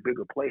much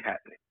bigger play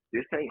happening.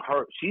 This ain't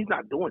her. She's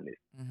not doing this.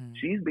 Mm-hmm.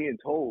 She's being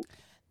told.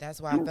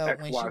 That's why I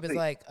felt when she was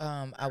like,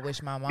 I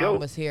wish my mom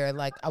was here.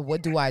 Like,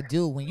 what do I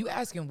do? When you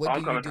ask him, what do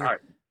you do? Right.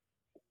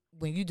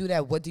 When you do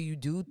that, what do you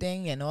do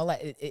thing and all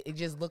that, it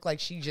just looked like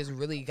she just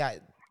really got.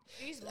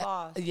 She's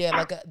lost. Yeah,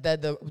 like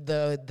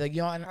the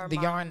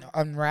yarn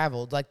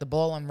unraveled, like the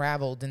ball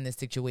unraveled in this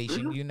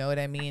situation. Mm-hmm. You know what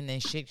I mean?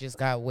 And shit just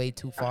got way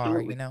too far.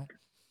 Absolutely. You know.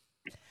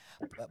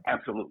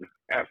 Absolutely,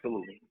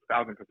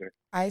 1,000%.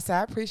 Ice,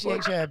 I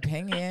appreciate your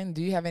opinion.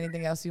 Do you have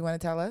anything else you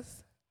want to tell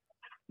us?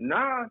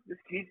 Nah,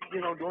 just keep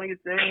doing your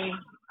thing.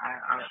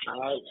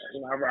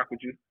 I rock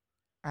with you.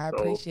 I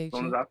appreciate you. As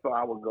soon as I saw,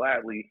 I would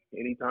gladly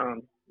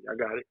anytime. I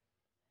got it.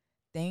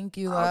 Thank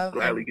you, I'll love.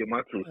 gladly get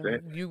my 2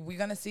 cents. We're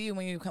gonna see you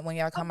when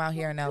y'all come out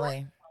here in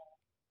LA.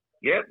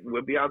 Yep,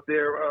 we'll be out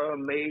there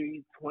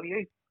May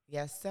 28th.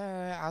 Yes,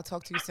 sir. I'll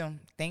talk to you soon.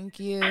 Thank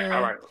you. All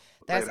right.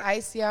 That's Later.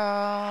 Ice,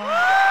 y'all.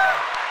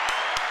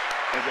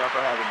 Thank y'all for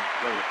having me.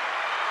 Later.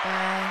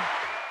 Bye.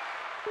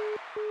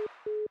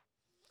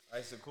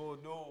 Ice a cool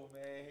dude,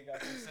 man. He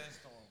got some sense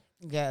to him.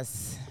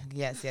 Yes.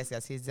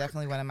 He's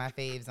definitely one of my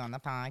faves on the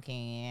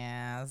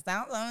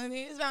podcast.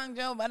 He's Strong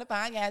Joe by the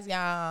podcast,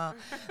 y'all.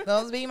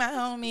 Those be my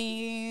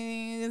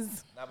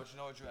homies. Nah, but you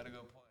know what? You had a good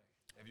point.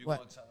 If you What?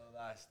 gonna tell a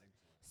lie,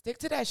 stick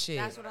to that shit.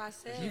 That's what I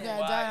said. You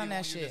gotta die on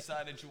that You shit.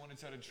 decide that you want to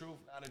tell the truth,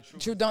 not the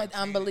truth. True, don't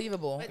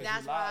unbelievable. But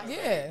that's why I Yeah.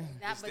 said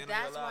Just but stand on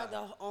that's your why lie.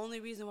 the only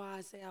reason why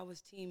I say I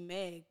was Team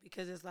Meg,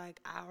 because it's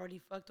like I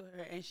already fucked with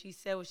her and she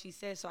said what she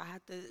said, so I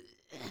have to.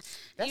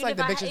 That's even like if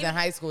the I bitches even- in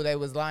high school that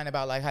was lying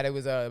about like how they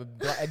was a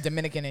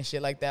Dominican and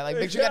shit like that. Like,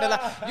 bitch, you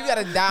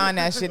gotta die on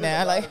that shit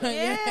now. Like,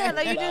 Yeah,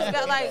 like you just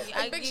got like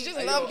bitch you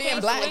just love being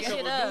can't black. switch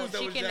it up.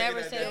 She can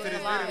never say it was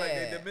a lie. Like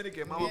they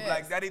Dominican, mama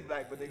black, daddy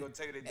black, but they gonna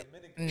tell you they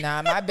Dominican.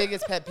 Nah, my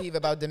biggest pet peeve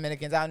about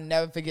Dominicans, I'll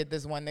never forget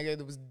this one nigga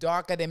that was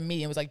darker than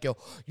me and was like, yo,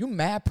 you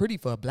mad pretty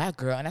for a black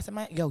girl. And I said,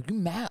 yo, you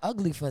mad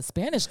ugly for a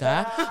Spanish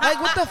guy.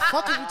 Like, what the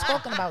fuck are you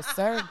talking about,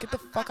 sir? Get the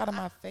fuck out of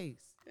my face.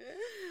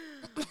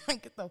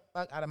 Get the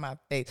fuck out of my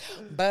face.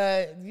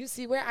 But you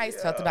see where Ice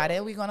felt about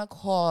it. We're going to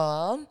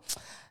call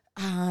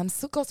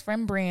Suko's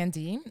friend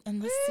Brandy.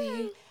 And let's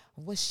see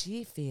what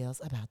she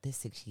feels about this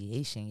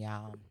situation,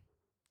 y'all.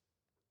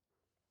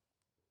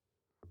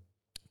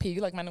 P, you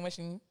like my new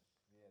machine?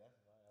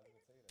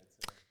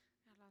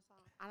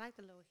 I like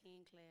the little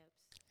hand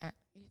claps.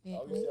 You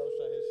feel Oh, me? you see, I was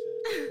trying his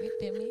shit. You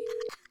feel me?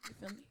 You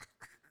feel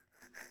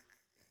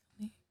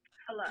me?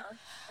 Hello.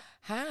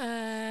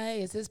 Hi,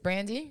 is this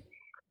Brandy?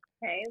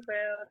 Hey, Boo.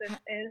 This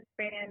is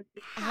Brandy.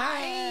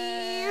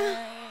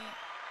 Hi.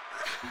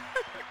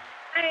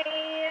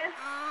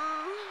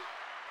 Hi.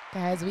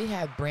 Guys, we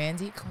have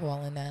Brandy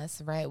calling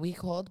us, right? We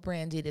called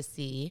Brandy to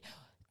see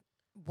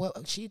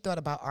what she thought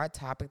about our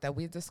topic that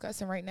we're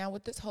discussing right now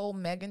with this whole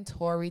Megan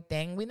Tory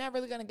thing. We're not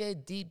really going to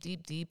get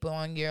deep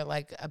on your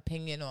like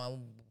opinion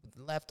on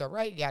left or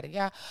right, yada,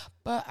 yada.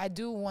 But I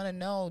do want to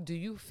know, do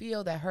you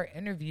feel that her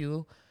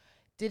interview,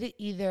 did it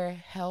either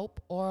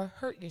help or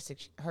hurt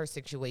her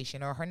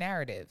situation or her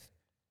narrative?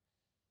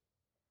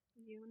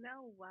 You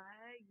know what?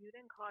 You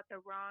didn't call it the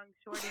wrong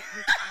shorty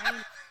because I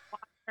didn't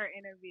watch her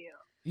interview.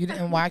 You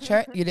didn't watch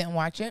her? You didn't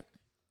watch it?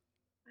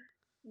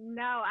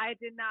 No, I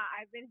did not.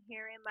 I've been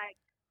hearing like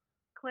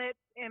clips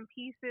and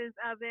pieces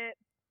of it.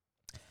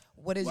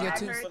 What is Well, your how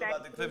two? you feel that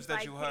about the she clips was, that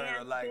like, you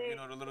heard, or like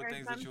the little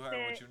dancing things or that you some heard,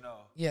 what shit. you know?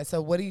 Yeah,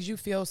 so what did you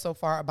feel so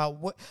far about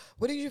what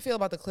did you feel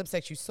about the clips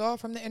that you saw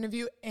from the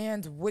interview,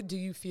 and what do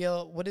you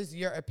feel, what is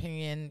your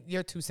opinion,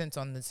 your 2 cents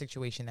on the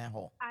situation at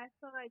whole? I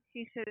feel like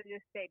she should have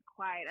just stayed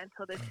quiet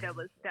until the show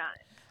was done.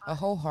 A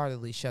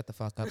wholeheartedly shut the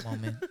fuck up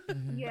moment.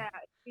 Mhm. Yeah,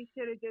 she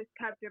should have just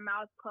kept her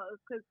mouth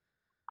closed because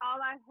all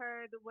I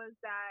heard was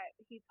that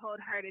he told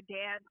her to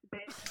dance,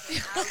 bitch.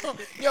 And I was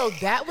just Yo,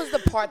 that was the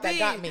part that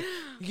got me.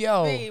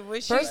 Yo, B,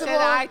 when she first of said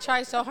all, I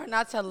tried so hard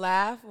not to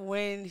laugh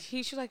when she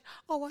was like,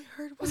 oh, I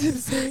heard what him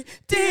say,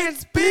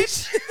 dance,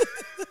 bitch.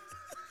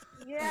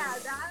 yeah, Yeah,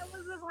 that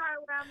was the part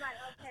where I'm like,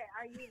 okay,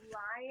 are you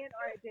lying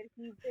or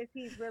is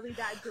he really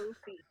that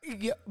goofy?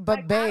 Yeah, but Like,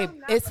 I babe, don't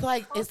know.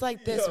 it's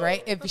like this,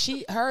 right? If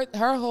she her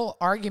whole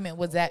argument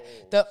was that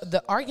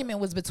the argument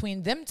was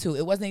between them two.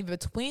 It wasn't even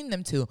between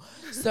them two.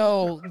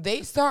 So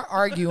they start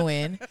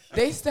arguing.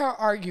 They start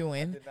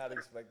arguing. Did not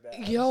expect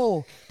that.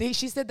 Yo,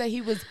 she said that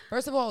he was,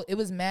 first of all, it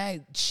was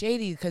mad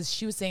shady because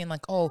she was saying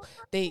like, oh,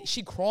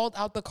 she crawled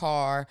out the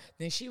car,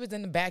 then she was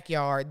in the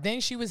backyard, then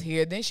she was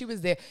here, then she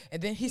was there,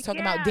 and then he's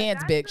talking about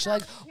dance, that's bitch.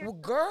 what Like, I'm well,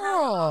 hearing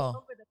girl. all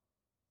over the-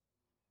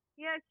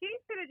 Yeah, she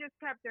should have just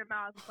kept her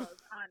mouth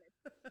closed,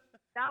 honestly.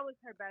 That was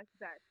her best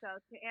bet. So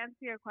to answer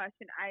your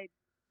question,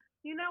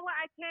 you know what?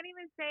 I can't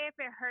even say if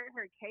it hurt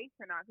her case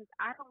or not because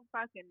I don't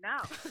fucking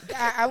know.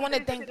 I want to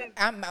She think. should've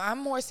I'm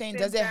more saying,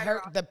 been does it better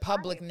hurt off the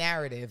public quiet.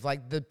 narrative,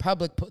 like the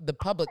public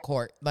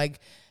court, like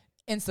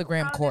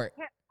Instagram court?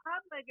 The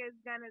public is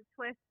gonna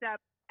twist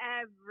up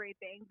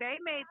everything. They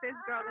made this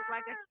girl look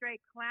like a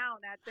straight clown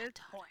at this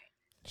point.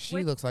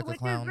 She looks like a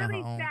clown which is on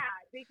really her own.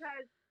 sad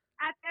because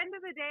at the end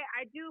of the day,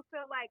 I do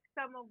feel like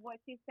some of what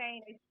she's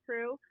saying is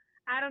true.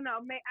 I don't know.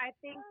 I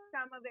think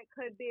some of it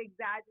could be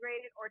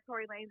exaggerated, or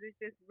Tory Lanez is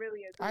just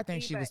really a goofy. I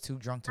think she was too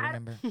drunk to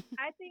remember.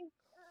 I think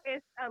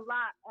it's a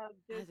lot of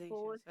I just think she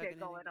was bullshit fucking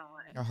going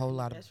anything. on. A whole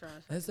lot of. That's right.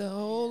 There's a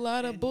whole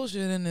lot of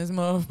bullshit in this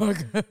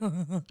motherfucker.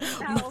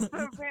 No,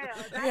 for real.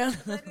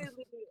 That's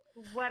literally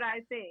what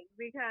I think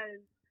because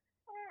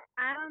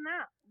I don't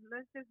know.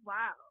 That's just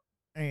wild.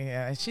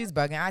 Yeah, she's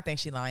bugging. I think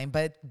she's lying.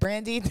 But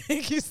Brandy,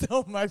 thank you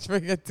so much for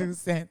your 2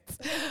 cents.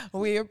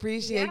 We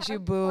appreciate you,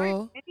 of boo.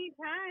 course,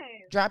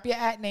 anytime. Drop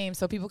your @name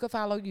so people can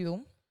follow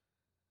you.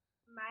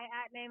 My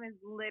 @name is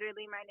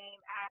literally my name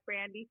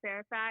 @Brandy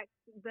Fairfax.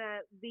 The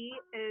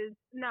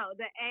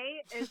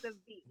A is a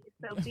V.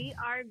 So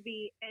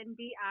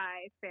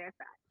BRVNDI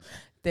Fairfax.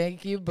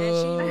 Thank you, boo.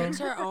 And she makes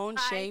her own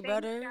Hi, shea thanks,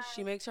 butter. guys.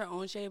 She makes her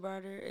own shea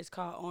butter. It's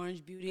called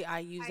Orange Beauty. I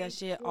use I that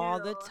shit all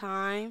the do.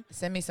 time.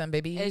 Send me some,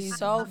 baby. It's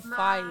so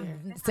fire.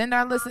 Send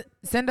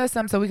us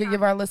some so we can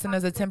give our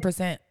listeners a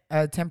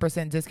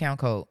 10% discount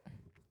code.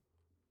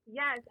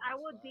 Yes, I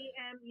will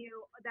DM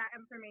you that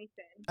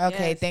information.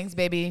 Okay, Yes. thanks,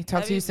 baby. Talk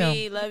Love to you you, soon.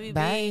 B. Love you,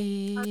 Bye.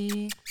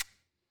 B.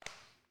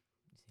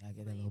 I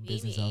get that little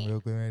business on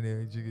real quick right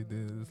there. You get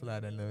to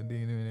slide that little D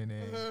in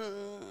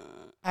there.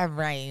 All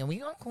right, we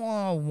gonna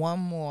call one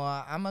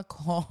more. I'm gonna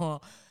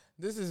call.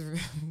 This is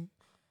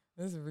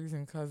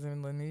recent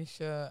cousin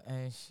Lanisha,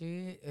 and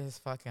she is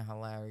fucking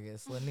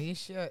hilarious.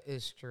 Lanisha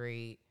is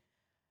straight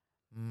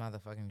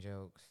motherfucking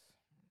jokes.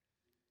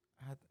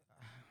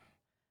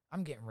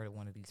 I'm getting rid of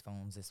one of these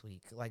phones this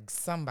week. Like,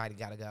 somebody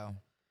gotta go.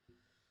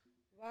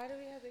 Why do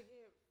we have to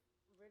get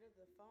rid of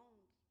the phone?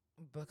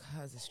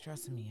 Because it's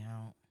stressing me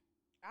out.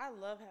 I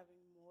love having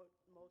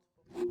multiple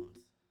phones.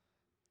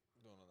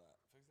 Doing all that.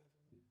 Fix that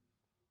for me.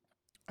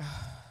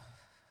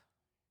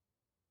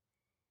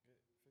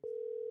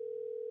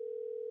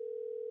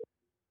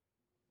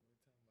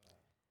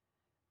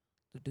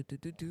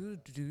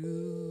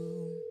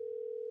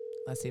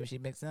 Let's see if she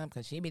picks up,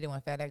 because she be doing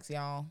FedEx,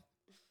 y'all.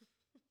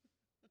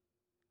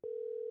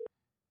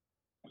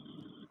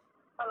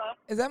 Hello?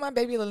 Is that my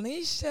baby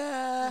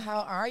Lanisha?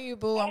 How are you,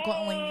 boo? I'm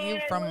calling you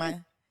from my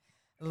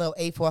little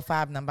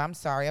 845 number. I'm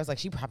sorry. I was like,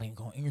 she probably ain't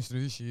going to answer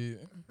this shit.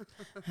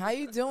 How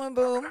you doing,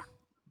 boo?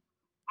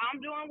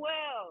 I'm doing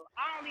well.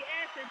 I only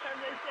answered because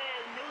it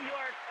said New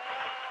York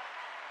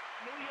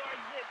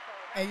zip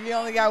code. And you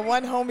only got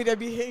one homie that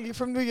be hitting you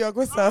from New York.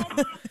 What's up?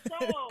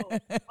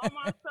 On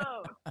my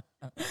soul.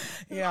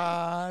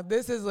 Yeah,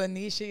 this is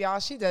Lanisha, y'all.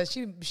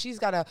 She's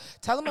got to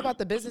tell them about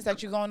the business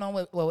that you're going on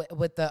with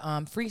the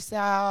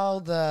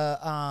freestyle, the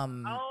Oh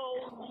yeah,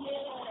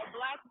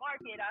 Black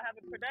Market. I have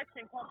a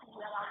production company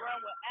that I run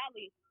with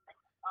Ali.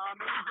 And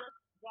we just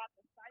dropped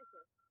a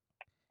cipher,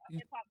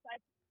 hip hop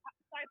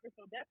cipher.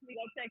 So definitely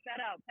go check that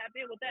out. Tap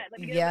in with that.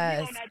 Let me get a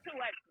review on that too,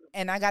 actually.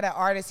 And I got an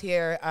artist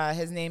here.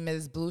 His name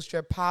is Blue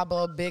Strip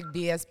Pablo, Big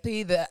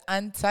BSP, the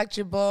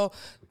Untouchable.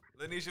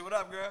 Lanisha, what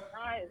up, girl?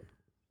 All right.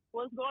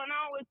 What's going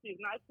on with you?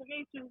 Nice to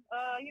meet you.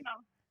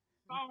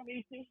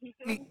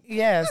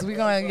 Yes,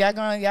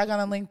 y'all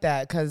gonna link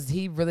that because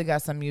he really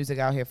got some music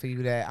out here for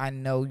you that I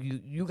know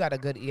you got a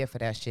good ear for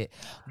that shit.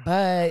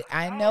 But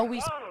I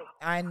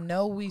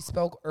know we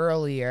spoke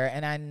earlier,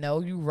 and I know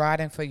you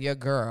riding for your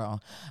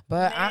girl.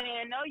 But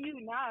Man, no,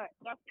 you not.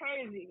 That's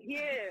crazy.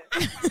 Yeah.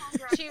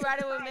 She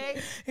riding with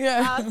me?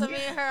 yeah, So me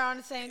and her on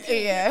the same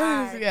team.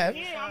 yeah. Yeah,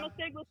 I'm gonna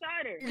stick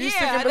beside her.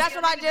 Yeah, that's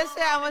what I just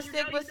said. I'm going to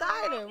stick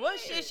beside her. What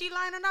shit? She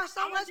lining up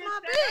so much my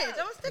bitch. I'm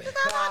going to stick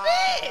beside my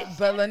bitch.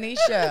 But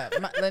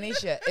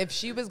Lanisha, if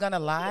she was gonna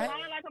lie,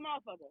 Lying like a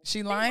motherfucker.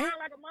 she lying. Lying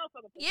like a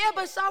motherfucker. Yeah,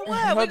 but so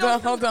what?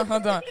 Hold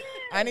on.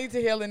 I need to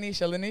hear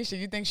Lanisha. Lanisha,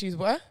 you think she's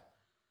what?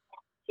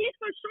 She's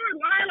for sure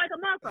lying like a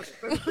motherfucker.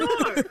 For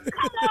sure.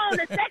 Come on.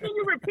 The second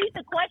you repeat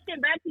the question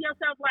back to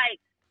yourself, like,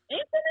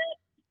 infinite?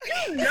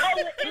 You know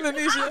it.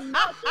 Lanisha. I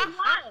know she's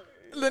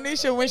lying.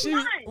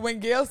 Lanisha, when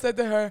Gail said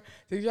to her,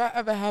 "Did y'all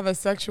ever have a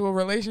sexual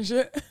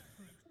relationship?"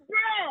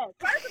 Bro,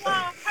 first of all,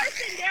 her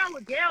sitting down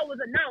rocking with Gail was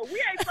a no.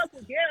 We ain't fucked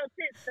with Gail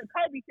since the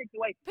Kobe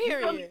situation.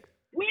 Period.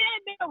 We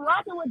ain't been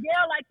rocking with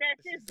Gail like that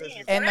since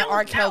then. And the that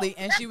R. was Kelly,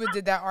 no. and she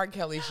did that R.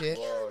 Kelly shit.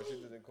 Whoa, she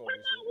didn't call But me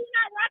no, shit. we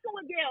not rocking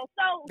with Gail.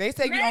 So They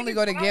say you Meg only is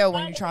go to all Gail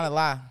when all you the trying to way-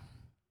 lie.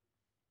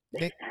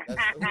 Is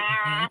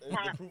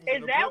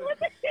that what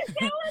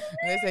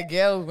They say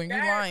Gail, when you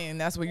lying,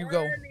 that's where you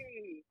go.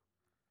 Really?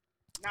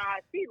 Nah,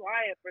 she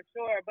lying for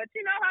sure. But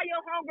you know how your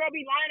homegirl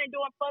be lying and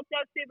doing fucked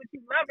up shit, but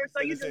you love her,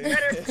 so you just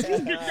let her.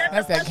 You just let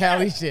That's her that fuck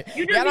Cali up. shit.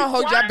 You just Y'all don't be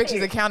hold y'all quiet.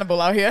 bitches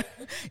accountable out here.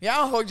 Y'all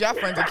don't hold y'all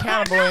friends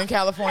accountable in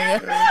California.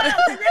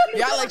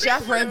 Y'all let y'all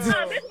friends. This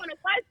one is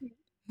spicy.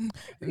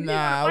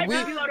 Nah, Like, we.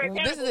 you know,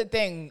 they're This is the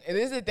thing.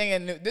 This is the thing,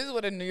 and this is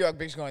what a New York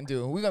bitch gonna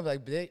do. We gonna be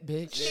like,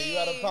 bitch, Yeah, you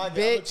out of pocket.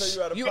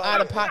 bitch, you out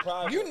of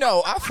pocket. You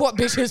know, I fought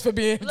bitches for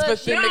being, Look,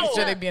 for making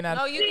sure they being out.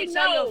 No, you See, can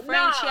tell your no,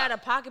 friend nah. she out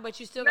of pocket, but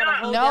you still gotta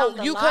hold No, down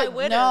the you lie could.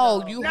 with No,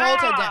 her. you Nah, hold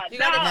her down. You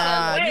gotta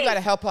Nah, wait, you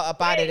gotta help her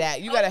up out of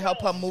that. You gotta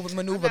help her wait.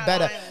 maneuver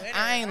better.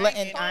 I ain't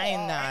letting.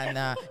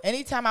 Nah.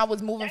 Anytime I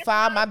was moving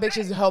foul, my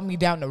bitches held me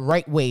down the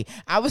right way.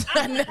 I was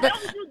I never. can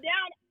hold you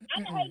down. I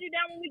can hold you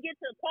down when we get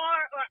to the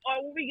car or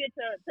when we get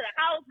to the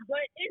house,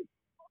 but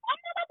I'm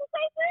not about to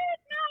say this.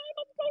 No, I'm not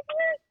about to say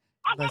this.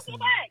 I got Listen, your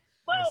back.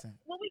 But listen.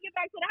 when we get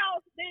back to the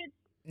house, then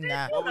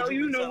Nah. What would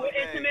you be know telling what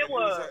Meg? intimate If you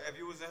was was. her- If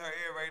you was in her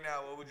ear right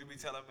now, what would you be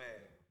telling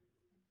Meg?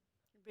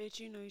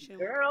 Bitch, you know you shouldn't.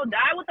 girl, die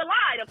with the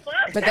lie. The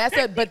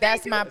fuck. But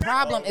that's my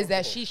problem is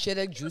that she should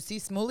have juicy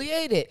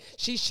smoothiered.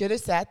 She should have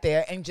sat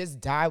there and just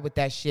died with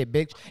that shit,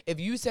 bitch. If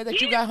you said that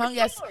you Yeah, got hung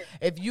for at sure.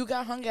 if you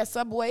got hung at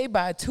Subway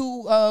by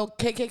two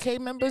KKK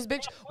members,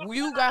 bitch,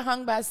 you got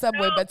hung by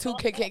Subway by two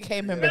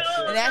KKK members,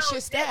 and that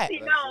shit's that.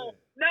 Jesse, no,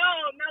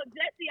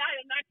 Jesse, I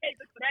am not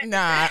capable for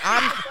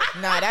that.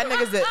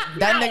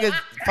 That nigga's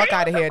fuck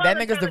out of here. That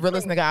nigga's the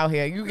realest nigga out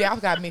here. Y'all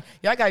got me.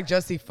 Y'all got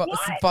Jesse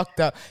fucked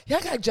up.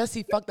 Y'all got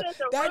Jesse fucked up.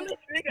 The That realest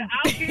nigga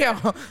out here.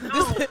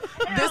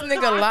 yo, this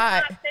nigga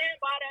lied.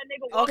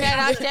 Okay,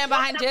 and I stand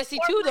behind Jesse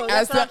too, though.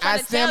 That's what I'm trying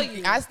to tell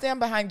you. I stand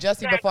behind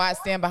Jesse before I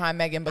stand behind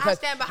Megan because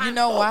stand behind you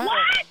know why?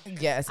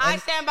 What? Yes. I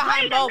and stand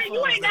behind Wait, both you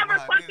of ain't them. never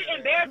fucking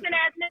embarrassing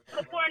ass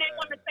nigga before and ain't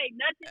want to say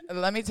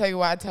nothing. let me tell you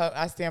why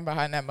I stand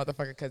behind that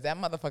motherfucker because that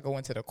motherfucker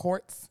went to the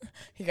courts.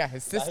 He got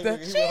his sister.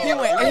 He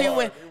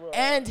went,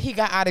 and he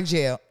got out of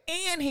jail.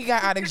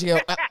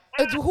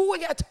 Who are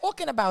y'all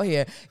talking about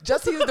here?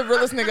 Jesse is the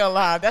realest nigga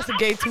alive. That's a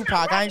gay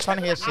Tupac. I ain't trying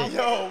to hear shit.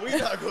 Yo, we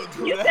not gonna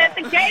do You that.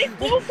 said the gay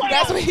Tupac.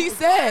 That's what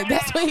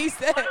he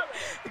said.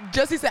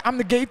 Jesse said, I'm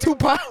the gay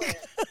Tupac.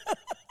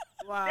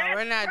 Wow, That's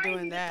we're not crazy.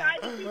 doing that.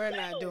 We're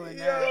not doing We're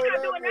that.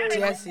 not doing that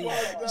Jesse,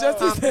 Jesse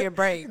pump said, your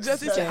brakes.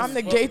 Jesse said, I'm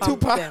the gay Pump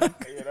Tupac. them.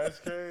 Yeah, that's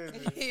crazy.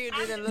 You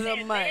did a little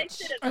Meg much.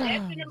 should have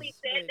definitely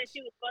said that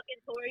she was fucking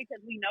Tory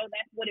because we know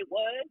that's what it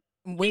was.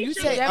 When you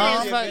say That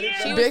man was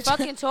she was bitch,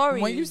 fucking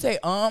Tory. when you say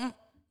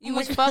you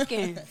was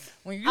fucking.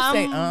 when you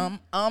say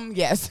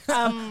yes.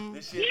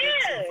 This shit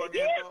Yeah, been too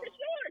yeah, fucking for long.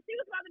 sure. She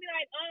was supposed to be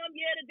like,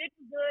 yeah, the dick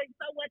is good.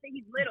 So what that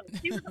he's little.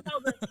 She was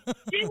supposed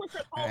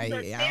to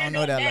I stand don't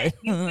know on that. Like,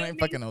 You feel I ain't me?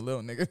 fucking no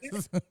little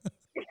niggas.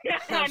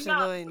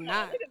 Absolutely No,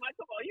 not. look at my-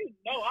 come on, you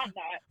know I'm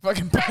not.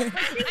 Fucking. But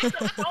she was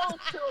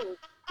supposed to.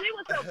 She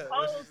was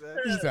supposed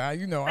She to said,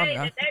 you know I'm say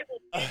not. that they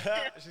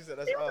was She said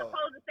that's They were all.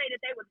 supposed to say that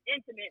they was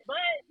intimate, but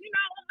you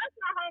know, that's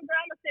my homegirl.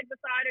 I'm gonna stick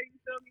beside her. You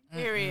feel me?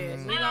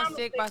 Period. We I'm gonna a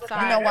stick big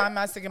beside You know her. why I'm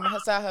not sticking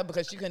beside her?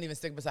 Because she couldn't even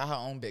stick beside her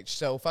own bitch.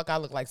 So fuck, I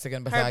look like sticking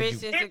Her beside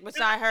bitch you. is stick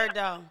beside her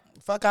though.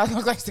 Fuck, I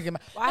look like sticking.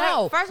 Why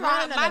No, first of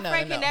all, no, my no,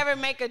 friend no. can never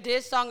make a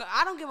diss song.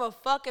 I don't give a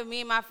fuck if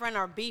me and my friend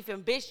are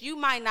beefing. Bitch, you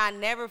might not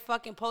never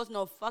fucking post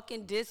no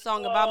fucking diss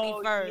song about me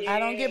first. I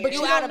don't get, but You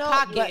you out don't of know.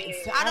 pocket.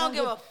 But I don't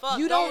give a fuck.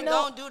 You don't know.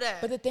 Don't do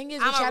that. But the thing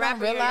is, I'm which a I don't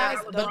rapper here, realize.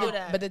 y'all. Don't do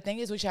that. But the thing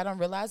is, which I don't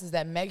realize, is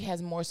that Meg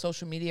has more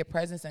social media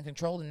presence and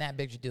control than that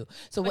bitch do.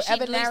 So But she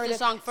whatever released the narrative,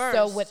 song so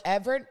first.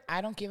 whatever, I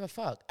don't give a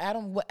fuck.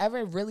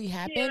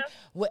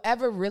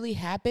 Whatever really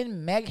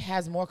happened, Meg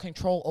has more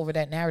control over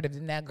that narrative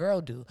than that girl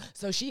do.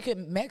 So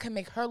Meg can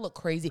make her look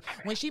crazy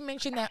when she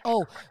mentioned that.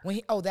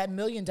 That $1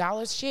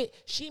 million shit.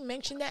 She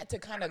mentioned that to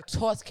kind of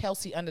toss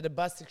Kelsey under the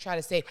bus to try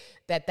to say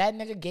that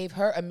nigga gave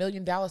her $1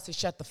 million to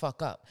shut the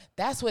fuck up.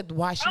 That's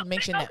why she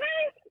mentioned that.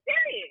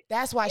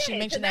 That's why she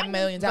mentioned that $1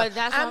 million.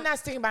 I'm not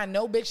sticking by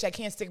no bitch that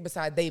can't stick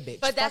beside they bitch.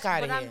 But fuck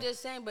out of here. I'm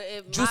just saying. But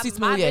if Juicy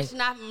my Smoothie. bitch,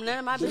 none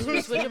of my bitch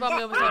will switch up on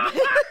me over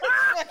something.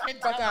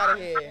 Fuck out of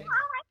here.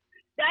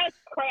 That's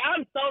crazy.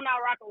 I'm so not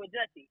rocking with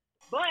Jesse,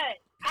 but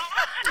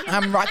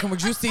I'm rocking with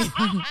Juicy.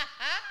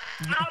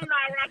 I'm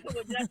not rocking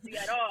with Jesse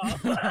at all.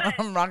 But,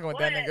 I'm rocking with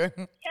that nigga.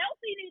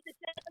 Kelsey needs to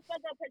shut the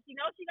fuck up because she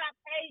knows she got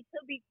paid to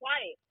be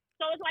quiet.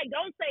 So it's like,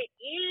 don't say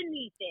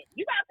anything.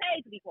 You got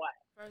paid to be quiet.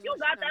 You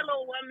got that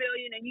little $1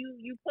 million and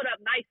you put up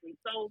nicely.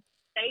 So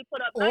they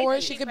put up nicely.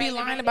 Or she could be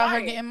lying about her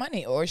getting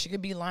money. Or she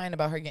could be lying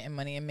about her getting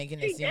money and making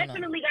it She seem like.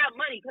 definitely got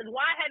money because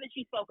why haven't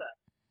she spoke up?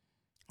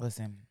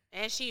 Listen.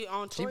 And she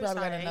on She Tory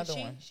probably side, got ain't another she?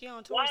 one. She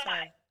on Tory Why?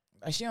 side.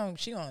 She on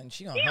her on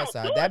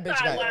side. That bitch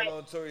suicide, got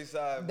On Tory's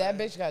side, that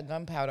man. bitch got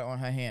gunpowder on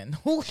her hand.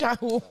 Who shot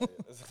who? Oh,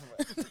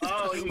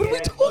 What are we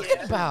talking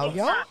about,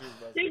 y'all?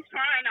 She's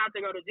trying not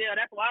to go to jail.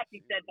 That's why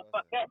she said the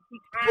fuck up.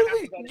 She's trying Who not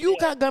we- to go to You jail.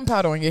 got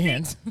gunpowder on your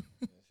hands.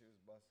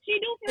 She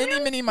do for Any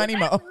real? mini money Is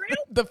mo. that for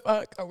real? The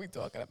fuck are we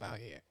talking about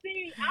here?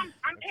 See, I'm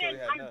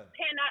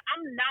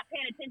not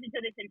paying attention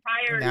to this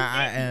entire Nah,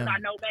 I thing am. because I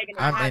know Megan.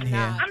 I'm in here.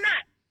 I'm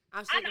not.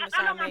 I'm sticking I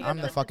beside know my Meg. I'm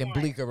the That's fucking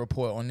fine. Bleaker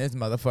report on this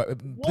motherfucker.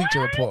 Bleacher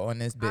What? report on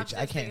this I'm bitch. still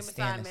I can't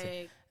sticking beside stand this.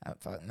 Meg.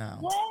 Fuck no.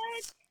 What?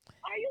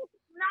 Are you?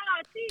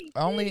 Nah, see.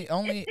 Only- It's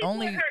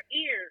people in her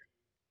ear.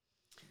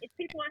 It's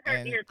people in her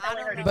And- ear I telling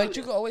don't her to know. But do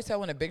you it. can always tell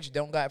when a bitch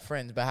don't got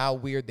friends by how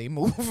weird they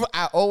move.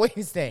 I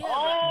always say.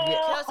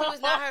 Kelsey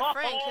was not her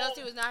friend.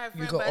 Kelsey was not her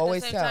friend. could But at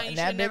always the same tell. time, you And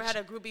should that never bitch- had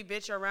a groupie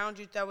bitch around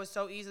you that was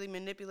so easily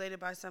manipulated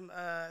by some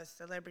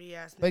celebrity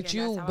ass. But nigga, and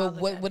you, that's how I but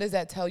look what, at what it. does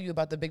that tell you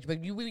about the bitch? But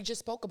we just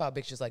spoke about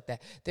bitches like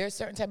that. There's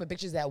certain type of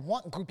bitches that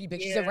want groupie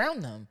bitches Yeah.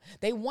 around them.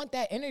 They want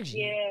that energy.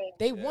 Yeah.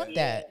 They want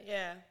that.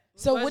 Yeah.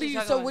 So What what are is you?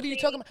 you So talking what are you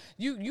talking about?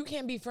 You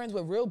can't be friends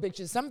with real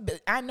bitches.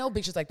 I know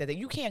bitches like that. That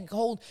you can't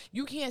hold.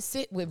 You can't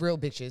sit with real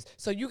bitches.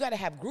 So you got to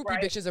have groupie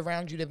Right. bitches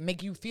around you to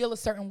make you feel a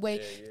certain way,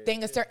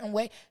 think a certain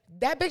way.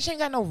 That bitch ain't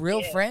got no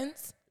real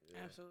friends.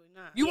 Absolutely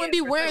not. You wouldn't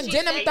be wearing she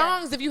denim said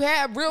thongs if you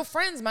had real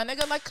friends, my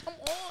nigga. Like, come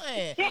on.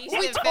 He's What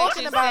we in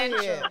talking Fashion about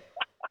Central. here?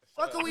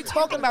 Fuck are we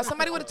talking about?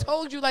 Somebody would have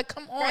told you, like,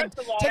 come on, First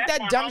of all, take that's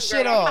that my dumb homegirl.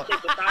 shit I'ma off.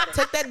 stick beside her.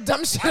 Take that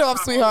dumb shit That's off,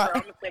 my sweetheart.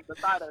 homegirl. I'ma stick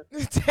beside her.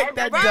 Take that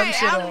dumb Right,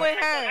 shit I'm off. with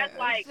her. That's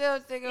like- Still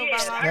thinking yeah,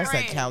 about my That's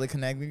that friend. Cali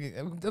Connect.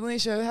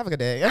 Delisha, have a good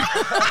day. You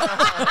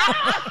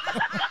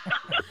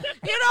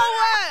know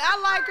what? I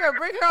like her.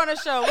 Bring her on the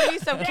show. We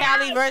need some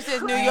Cali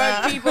versus New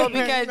York people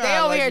because Nah, they I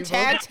over like here you, boo.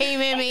 tag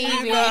teaming me.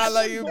 You know I bitch.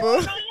 love you,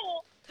 boo.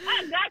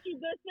 I got you,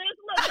 good sis.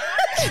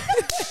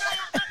 Look,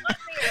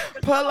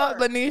 Pull up,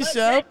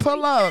 Lanisha.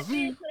 Pull up.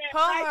 Pull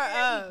her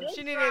up.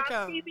 She needed to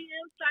come.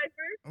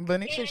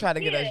 Lanisha tried to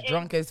get us Yeah,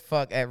 drunk as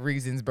fuck at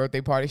Reason's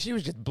birthday party. She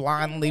was just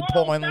blindly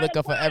pouring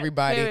liquor for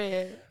everybody.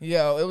 Period.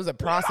 Yo, it was a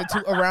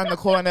prostitute around the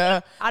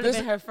corner. I'd have There's-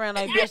 been her friend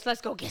like, bitch,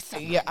 let's go get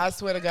some. Yeah, I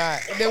swear to God,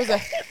 there was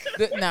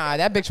nah.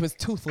 That bitch was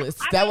toothless.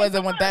 That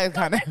wasn't what that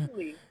kind of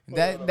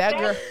that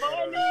girl.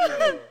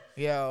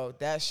 Yo,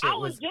 that shit I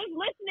was was. just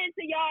listening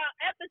to y'all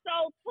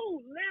episode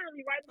 2,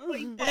 literally right before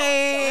you called.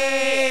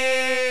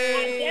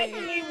 Hey. I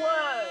definitely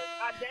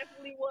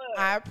was.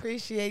 I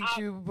appreciate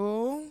you,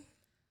 boo.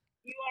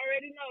 You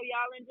already know.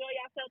 Y'all enjoy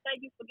yourself.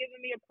 Thank you for giving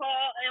me a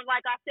call. And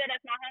like I said,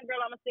 that's my homegirl.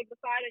 I'm going to stick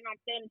beside her and I'm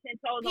standing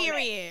 10 toes on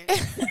Period.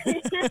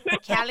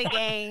 Cali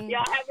gang.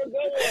 Y'all have a good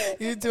one.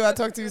 You too. I'll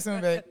talk to you soon,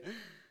 babe.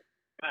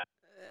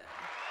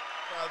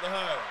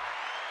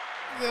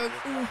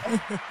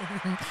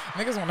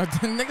 Niggas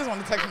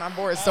wanna touch my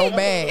board so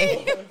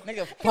bad.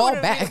 Nigga, fall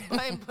back.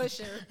 Button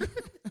pusher.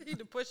 He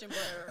the pushing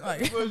button.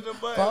 Like, Push the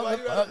button. fall Why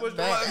you gotta push the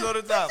back. button all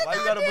the time? Why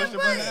you gotta push the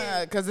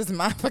button? Cause it's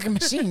my fucking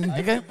machine,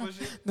 nigga.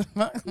 The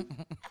fuck?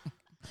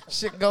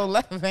 Shit go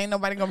left. Ain't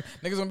nobody gonna.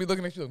 Niggas gonna be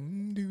looking at you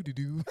like, doo doo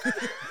doo.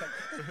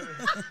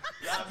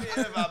 Y'all be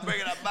if I bring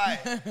it up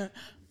by.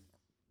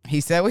 He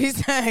said what he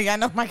said. I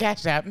know my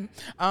cash app.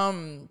 I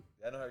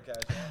know her cash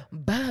out.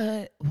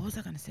 But what was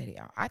I gonna say to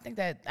y'all? I think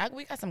that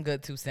we got some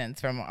good 2 cents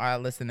from our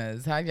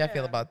listeners. How y'all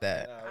feel about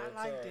that? I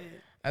liked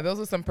it.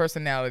 Those are some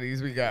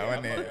personalities we got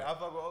on there. I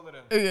fuck with all of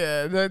them.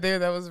 Yeah,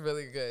 that was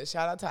really good.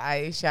 Shout out to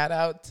Ice. Shout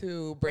out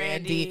to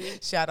Brandy. Brandy.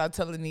 Shout out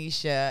to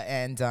Lanisha.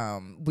 And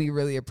we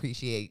really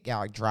appreciate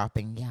y'all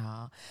dropping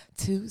y'all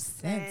 2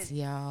 cents,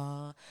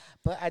 y'all.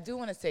 But I do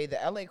want to say the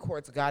LA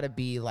courts got to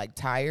be like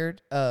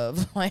tired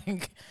of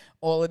like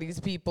all of these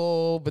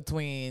people,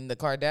 between the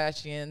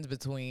Kardashians,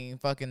 between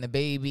fucking the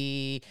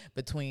baby,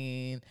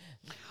 between.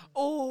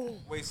 Oh,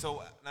 Wait,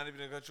 so not even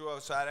to cut you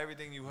off. So out of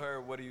everything you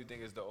heard, what do you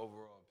think is the overall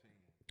opinion?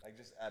 Like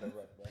just out of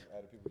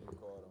people you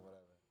called or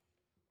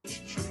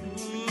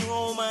whatever.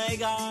 Oh my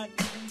God,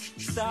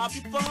 stop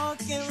your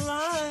fucking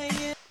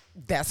lying.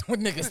 That's what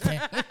niggas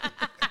think.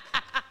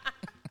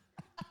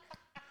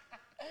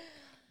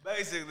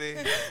 Basically.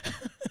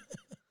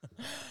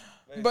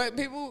 But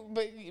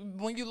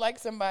when you like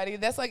somebody,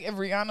 that's like if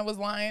Rihanna was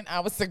lying,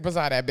 I was sick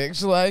beside that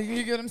bitch. Like,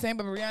 you get what I'm saying?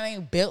 But Rihanna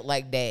ain't built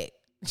like that.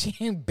 She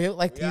ain't built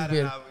like these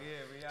weird.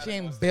 She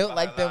ain't built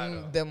like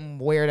them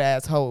weird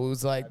ass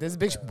hoes. Like, this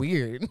bitch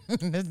weird.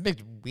 This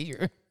bitch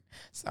weird.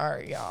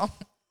 Sorry, y'all.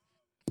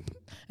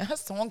 And her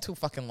song too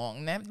fucking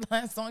long. That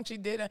last song she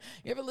did,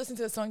 you ever listen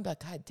to the song and be like,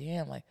 God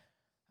damn, like,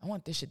 I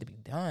want this shit to be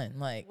done.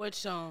 Like, which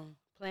song?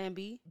 Plan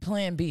B?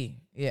 Plan B.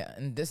 Yeah,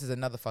 and this is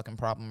another fucking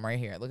problem right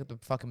here. Look at the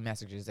fucking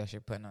messages that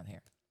you're putting on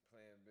here.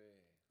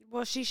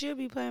 Well, she should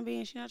be Plan B,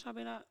 and she not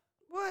chopping up.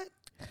 What?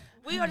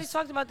 We already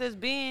talked about this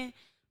being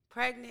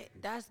pregnant.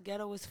 That's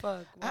ghetto as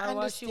fuck. I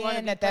Why she wanna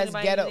understand be that that's pregnant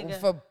by ghetto any nigga?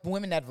 for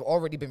women that have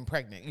already been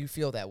pregnant. You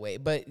feel that way,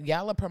 but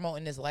y'all are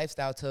promoting this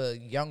lifestyle to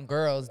young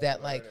girls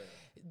that like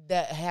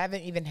that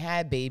haven't even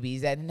had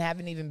babies, that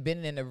haven't even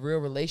been in a real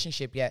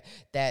relationship yet,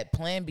 that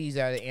Plan Bs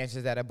are the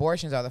answers, that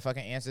abortions are the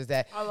fucking answers,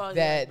 that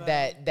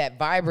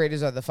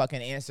vibrators are the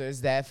fucking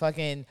answers, that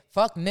fucking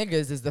fuck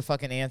niggas is the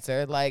fucking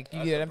answer. Like, you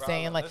know what I'm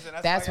saying? Like, Listen,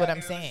 that's what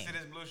I'm saying.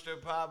 This Blue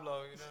Strip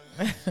Pablo, you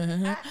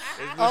know.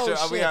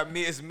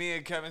 It's me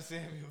and Kevin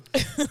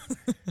Samuels.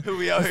 Who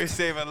we out here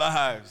saving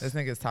lives. This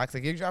nigga's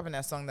toxic. You're dropping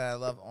that song that I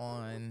love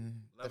on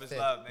Love is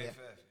Love, May 5th.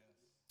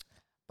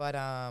 But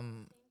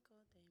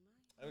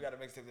we got a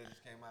mixtape that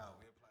just came out.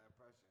 We apply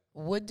pressure.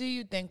 what do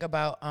you think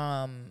about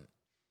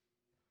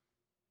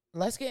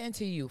let's get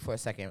into you for a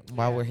second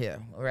while we're here,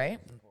 all right?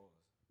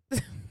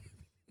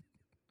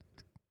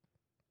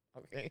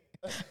 Okay.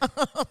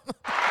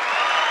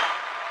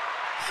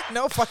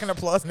 No fucking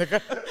applause,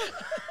 nigga.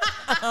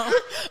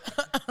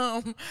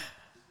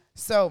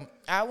 So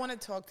I want to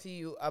talk to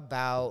you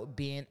about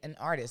being an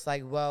artist.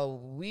 Like, well,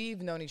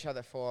 we've known each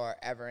other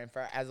forever, and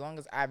for as long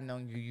as I've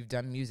known you, you've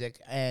done music,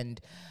 and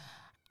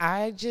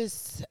I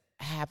just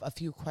have a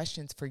few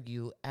questions for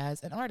you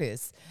as an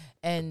artist.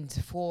 And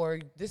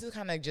this is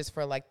kind of just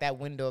for like that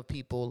window of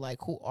people like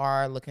who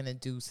are looking to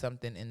do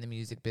something in the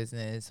music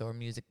business or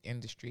music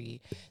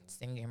industry,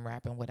 singing,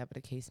 rapping, whatever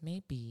the case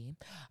may be.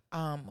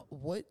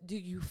 What do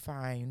you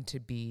find to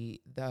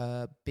be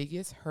the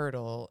biggest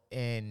hurdle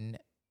in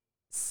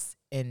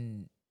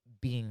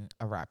being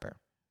a rapper,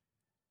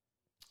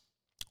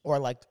 or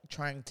like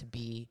trying to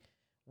be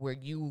where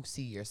you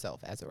see yourself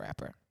as a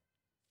rapper?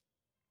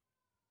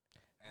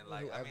 And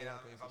like, I mean,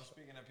 if I'm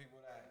speaking to people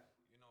that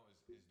you know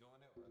is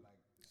doing it, or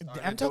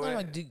like I'm talking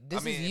about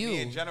this is you.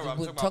 Me in general, I'm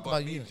talking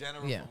about me in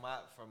general. Yeah.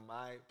 From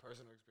my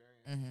personal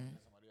experience, Mm-hmm.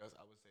 somebody else,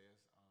 I would say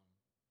is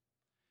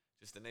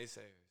just the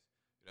naysayers.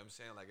 You know what I'm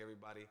saying? Like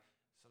everybody,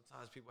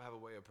 sometimes people have a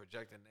way of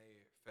projecting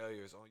their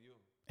failures on you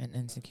And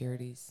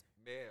insecurities.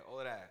 Yeah, all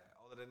of that,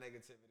 all of the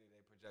negativity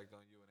they project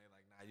on you, and they're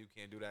like, nah, you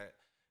can't do that.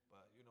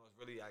 But you know, it's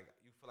really like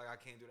you feel like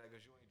I can't do that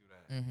because you ain't do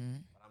that.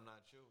 Mm-hmm. But I'm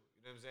not you.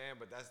 You know what I'm saying?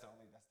 But that's the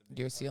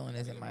Your ceiling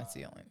isn't my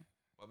ceiling.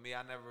 But me,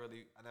 I never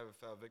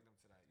fell victim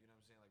to that. You know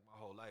what I'm saying? Like my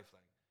whole life,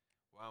 like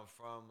where I'm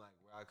from, like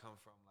where I come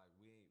from, like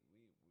we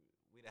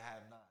the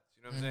have-nots.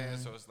 You know what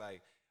I'm saying? So it's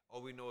like all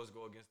we know is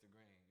go against the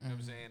grain. You know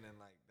what I'm saying? And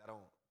like that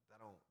don't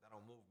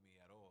move me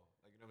at all.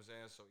 Like you know what I'm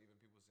saying? So even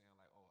people saying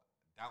like, oh,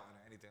 doubting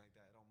or anything like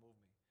that, it don't move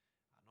me.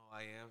 I know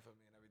I am for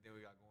me, and everything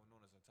we got going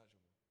on is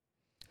untouchable.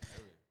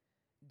 Period.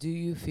 Do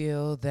you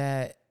feel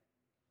that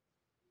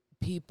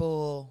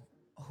people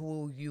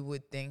who you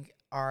would think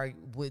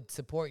would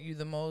support you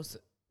the most,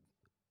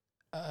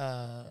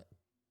 kind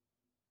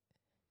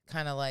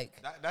of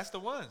like that's the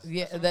ones?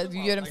 Yeah, that's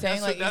you get what I'm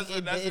saying? Like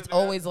it's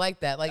always like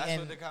that. Like, that's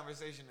and what the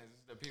conversation is.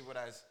 The people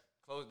that's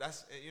close.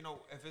 That's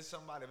if it's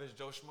somebody, if it's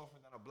Joe Schmo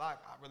from down the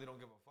block, I really don't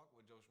give a fuck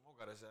what Joe Schmo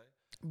gotta say.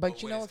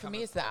 But you know what? For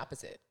me, it's the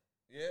opposite.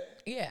 Yeah.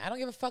 Yeah, I don't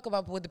give a fuck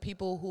about what the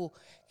people who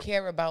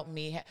care about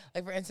me.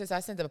 Like, for instance, I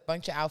sent a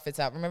bunch of outfits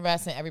out. Remember I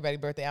sent everybody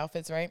birthday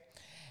outfits, right?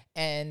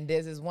 And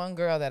there's this one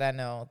girl that I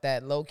know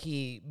that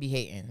low-key be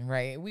hating,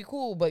 right? We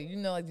cool, but you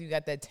know, like, you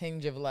got that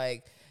tinge of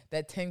like.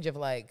 I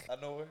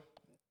know her.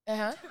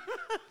 Uh-huh.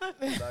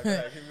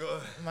 Keep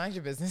going. Mind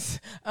your business.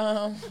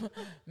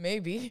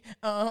 Maybe.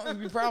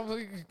 You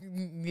probably,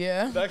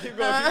 yeah. Keep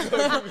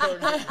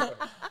going.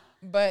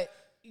 But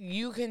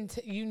you can,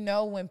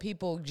 when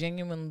people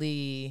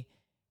genuinely,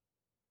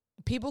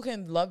 people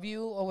can love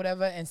you or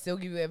whatever and still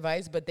give you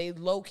advice, but they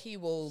low key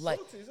will like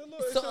a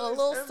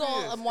little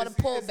salt and want to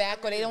pull back,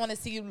 or they don't want to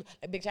see you.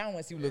 Like, bitch, I don't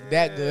want to see you look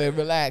that good.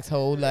 Relax,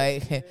 hold,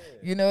 like,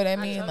 you know what I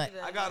mean? Like,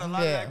 I got a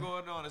lot of that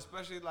going on,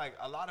 especially like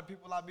a lot of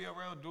people I be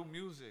around do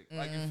music.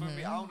 Like, you feel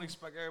me? I don't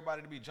expect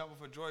everybody to be jumping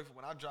for joy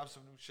when I drop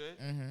some new shit.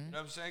 You know what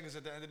I'm saying? Because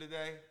at the end of the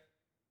day,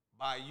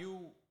 by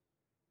you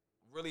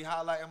really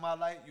highlighting my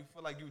light, you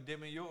feel like you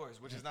dimming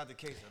yours, which is not the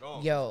case at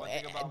all. Yo,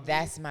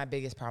 that's my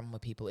biggest problem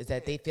with people is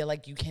that they feel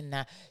like you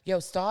cannot. Yo,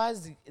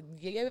 stars,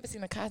 you ever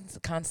seen a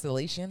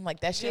constellation? Like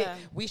that shit,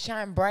 we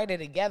shine brighter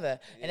together.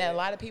 And a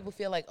lot of people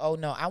feel like, oh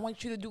no, I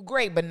want you to do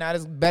great, but not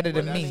as better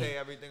than me. I say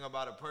everything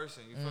about a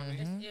person, you feel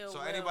me?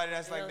 So anybody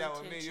that's like that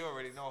with me, you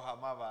already know how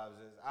my vibes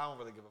is. I don't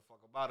really give a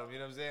fuck about them, you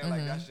know what I'm saying?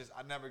 Like that's just,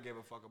 I never gave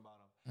a fuck about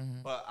them.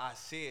 But I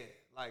see it,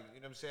 like,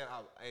 you know what I'm saying?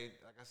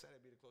 Like I said,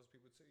 it'd be the close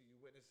people to you. You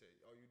witness it.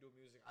 Oh, you do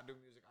music, I do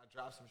music. I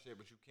drop some shit,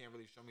 but you can't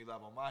really show me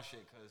love on my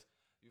shit because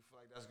you feel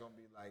like that's gonna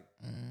be like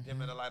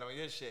dimming the light on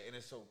your shit. And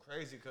it's so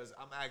crazy because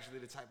I'm actually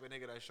the type of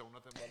nigga that show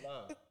nothing but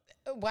love.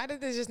 Why did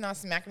this just not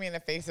smack me in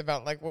the face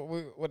about like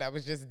what I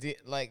was just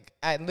like?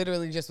 I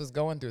literally just was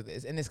going through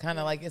this, and it's kind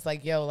of like, it's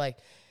like, yo, like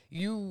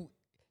you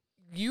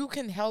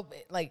can help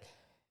it, like.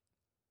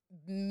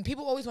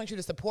 People always want you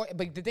to support,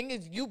 but the thing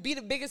is, you be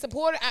the biggest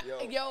supporter.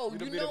 You know me.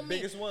 The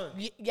biggest one.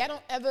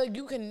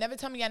 You can never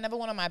tell me I never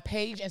went on my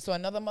page and saw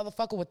another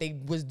motherfucker what they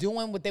was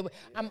doing,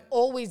 I'm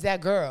always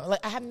that girl.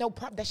 Like, I have no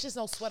problem. That's just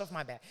no sweat off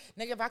my back.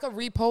 Nigga, if I could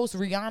repost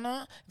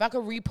Rihanna, if I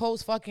could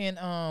repost fucking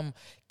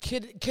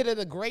Kid of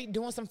the Great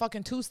doing some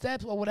fucking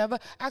 2-steps or whatever,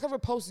 I could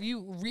repost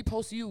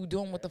you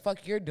doing what the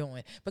fuck you're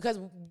doing. Because,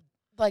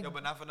 like, yo,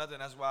 but not for nothing.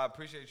 That's why I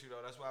appreciate you,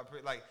 though. That's why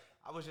like,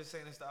 I was just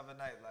saying this the other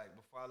night, like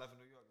before I left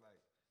New York, like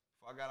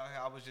before I got out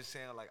here, I was just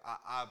saying like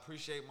I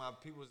appreciate my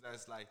peoples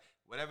that's like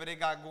whatever they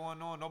got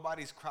going on,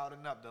 nobody's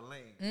crowding up the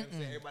lane. You know what I'm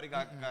saying? Everybody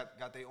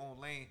got their own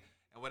lane.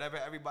 And whatever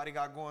everybody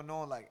got going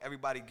on, like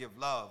everybody give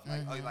love.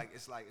 Like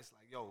it's like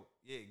yo,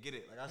 yeah, get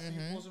it. Like I see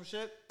you pull some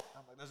shit.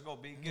 I'm like, let's go,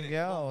 B, get it.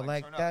 Yo, Boom,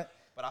 like turn that. Up.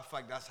 But I feel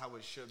like that's how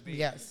it should be.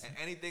 Yes. And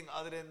anything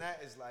other than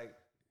that is like,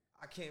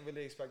 I can't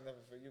really expect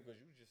nothing for you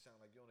because you just sound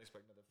like you don't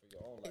expect nothing for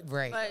your own life.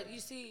 Right. But you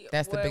see,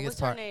 That's the biggest what's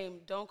part. her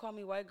name? Don't Call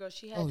Me White Girl.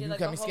 She had Oh, did you like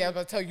got a me whole. scared. I'm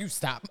gonna tell you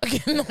stop.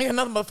 Like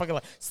another motherfucker,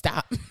 like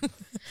stop.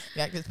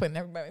 Yeah, just putting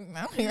everybody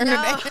out here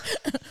today.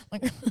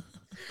 Like,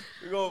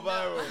 We go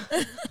viral.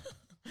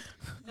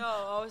 No,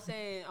 I was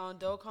saying on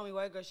Don't Call Me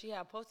White Girl, she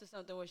had posted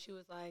something where she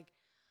was like,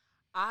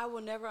 I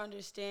will never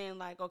understand,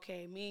 like,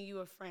 okay, me and you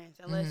are friends.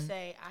 And let's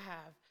say I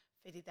have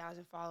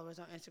 50,000 followers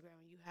on Instagram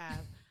and you have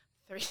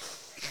 3.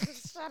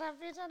 Shut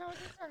up, bitch. I know what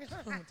you're talking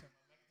about.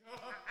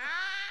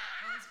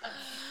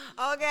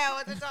 Okay, I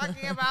wasn't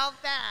talking about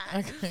that.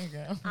 okay,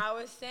 girl. I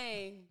was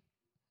saying,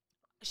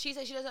 she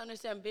said she doesn't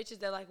understand bitches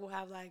that, like, will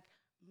have, like,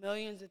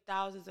 millions of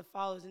thousands of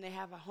followers and they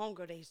have a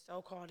homegirl, they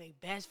so-called they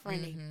best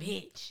friend, they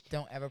bitch.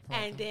 Don't ever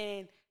promote And them.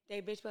 then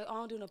they bitch be like,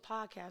 oh, I'm doing a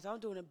podcast, I'm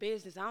doing a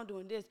business, I'm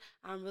doing this,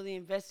 I'm really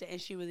invested, and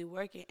she really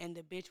working, and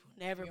the bitch will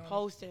never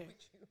post her.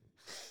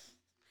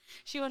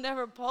 She will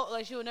never post,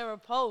 like, she will never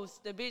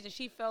post the bitch, and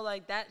she felt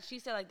like that, she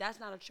said, like, that's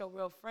not a true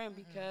real friend,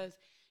 because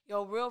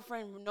your real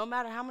friend, no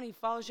matter how many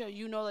followers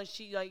you know that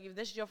she, like, if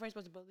this is your friend,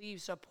 supposed to believe,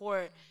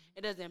 support,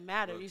 it doesn't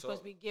matter. You're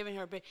supposed to be giving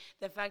her, but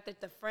the fact that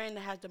the friend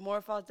that has the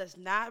more followers does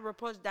not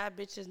report, that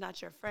bitch is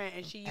not your friend,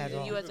 and she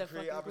using you as a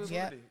fucking group.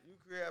 You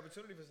create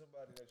opportunity for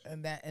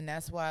somebody. And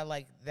that's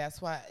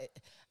why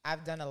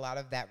I've done a lot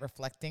of that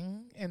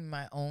reflecting in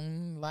my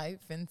own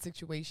life and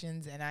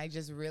situations, and I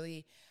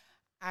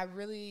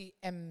really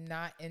am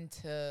not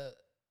into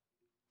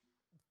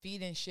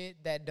feeding shit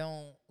that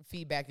don't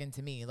feed back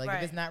into me. Like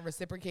if it's not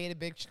reciprocated,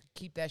 bitch,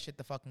 keep that shit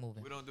the fuck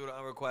moving. We don't do the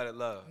unrequited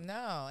love.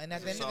 No, and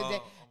at the end of the day,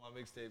 on my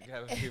mixtape,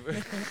 Cabin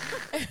Fever.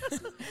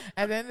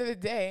 at the end of the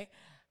day,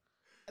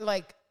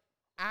 like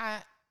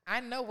I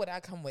know what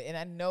I come with, and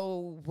I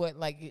know what,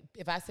 like,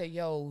 if I say,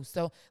 yo,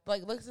 so,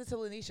 like, listen to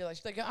Lanisha, like,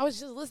 she's like, yo, I was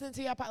just listening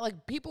to y'all,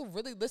 like, people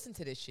really listen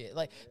to this shit.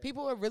 Like,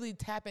 people are really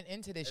tapping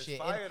into this shit.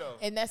 Fire, though.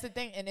 And that's the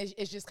thing, and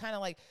it's just kind of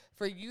like,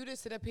 for you to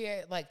sit up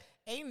here, like,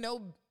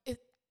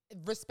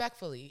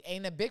 respectfully,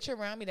 ain't a bitch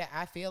around me that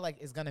I feel like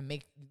is gonna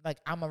make, like,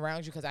 I'm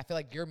around you because I feel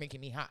like you're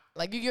making me hot.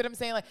 Like, you get what I'm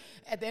saying? Like,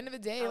 at the end of the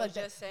day, like,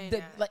 just saying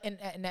that. like, and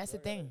that's the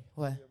thing.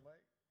 What?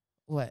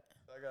 What?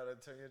 I gotta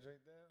turn your drink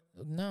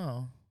down.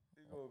 No.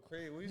 Go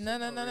crazy. No.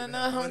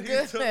 I'm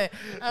good.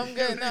 I'm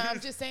good. No, I'm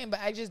just saying,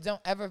 but I just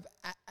don't ever.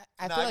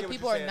 I feel like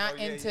people are not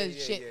into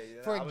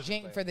shit for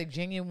the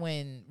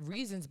genuine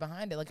reasons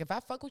behind it. Like if I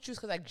fuck with you, it's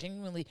because I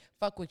genuinely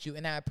fuck with you,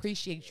 and I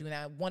appreciate you, and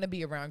I want to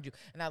be around you,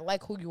 and I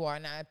like who you are,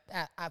 and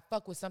I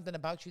fuck with something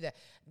about you that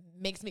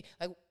makes me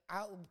like.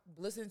 I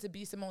listened to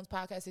B. Simone's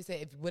podcast. They say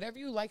if whatever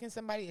you like in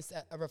somebody is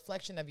a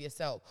reflection of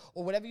yourself,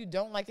 or whatever you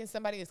don't like in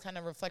somebody is kind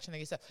of a reflection of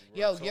yourself.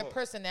 Your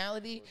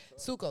personality,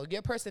 Suko,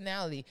 your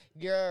personality,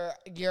 your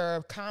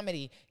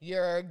comedy,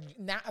 you're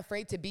not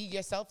afraid to be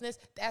yourselfness.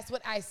 That's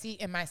what I see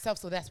in myself.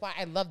 So that's why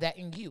I love that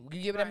in you.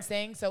 You get what I'm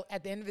saying? So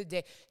at the end of the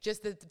day,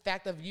 just the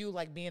fact of you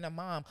like being a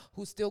mom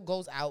who still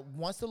goes out,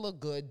 wants to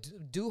look good,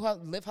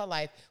 live her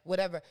life,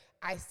 whatever.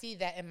 I see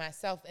that in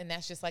myself, and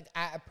that's just like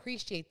I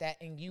appreciate that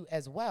in you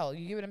as well.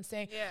 You get what I'm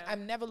saying? Yeah.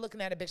 I'm never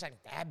looking at a bitch like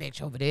that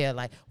bitch over there.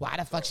 Like, why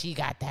the fuck she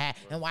got that,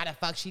 and why the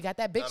fuck she got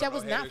that? Bitch, that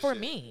was not for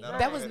me.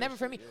 That was never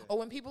for me. Or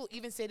when people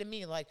even say to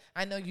me, like,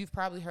 I know you've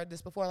probably heard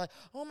this before, like,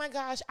 oh my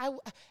gosh,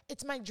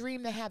 it's my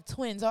dream to have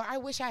twins, or I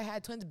wish I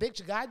had twins.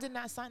 Bitch, God did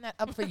not sign that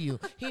up for you.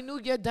 He knew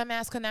your dumb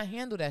ass could not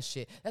handle that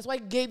shit. That's why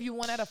he gave you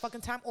one at a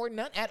fucking time, or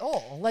none at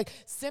all. Like,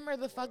 simmer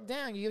the fuck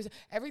down.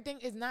 Everything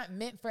is not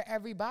meant for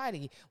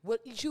everybody.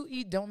 What you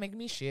eat don't make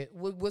me shit.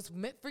 What's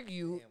meant for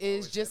you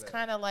is just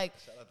kind of like,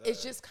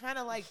 it's just kind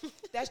of like,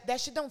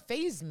 that shit don't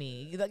faze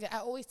me. Like I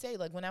always say,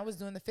 like when I was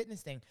doing the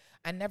fitness thing,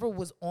 I never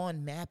was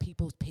on mad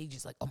people's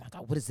pages like, oh my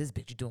God, what is this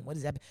bitch doing? What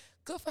is that?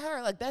 Good for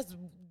her. Like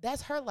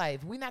that's her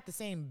life. We not the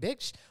same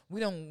bitch.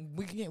 We don't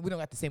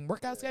got the same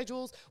workout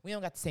schedules. We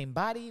don't got the same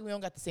body. We don't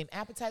got the same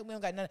appetite. We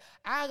don't got none.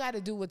 I got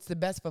to do what's the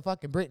best for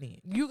fucking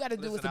Brittany. You got to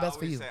do what's the best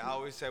for you. I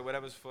always say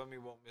whatever's for me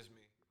won't miss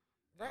me.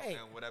 Right.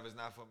 And whatever's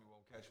not for me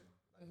won't catch me.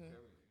 Like, period.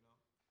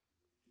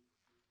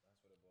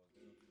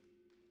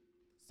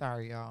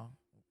 Sorry, y'all.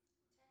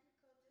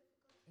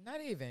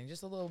 Not even.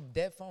 Just a little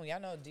dead phone. Y'all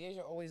know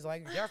Deja always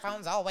like, your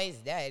phone's always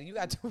dead. You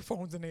got 2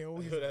 phones and they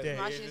always dead.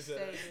 I should say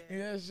that.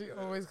 Yeah, she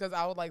always, because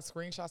I would like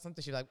screenshot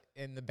something. She like,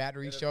 and the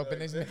battery show up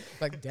and it's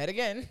like dead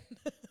again.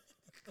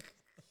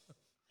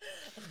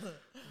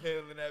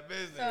 Handling that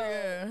business.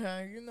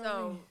 Yeah, you know.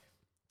 So,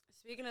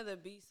 speaking of the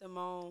B.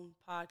 Simone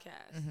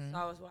podcast, so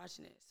I was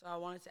watching it. So I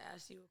wanted to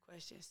ask you a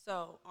question.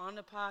 So on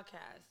the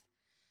podcast,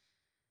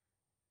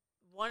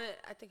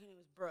 I think her name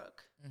was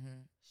Brooke.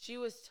 She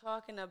was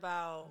talking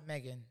about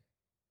Megan.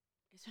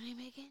 Is her name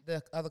Megan?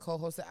 The other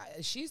co-host,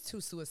 she's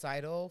too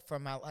suicidal for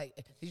my like.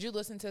 Did you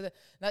listen to the?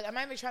 Like, I'm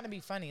not even trying to be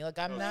funny. Like,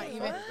 I'm not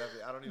even.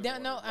 I don't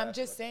even. No, I'm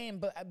just saying.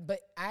 But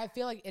I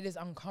feel like it is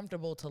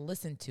uncomfortable to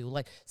listen to.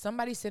 Like,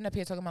 somebody sitting up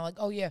here talking about like,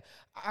 oh yeah,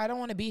 I don't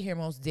want to be here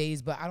most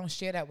days, but I don't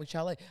share that with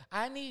y'all. Like,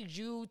 I need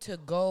you to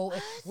go.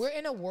 We're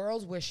in a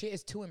world where shit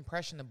is too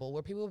impressionable.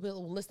 Where people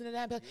will listen to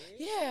that, and be like,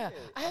 yeah,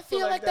 I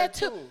feel like that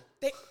too.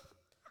 They,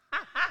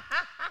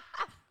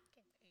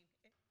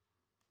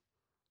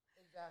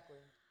 exactly.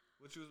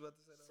 What you was about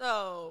to say?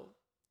 So,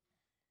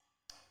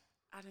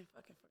 I didn't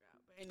fucking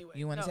forgot. But anyway.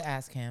 You wanted to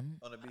ask him.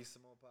 On the B.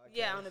 Simone podcast?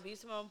 Yeah, on the B.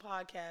 Simone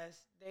podcast,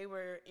 they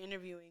were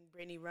interviewing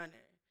Brittany Runner.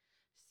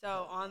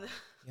 So, on the...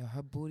 Yo,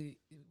 her booty,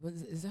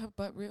 is her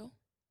butt real?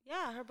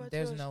 Yeah, her butt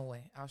There's no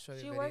way. I'll show you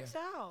a She video. works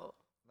out.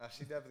 Nah,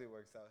 she definitely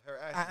works out. Her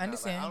ass I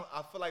understand. Like,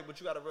 I feel like, but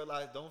you got to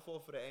realize, don't fall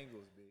for the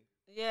angles, B.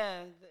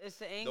 Yeah, it's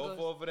the angles. Don't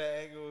fall for the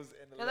angles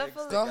and the 'Cause I legs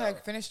feel stick Go ahead,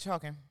 out. finish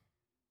talking.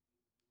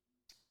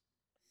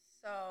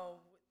 So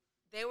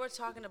they were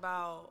talking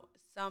about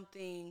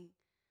something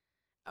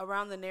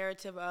around the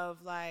narrative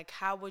of like,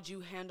 how would you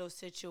handle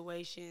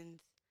situations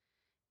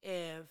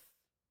if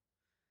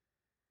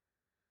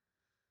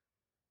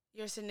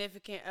your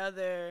significant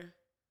other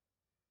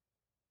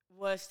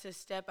was to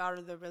step out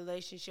of the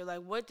relationship?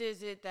 Like, what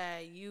is it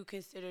that you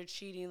consider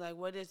cheating? Like,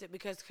 what is it?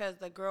 Because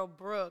the girl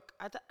Brooke,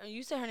 I thought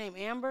you said her name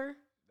Amber.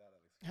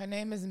 Her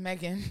name is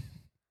Megan.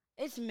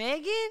 It's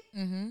Megan.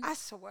 Mm-hmm. I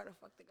swear to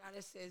fuck the God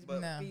it says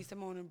No. B.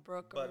 Simone and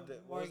Brooke or But what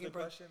was Morgan the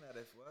Brooke. question? That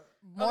is what?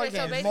 Morgan. Okay,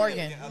 so basically-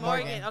 Morgan.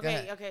 Morgan. Go Okay,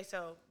 ahead. okay.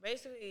 So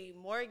basically,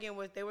 Morgan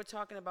they were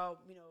talking about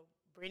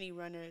Brittany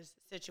Runner's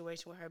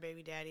situation with her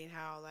baby daddy and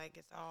how like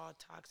it's all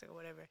toxic or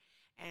whatever,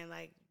 and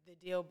like the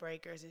deal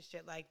breakers and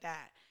shit like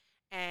that.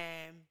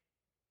 And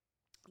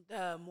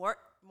the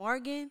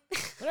Morgan,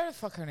 Whatever the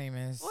fuck her name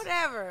is.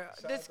 whatever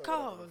Shout this out to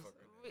whatever the co-host, fuck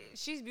her name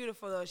she's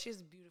beautiful though.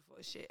 She's beautiful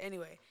as shit.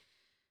 Anyway,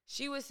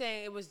 she was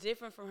saying it was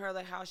different from her,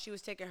 like how she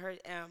was taking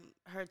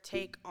her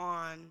take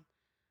on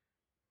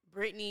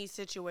Brittany's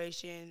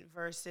situation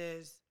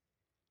versus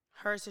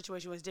her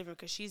situation was different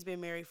because she's been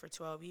married for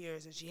 12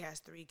 years and she has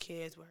 3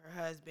 kids with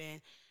her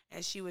husband.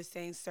 And she was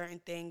saying certain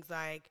things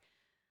like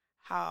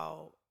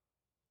how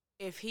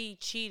if he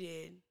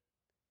cheated,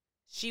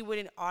 she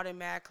wouldn't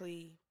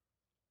automatically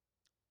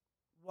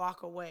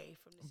walk away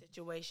from the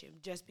situation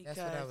just because.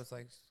 That's what I was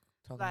like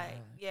talking about. Like,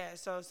 yeah,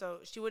 so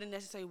she wouldn't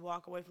necessarily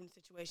walk away from the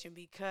situation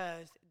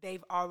because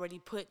they've already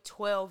put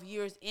 12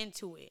 years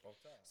into it.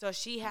 So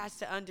she has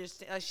to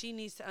understand, like, she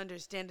needs to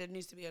understand there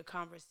needs to be a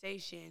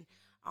conversation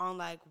on,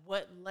 like,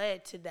 what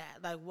led to that.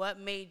 Like, what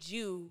made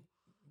you.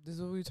 This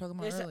is what we were talking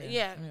about earlier.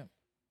 Yeah.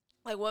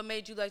 Like, what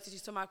made you like to do.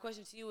 So my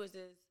question to you is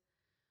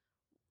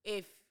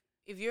if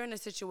you're in a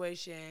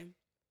situation,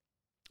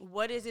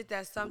 what is it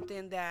that's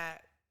something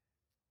that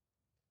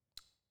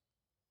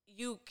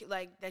you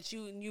like that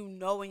you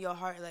know in your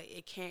heart like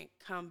it can't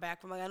come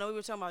back from? Like I know we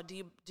were talking about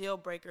deal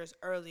breakers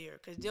earlier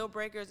because deal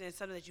breakers and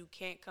something that you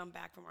can't come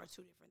back from are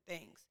 2 different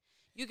things.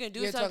 You can do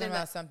You're something talking about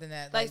that, something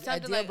that like a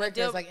something deal like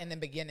breaker is like in the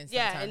beginning.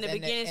 yeah, Sometimes. in the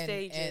And beginning and-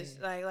 stages,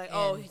 and- like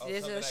and- this is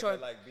a something short. that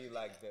could, like, be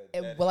like the.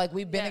 and- but like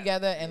we've been Yeah.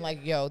 together and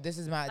like yo, this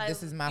is my Like,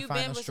 this is my you've been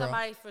final with straw.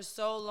 somebody for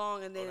so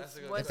long, and then that's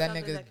a good what's But that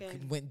something nigga that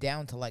can, went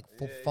down to like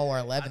Yeah,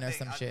 4'11" I or think-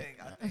 some I shit.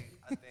 I think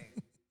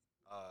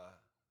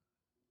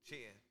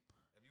cheating.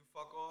 If you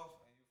fuck off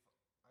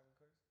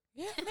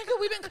and you Yeah, nigga,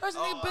 we've been cursing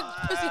Oh, these big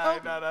pussy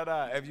hoes.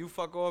 nah. If you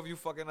fuck off, you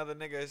fuck another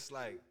nigga. It's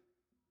like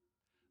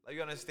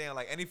you understand.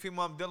 Like any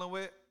female I'm dealing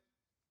with,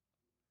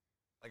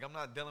 like I'm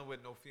not dealing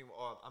with no female,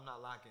 or I'm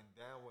not locking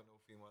down with no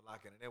female,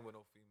 locking it in with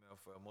no female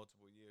for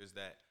multiple years.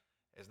 That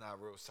is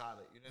not real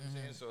solid. You know what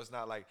I'm saying? So it's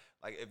not like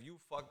if you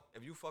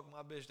fuck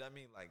my bitch, that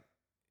mean like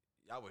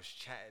y'all was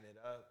chatting it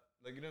up.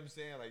 Like you know what I'm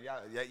saying? Like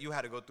y'all, you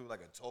had to go through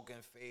like a talking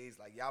phase.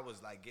 Like y'all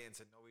was like getting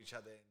to know each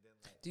other, and then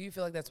like. Do you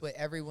feel like that's what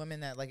every woman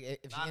that like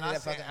if she I'm ended not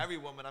up saying fucking, every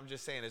woman. I'm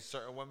just saying it's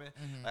certain women.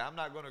 Like I'm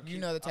not gonna. you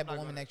know the type I'm of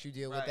not woman gonna- that you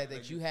deal with right, that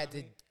like, you had to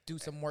feel me? do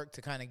some work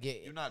to kind of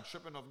get. You're not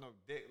tripping off no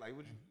dick. Like,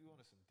 would you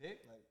wanted some dick?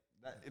 Like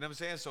that. You know what I'm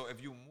saying? So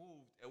if you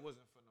moved, it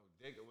wasn't for no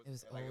dick. It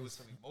was like it was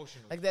some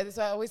emotional. Like that is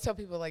why I always tell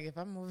people like if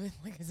I'm moving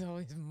like it's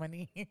always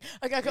money.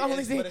 Like I can Yeah,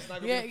 only see but it's not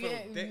gonna yeah be for yeah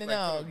no dick, no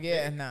like, for no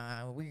yeah dick.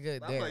 nah we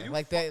good I'm there you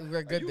like fuck- that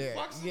we're good you there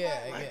fuck somebody,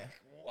 yeah like,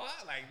 yeah. What?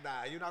 Like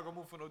nah, you're not gonna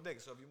move for no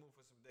dick. So if you move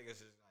for some dick, it's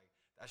just like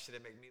that shit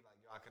that make me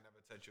like yo, I can never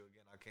touch you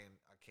again. I can't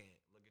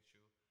look at you.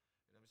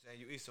 You know what I'm saying?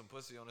 You eat some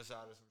pussy on the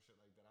side or some shit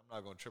like that. I'm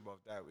not gonna trip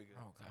off that. We can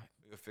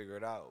we can figure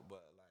it out.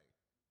 But like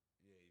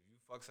yeah, if you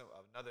fuck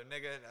another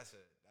nigga,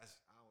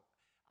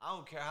 I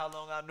don't care how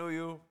long I knew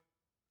you.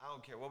 I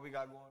don't care what we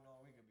got going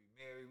on. We could be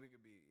married. We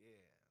could be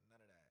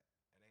none of that.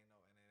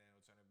 It ain't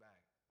no turning back.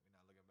 We're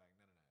not looking back.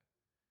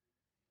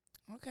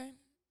 None of that. Okay,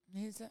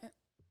 he said.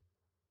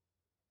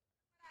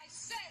 I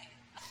said.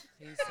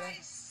 He I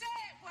said. said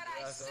what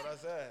I That's said. what I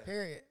said.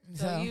 Period.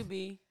 so you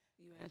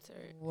answer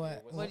it.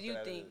 what? What do you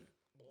think?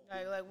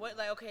 Like what?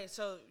 Like okay,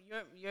 so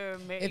you're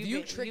married. If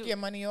you trick your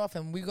money off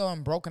and we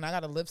going broke and I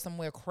gotta live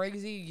somewhere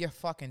crazy, you're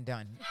fucking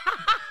done.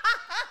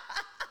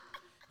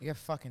 You're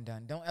fucking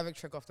done. Don't ever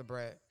trick off the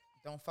bread.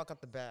 Don't fuck up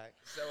the bag.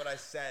 That's what I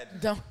said.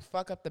 Don't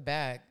fuck up the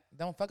bag.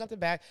 Don't fuck up the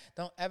bag.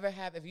 Don't ever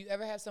have, if you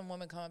ever have some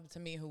woman come up to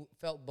me who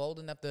felt bold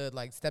enough to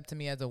like step to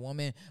me as a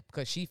woman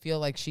because she feel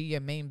like she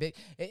your main bitch.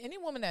 Any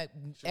woman that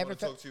She ever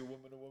talk to you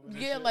woman to woman.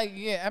 yeah, like,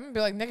 yeah, I'm gonna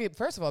be like, nigga,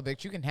 first of all,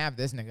 bitch, you can have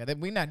this, nigga.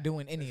 We're not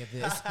doing any of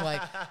this.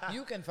 Like,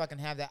 you can fucking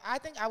have that. I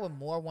think I would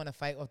more want to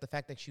fight off the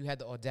fact that you had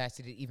the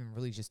audacity to even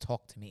really just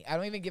talk to me. I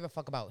don't even give a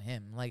fuck about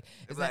him. Like,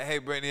 It's like, hey,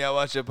 Brittany, I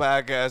watch your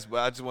podcast, but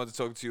I just want to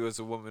talk to you as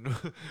a woman.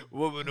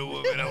 Woman to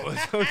woman. I want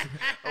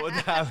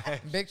to talk to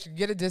bitch,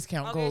 get a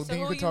discount Okay, code. so Then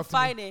you who can you talk to me.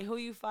 fighting? Who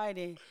you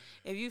fighting?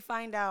 If you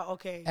find out,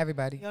 okay,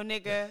 Everybody. yo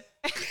nigga.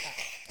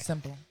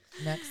 Simple.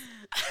 Next.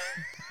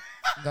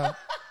 Go.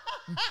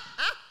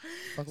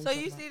 Fuck So what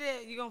you talking see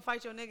that you gonna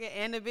fight your nigga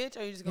and the bitch,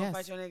 or you just gonna Yes.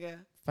 fight your nigga?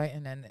 about?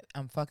 Fighting and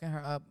I'm fucking her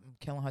up, I'm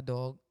killing her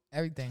dog,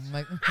 everything.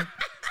 Like,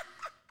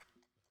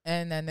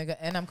 and that nigga,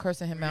 and I'm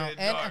cursing him out.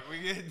 We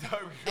getting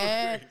dark.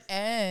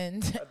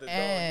 And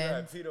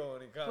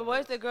But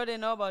what if the girl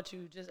didn't know about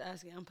you? Just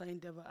asking. I'm playing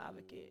devil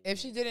advocate. if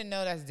she didn't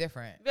know, that's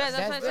different. Yeah,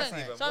 that's what I'm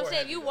different. saying. So I'm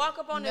saying you walk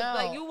up on the No,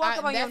 like you walk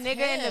up on your that's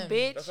nigga and the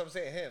him. bitch. I'm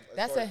saying. Him.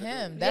 That's a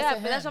him. Yeah, That's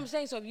a but that's what him. I'm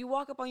saying. So if you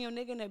walk up on your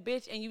nigga and a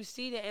bitch and you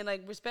see that and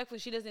like respectfully,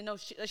 she doesn't know.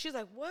 She's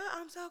like, "What?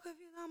 I'm so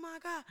confused. Oh my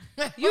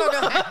god."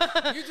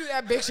 You do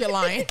that, bitch, you're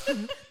lying.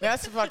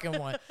 That's the fucking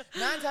one.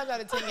 9 times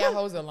out of 10, y'all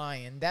hoes are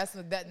lying. That's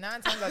that.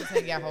 9 times out of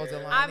 10, y'all hoes are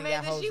lying. I and mean,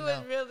 y'all that hoes she was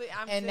know. really.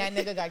 And that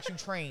nigga got you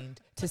trained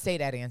to say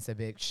that answer,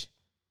 bitch.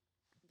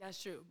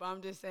 That's true, but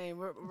I'm just saying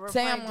we're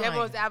Say playing I'm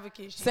devil's lying.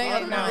 advocate. Say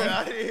I'm lying.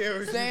 I didn't hear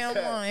what Say you I'm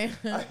said. lying.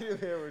 I didn't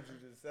hear what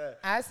you just said.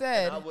 I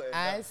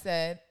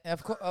said,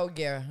 of course. Oh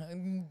yeah,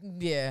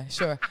 yeah,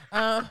 sure.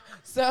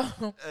 So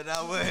And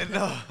I wouldn't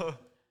know.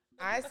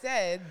 I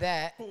said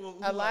that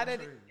a lot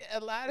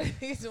of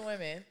these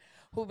women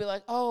who be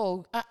like,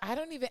 oh, I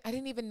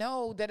didn't even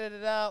know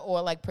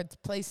or like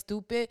play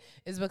stupid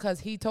is because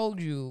he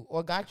told you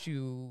or got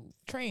you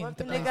trained. What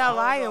to if play the nigga a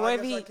liar? I What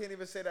if guess he? I can't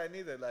even say that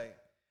neither. Like,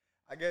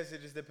 I guess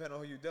it just depends on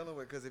who you're dealing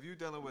with. Because if you're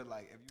dealing with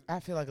like, if you, I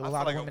feel like a I lot feel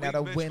of like women that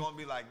are bitch win. gonna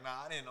be like,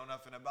 nah, I didn't know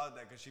nothing about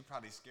that because she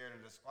probably scared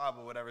of the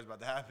squabble, whatever's about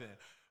to happen.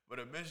 But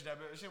a bitch that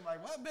bitch, she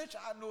like, what bitch?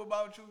 I knew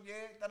about you, yeah.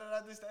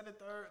 This, that, the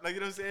third. Like, you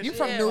know what I'm saying? You She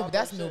from ain't Newburgh? about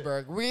That's that shit.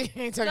 Newburgh. We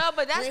ain't talking. No,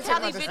 but we that's ain't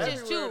talking Cali about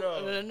this bitches too.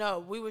 Everywhere, though. No,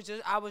 we was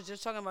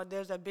just talking about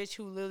there's a bitch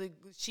who literally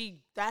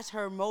that's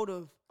her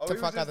motive. Oh, To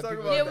we was fuck just other talking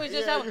people. about Yeah, that. we was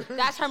just Yeah, talking,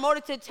 that's her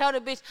motive to tell the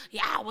bitch,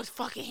 yeah, I was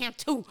fucking him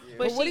too.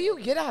 But what do you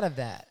get out of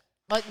that?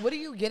 Like, what do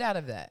you get out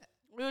of that?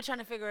 We were trying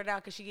to figure it out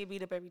because she get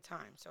beat up every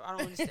time, so I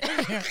don't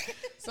understand.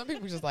 Some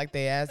people just like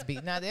their ass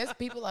beat. Now, there's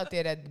people out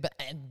there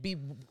that be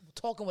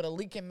talking with a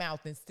leaking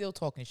mouth and still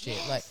talking shit.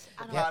 Like,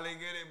 You probably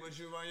get it, but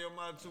you run your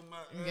mouth too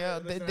much. yeah,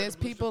 That's not there's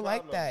the Blues people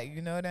like problem. that.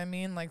 You know what I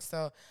mean? Like,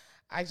 so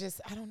I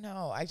don't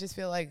know. I just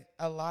feel like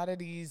a lot of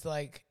these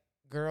like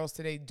girls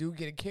today do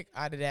get a kick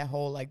out of that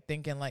whole like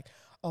thinking like,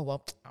 oh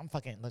well, I'm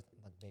fucking look,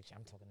 bitch,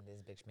 I'm talking to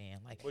this bitch, man.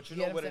 Like, But you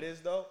know what it saying?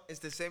 is though? It's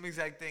the same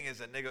exact thing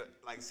as a nigga.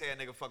 Like, say a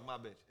nigga fuck my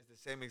bitch. It's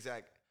the same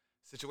exact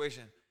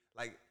situation.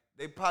 Like,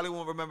 they probably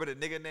won't remember the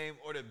nigga name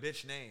or the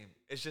bitch name.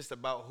 It's just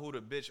about who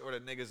the bitch or the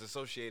nigga's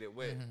associated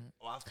with.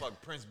 Or I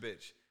fuck Prince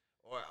bitch.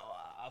 Or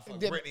I fuck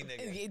Britney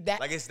nigga.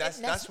 Like,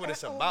 that's what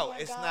it's about.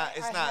 It's not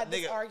had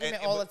this nigga.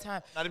 argument all the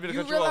time. Not even to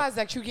You cut you off. realize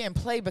that you getting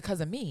played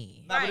because of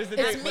me. Nah, but it's the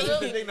It's thing. But it's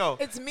the me. thing, though.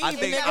 It's me, I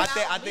think,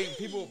 nigga. I think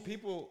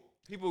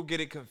people get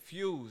it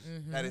confused.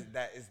 That is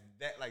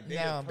like they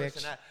No, a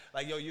person bitch. that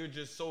like yo, you're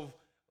just so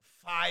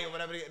fire,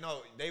 whatever. No,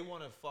 they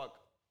want to fuck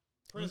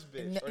Prince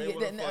bitch, or they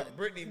want to fuck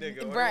Britney nigga,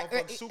 or they want to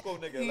fuck Suko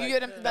nigga. You Like,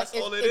 get 'em? that's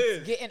Like, all it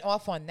it's is. getting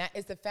off on that.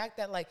 It's the fact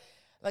that like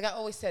I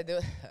always said, there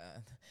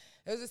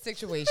was a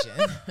situation.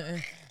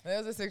 There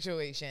was a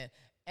situation,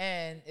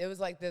 and it was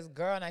like this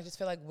girl, and I just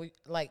feel like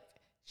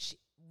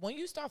when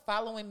you start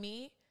following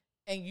me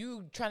and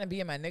you trying to be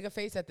in my nigga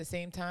face at the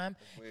same time,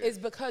 it's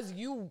because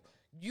you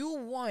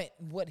want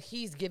what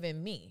he's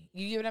giving me.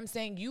 You get what I'm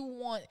saying? You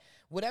want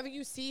whatever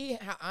you see,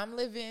 how I'm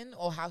living,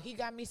 or how he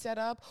got me set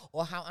up,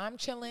 or how I'm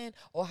chilling,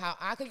 or how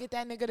I could get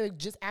that nigga to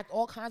just act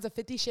all kinds of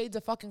 50 shades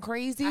of fucking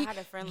crazy. I had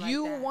a friend like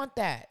you that. want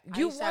that. I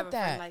You used to have want a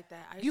friend that. like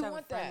that. I used You to have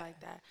want a friend that. like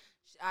that.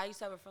 I used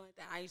to have a friend like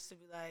that. I used to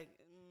be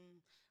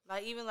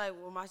like even like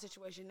with my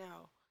situation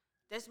now.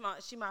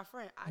 She my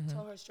friend. I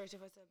told her straight to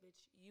her, I said,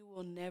 bitch, you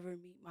will never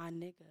meet my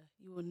nigga.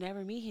 You will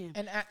never meet him.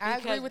 And I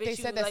agree with they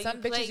said that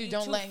some bitches you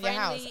don't let in your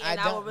house. I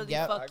don't. will really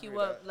yep. fuck you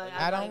up. Like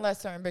I don't let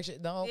certain bitches.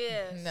 No.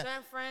 Yeah, no.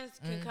 certain friends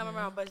can come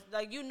around, but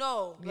like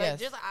Yes.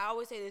 just like I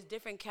always say, there's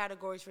different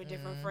categories for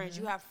different friends.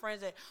 You have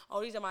friends that,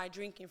 oh, these are my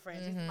drinking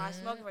friends, these are my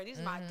smoking friends, these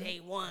are my day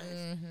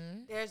ones.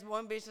 There's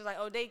one bitch that's like,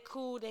 oh, they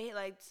cool, they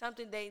like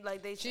something, they.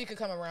 She could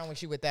come around when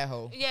she with that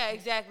hoe. Yeah,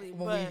 exactly.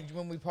 When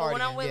we but party.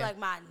 when I'm with like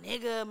my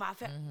nigga, my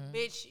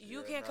bitch,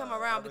 you can't come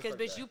around because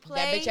bitch, you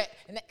play. That bitch.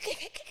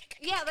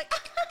 Yeah, like.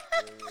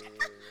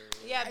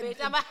 Yeah, bitch.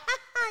 I'm a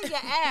your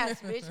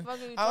ass, bitch. Fuck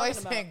are you I always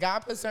talking saying about?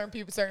 God put certain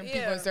people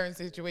Yeah. in certain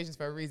situations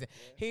for a reason.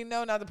 He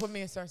know not to put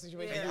me in certain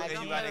situations. Yeah. I And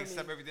don't you let gotta him.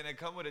 accept everything that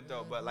come with it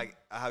though. But like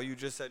how you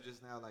just said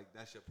just now, like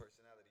that's your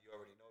personality. You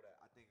already know that.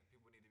 I think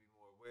people need to be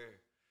more aware.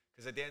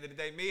 Because at the end of the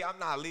day, I'm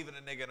not leaving a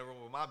nigga in the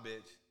room with my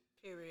bitch.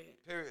 Period.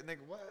 Nigga,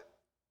 what?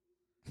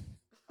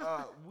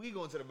 We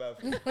going to the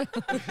bathroom.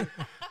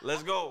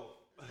 Let's go.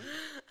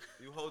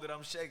 You hold it,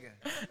 I'm shaking.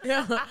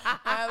 Yeah,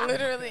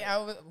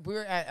 we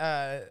were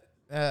at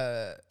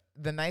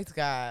the Nice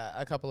Guy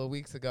a couple of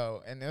weeks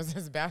ago, and there was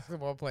this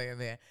basketball player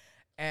there,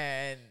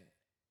 and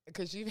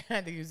because she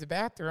had to use the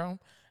bathroom,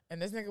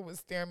 and this nigga was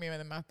staring me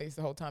in my face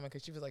the whole time,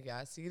 because she was like, "Yeah,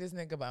 I see this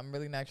nigga, but I'm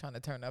really not trying to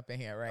turn up in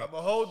here, right?"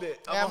 I'ma hold it.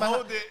 I'ma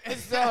hold it.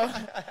 So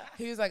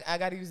he was like, "I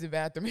gotta use the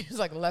bathroom." He was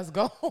like, "Let's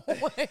go."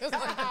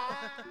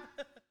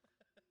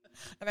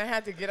 And I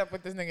had to get up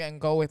with this nigga and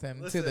go with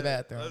him to the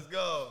bathroom. Let's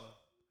go.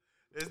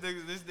 This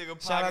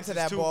nigga Shout out to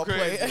that ball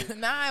crazy. player.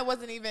 Nah, it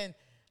wasn't even.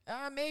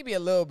 Maybe a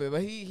little bit,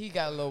 but he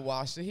got a little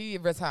washed. He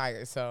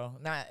retired, so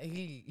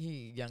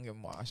he young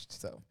and washed.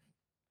 So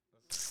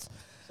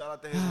shout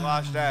out to his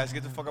washed ass.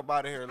 Get the fuck up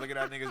out of here. Look at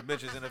that nigga's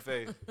bitches in the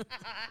face.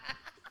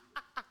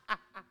 I'm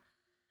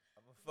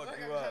gonna fuck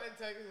you up. I'm trying to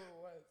tell you who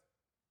it was.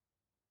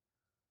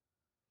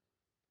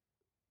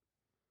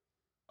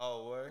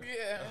 Oh, word?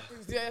 Yeah.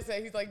 Yeah,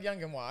 he's like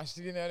young and washed.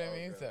 You know what I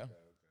mean? So, okay.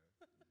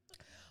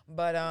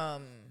 But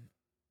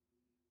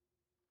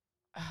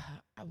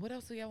what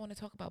else do y'all want to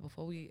talk about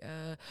before we?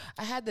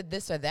 I had the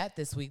this or that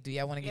this week. Do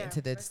y'all want to get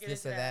into this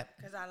or that?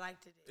 Because I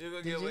liked it. You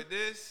gonna get with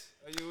this,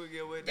 or you gonna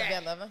get with that?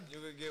 that? Yeah, lover. You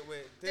gonna get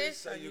with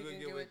this, or you gonna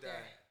get with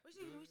that? We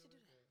should do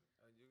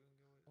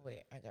that.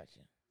 Wait, I got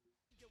you.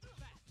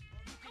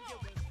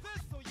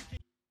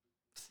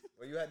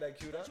 Well, you had that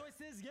queued up?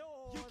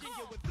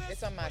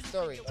 It's on my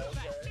story.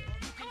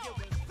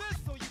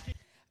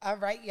 All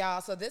right, y'all.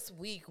 So this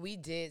week we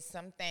did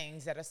some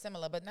things that are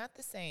similar but not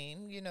the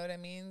same. You know what I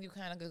mean? You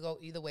kind of could go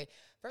either way.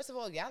 First of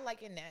all, y'all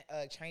liking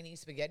that Chinese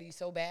spaghetti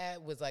so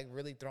bad was like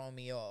really throwing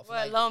me off. What,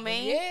 like, lo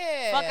mein?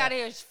 Yeah. Fuck out of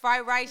here.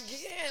 Fried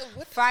rice. Yeah.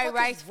 What the Fried fuck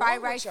rice, is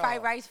fried wrong rice, with fried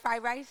y'all? rice,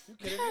 fried rice.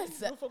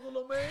 Yes. You fuck with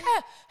lo mein?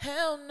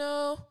 Hell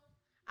no.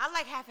 I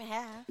like half and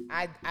half.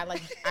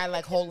 I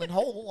like whole and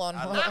whole on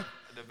I like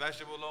the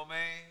vegetable lo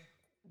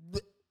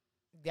mein.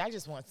 I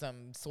just want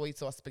some soy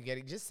sauce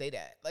spaghetti. Just say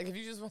that. Like, if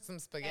you just want some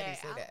spaghetti,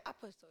 say that. I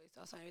put soy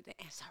sauce on everything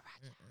and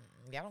sriracha.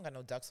 Y'all don't got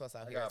no duck sauce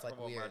out I here. gotta It's like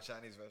promote weird. my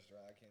Chinese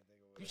restaurant. I can't think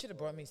of what You it's should have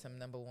called. brought me some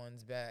number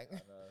ones back. I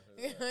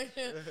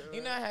know.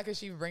 You know how could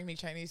she bring me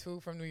Chinese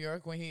food from New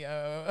York when he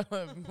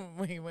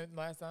when he went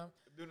last time?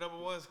 Do number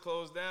one's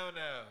closed down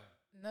now.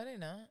 No, they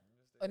not.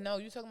 Oh, no,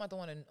 you talking about the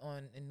one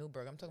in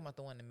Newburgh. I'm talking about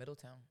the one in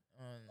Middletown.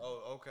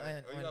 Oh,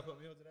 okay. You gotta put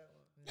me onto that one.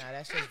 Nah,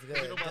 that shit's good.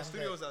 You know my That's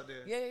studio's good. out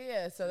there.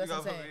 Yeah. So that's what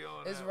I'm gotta put saying. me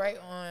on It's that right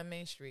one. on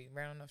Main Street,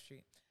 right on North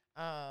Street.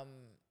 What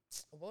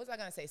was I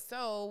gonna say?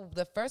 So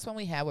the first one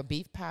we had were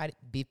beef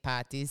patties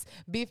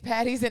and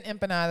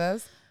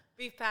empanadas.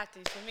 Beef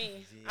patties for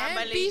me. And I'm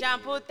a beef-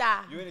 Belijan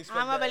puta. You ain't expect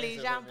I'm a that answer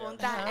Belijan from me.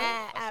 puta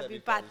I and said beef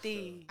beef patties,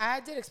 patty. I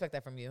did expect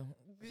that from you.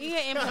 He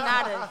had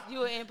empanadas.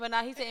 You an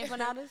empanada. He said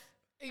empanadas.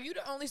 You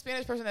the only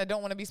Spanish person that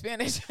don't want to be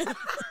Spanish.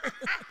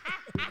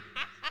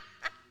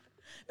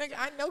 Nigga,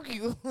 I know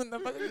you. What the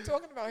fuck are you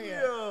talking about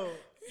here? Yo.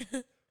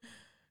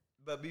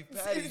 But beef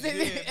patties, yeah.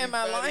 Am beef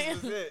I patties lying?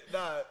 was it.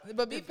 Nah.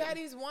 But beef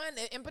patties won.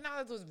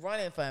 Empanadas was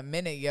running for a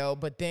minute, yo.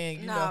 But then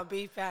you Nah, know,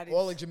 beef patties.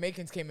 all the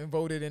Jamaicans came and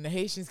voted, and the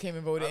Haitians came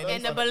and voted.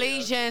 And the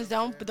Belizeans,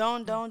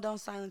 don't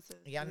silence it.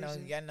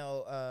 y'all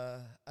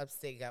know,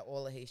 upstate got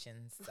all the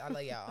Haitians. I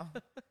love y'all.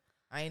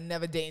 I ain't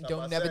never dating.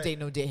 Don't never date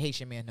no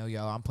Haitian man. No,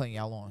 y'all. I'm putting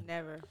y'all on.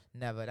 Never.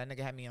 Never. That nigga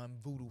had me on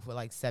voodoo for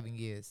like 7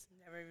 years.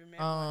 Never even met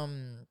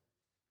one.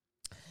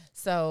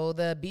 So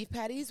the beef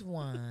patties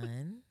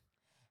won.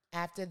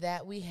 After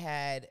that, we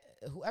had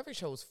whoever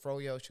chose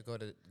Froyo should go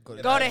to Go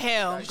to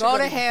hell. should Go go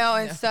to to- hell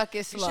and no. suck it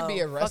You slow. should be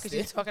Fuck is arrested.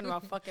 you talking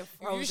about fucking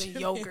You frozen should be-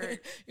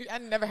 yogurt? I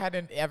never had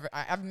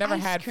I've never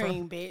Ice had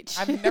cream, bitch.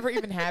 I've never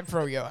even had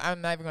Froyo.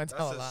 I'm not even gonna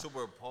tell That's a a lot.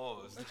 super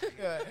pause.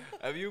 Yeah.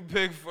 If you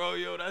pick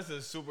Froyo, that's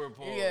a super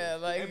pause. Yeah,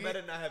 like- It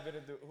better not have been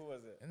who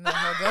was it? No,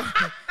 hold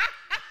on.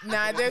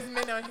 Nah, there's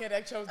men on here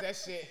that chose that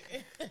shit.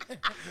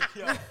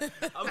 Yo,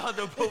 I'm about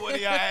to put one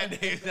of y'all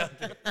ad names out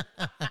there.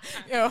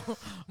 Yo,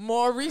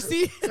 more Reese.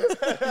 You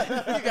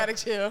gotta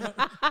chill.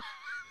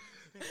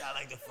 I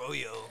like the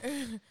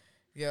Froyo.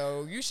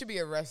 Yo, you should be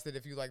arrested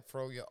if you like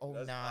Froyo. Oh,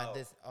 That's nah, out.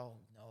 oh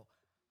no.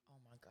 Oh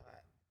my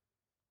God.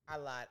 I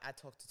lied. I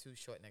talked to 2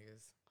 short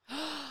niggas.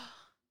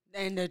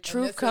 And the And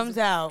truth this comes is-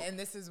 out. And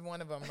this is one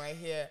of them right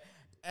here.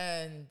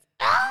 And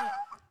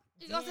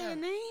You gonna say the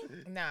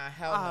name? nah,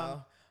 hell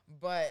no.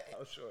 But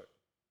Oh, short.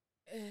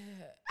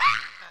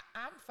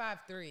 I'm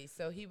 5'3",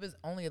 so he was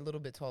only a little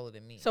bit taller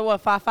than me. So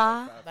what?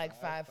 5'5"? Like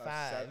 5'5".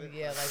 5'7"?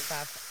 Yeah, like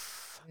 5.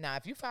 Nah,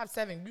 if you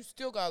 5'7", you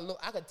still gotta look.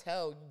 I could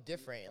tell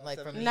different. Like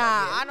from me. Nah,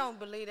 like, yeah. I don't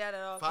believe that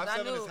at all. 'cause I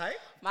 5'7" knew is height?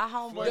 my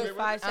Floyd homeboy Mayweather?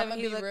 5'7". I'ma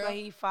He be looked real. like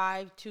he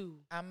 5'2".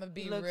 I'm gonna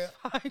be He looks real.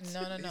 5'2".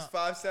 No. He's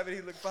 5'7",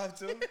 he look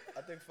 5'2"?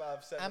 I think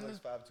 5'7", I'm looks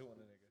 5'2" on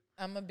the nigga.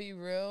 I'm gonna be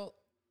real.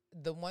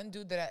 The one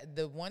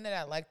that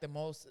I like the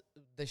most,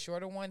 the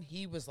shorter one,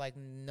 he was like,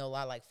 no,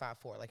 I like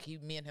 5'4". Like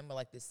me and him were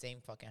like the same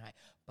fucking height,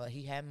 but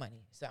he had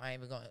money, so I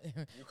ain't even going.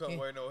 You couldn't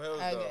wear no heels,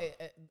 though.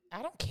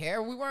 I don't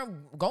care. We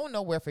weren't going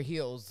nowhere for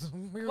heels.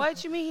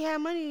 What you mean he had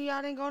money?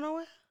 Y'all didn't go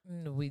nowhere?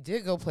 We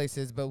did go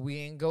places, but we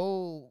ain't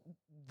go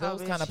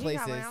those kind of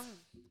places.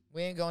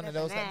 We ain't going to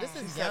those. This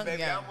is young.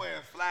 Baby, I'm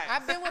wearing flats.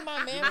 I've been with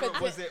my man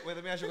for. Wait,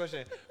 let me ask you a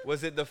question.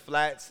 Was it the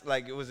flats?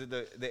 Like, was it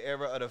the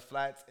era of the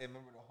flats? And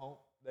remember the hump?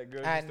 That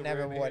girl I used to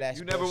never wear wore that.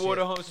 You never wore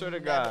the hump, swear to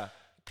God.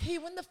 P,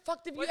 when the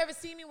fuck did you ever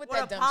see me with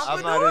What, that dumb pompadour?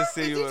 shit? I'm not gonna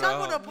see you Is he at talking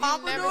all. about a You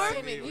pompadour? never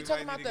seen me. We You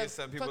talking might about need to the get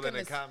some people fucking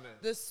in the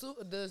comments.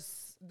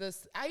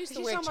 I used to Is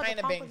he wear talking about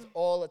China the bangs pompadour?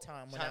 all the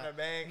time. China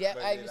bangs? Yeah,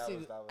 But I yeah, used that to.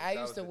 was- that was- I that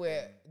used was to the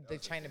wear thing. That the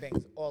was the China thing.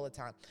 bangs all the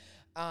time.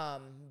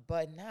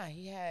 But nah,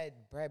 he had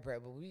bread, but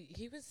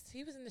he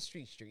was in the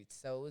streets,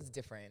 so it was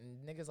different.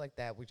 And niggas like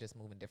that, we just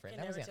moving different. I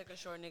That was never it. took a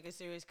short nigga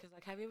serious because,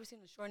 like, have you ever seen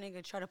a short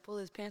nigga try to pull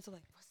his pants up?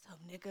 Like, what's up,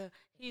 nigga?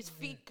 His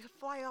feet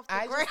fly off the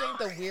I ground. just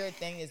think the weird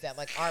thing is that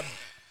like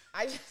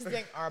I just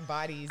think our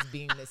bodies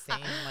being the same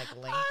like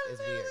length is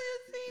weird.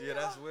 Yeah,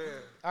 that's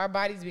weird. Our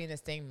bodies being the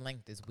same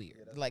length is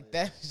weird. Like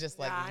that's just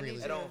like Nah, I really.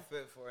 need It don't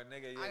fit for a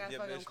nigga. I gotta Your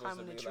fucking bitch supposed climb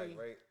to in be the like tree.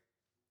 right.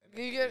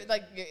 You get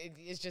like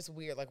it's just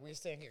weird. Like we're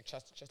sitting here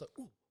chest to chest, like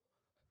ooh,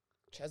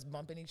 chest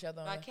bumping each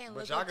other. I can't But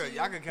look y'all up to could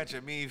you. catch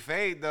a mean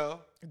fade though.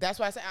 That's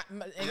why I said.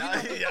 And you Y'all,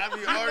 know, y'all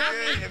be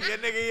arguing. If your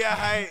nigga your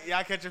height,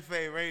 y'all catch a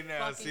fade right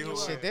now. Fucking See who you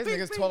wins. shit, there's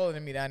niggas taller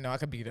than me that I know I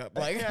could beat up.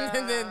 Like,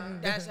 and then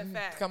That's a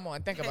fact. Come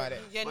on, think about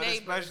it. Your But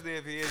neighbor. especially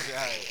if he is your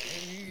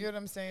height. You get what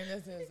I'm saying?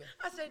 This is.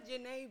 I said your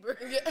neighbor.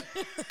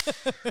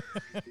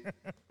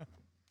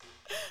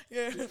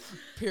 Yeah.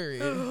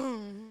 Period.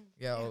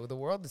 Yo, the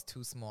world is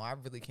too small. I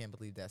really can't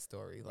believe that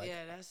story. Like,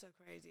 Yeah, that's a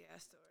crazy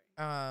ass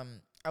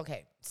story.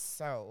 Okay,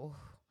 so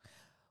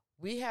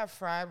we have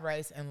fried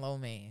rice and lo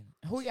mein.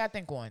 Who y'all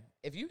think won?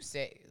 If you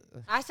say,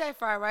 I said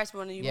fried rice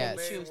when you Yes.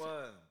 won't Man choose.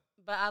 won.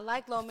 But I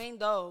like lo mein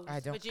though.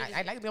 I don't. But you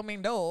I like lo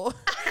mein though.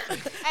 Hey,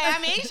 I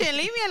mean, you should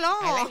leave me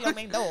alone. I like lo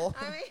mein though.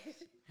 I mean,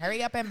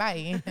 Hurry up and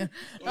buy.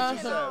 What you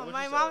said? What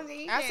my you mom's said?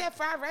 eating. I said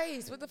fried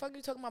rice. What the fuck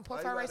you talking about? Pork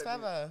Why fried you rice gotta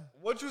be- forever.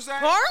 What you say?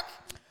 pork.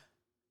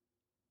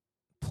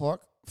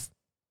 Pork.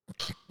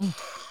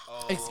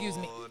 Oh, Excuse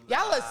me.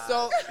 Y'all are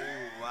so.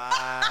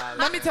 Wow.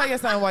 Let me tell you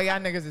something. Why y'all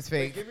niggas is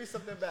fake. Give me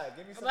something back.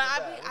 Give me something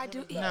But back. I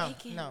do eat No,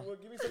 bacon. no. Well,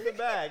 give me something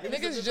back. Give me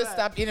Niggas something just back.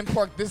 stopped eating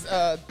pork this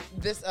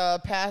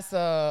past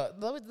I'm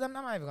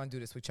not even gonna do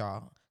this with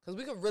y'all because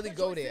we could really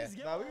go there.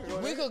 Nah, we can go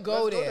We there. could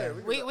go Let's there.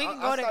 We We can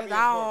can I'll go there stop because eating pork a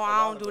I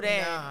while don't do ago.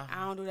 that.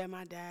 Nah. I don't do that.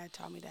 My dad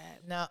taught me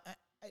that. Now,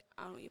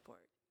 I don't eat pork.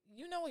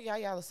 you know what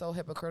y'all are so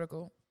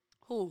hypocritical?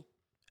 Who?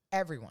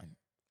 Everyone.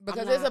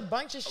 Because I'm there's a not.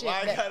 bunch of shit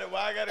Why that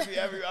I gotta be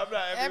everyone? I'm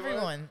not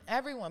everyone.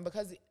 everyone,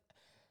 because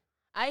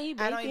I eat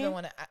I bacon. don't even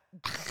want to.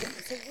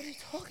 So what are you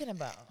talking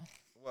about?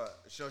 What?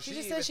 So She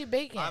just said she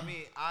bacon. I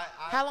mean,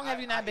 How long have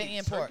you not been eat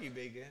eating pork? turkey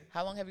bacon.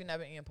 How long have you not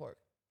been eating pork?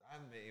 I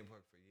haven't been eating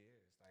pork for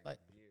years. Like,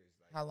 Years.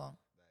 How long?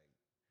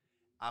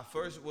 I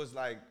first was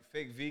like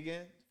fake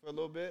vegan for a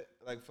little bit,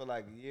 like for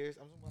like years.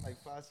 I'm talking about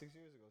like 5, 6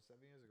 years ago, 7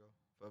 years ago,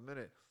 for a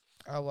minute.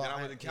 Oh well, Then I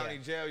went to county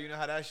jail. You know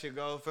how that shit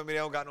go. For me, they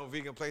don't got no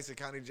vegan place in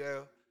county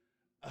jail.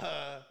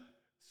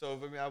 So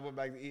for me, I went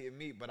back to eating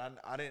meat, but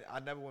I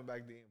never went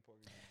back to eating pork.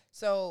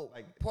 So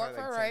Like, pork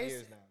probably fried like 10 rice,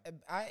 years now.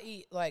 I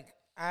eat like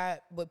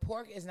but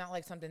pork is not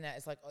like something that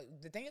is like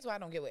the thing is why I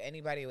don't get with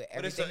anybody with But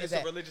everything it's is a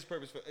that religious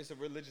purpose. It's a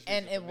religious.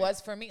 and reason it for me.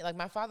 was for me like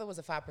my father was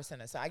a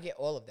 5%er, so I get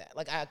all of that.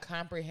 Like I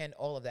comprehend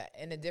all of that.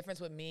 And the difference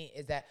with me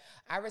is that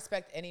I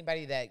respect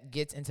anybody that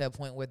gets into a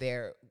point where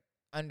they're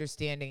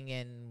understanding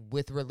and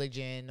with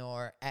religion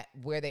or at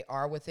where they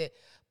are with it.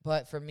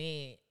 But for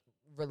me,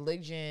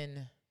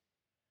 religion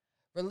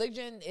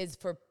is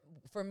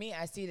for me,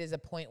 I see it as a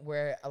point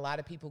where a lot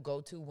of people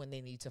go to when they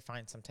need to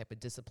find some type of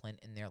discipline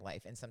in their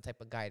life and some type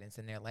of guidance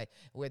in their life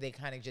where they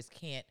kind of just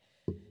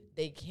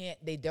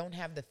they don't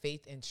have the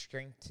faith and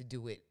strength to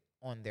do it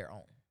on their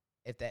own.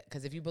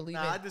 Because if you believe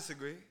Nah, I it,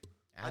 disagree.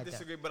 I I don't.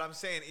 disagree, but I'm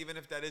saying even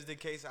if that is the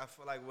case, I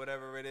feel like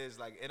whatever it is,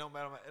 like it don't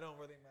matter. It don't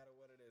really matter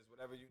what it is.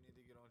 Whatever you need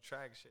to get on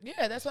track, shit.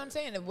 yeah, that's what I'm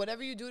saying. And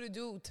whatever you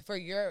do for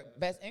your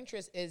best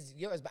interest is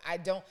yours. But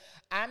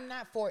I'm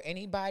not for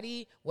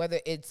anybody, whether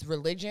it's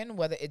religion,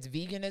 whether it's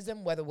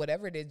veganism,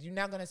 whatever it is. You're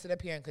not gonna sit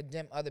up here and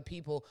condemn other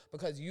people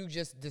because you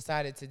just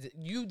decided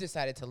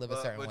to live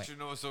a certain way. But you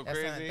know what's so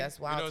That's not- crazy? that's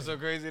You wild know what's to so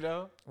crazy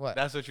though? What?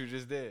 That's what you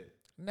just did.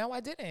 No,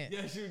 I didn't.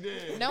 Yes, you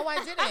did. No, I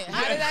didn't.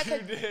 How did Yes,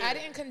 you did. I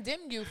didn't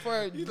condemn you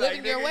for You living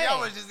like, your nigga, way. Y'all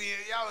was just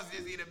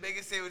eating the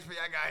biggest sandwich for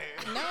y'all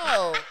got here.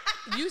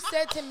 No, you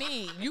said to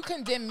me, you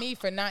condemned me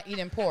for not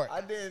eating pork.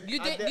 I did.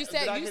 You I did. did. You said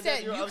Did I you condemn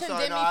said you? you I'm sorry.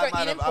 condemned No, me I for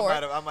might eating have- I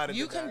pork. might have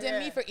You did that.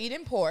 condemned me for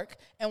eating pork,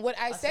 and what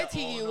I said to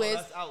oh, you no, is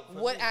that's out for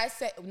what me. I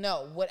said.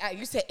 No,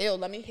 you said, "Ew,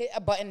 let me hit a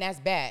button that's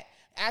bad."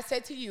 I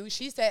said to you,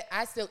 she said,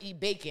 "I still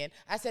eat bacon."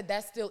 I said,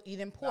 "That's still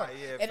eating pork."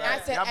 yeah, and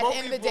facts. I said, Y'all at the both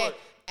end of eat the day. pork.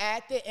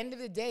 At the end of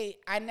the day,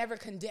 I never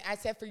condemn. I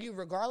said for you,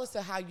 regardless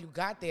of how you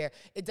got there,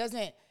 it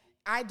doesn't.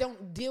 I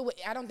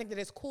don't think that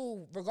it's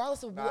cool,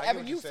 regardless of Nah, I get whatever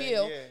what you you're saying,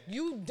 feel. yeah.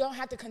 You don't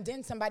have to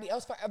condemn somebody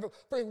else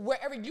for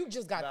wherever you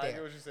just got I get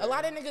there. what you're A saying.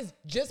 lot of niggas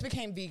just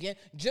became vegan,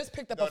 just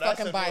picked up No, a that's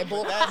fucking annoying,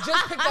 Bible, but that's-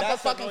 just picked up a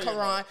that's fucking annoying,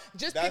 Quran, though.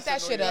 just That's picked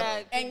that shit annoying.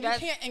 up, Yeah, and you that's-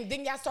 can't. And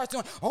then y'all start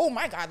doing, oh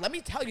my God, let me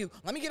tell you,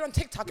 let me get on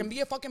TikTok and be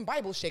a fucking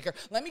Bible shaker.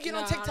 Let me get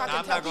on No, TikTok no, and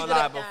I'm tell not people gonna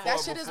lie. that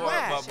Before, shit is before,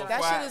 whack. but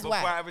That shit is before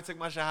I whack. ever took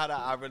my shahada,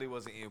 I really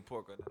wasn't eating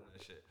pork or none of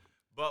that shit.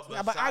 But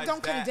Yeah, but I besides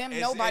don't that, condemn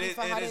it's- nobody it is-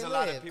 for how it is they a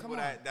lot live. of people Come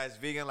on. that's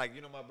vegan, like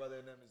my brother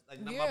and them is like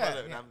Yeah, my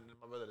brother. yeah.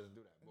 My brother doesn't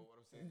do that. But what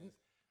I'm saying is,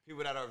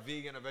 people that are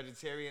vegan or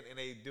vegetarian and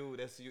they do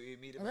that's you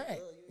eat meat. Right.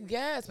 Like,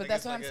 Yes, but Like, that's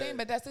it's what like I'm saying.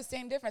 But that's the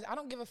same difference. I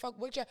don't give a fuck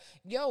what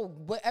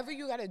whatever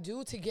you gotta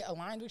do to get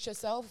aligned with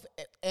yourself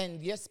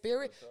and your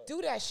spirit,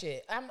 do that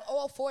shit. I'm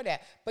all for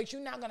that. But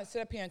you're not gonna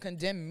sit up here and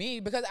condemn me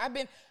because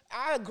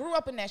I grew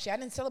up in that shit. I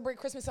didn't celebrate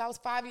Christmas till I was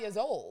 5 years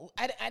old.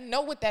 I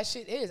know what that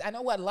shit is. I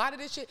know what a lot of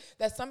this shit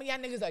that some of y'all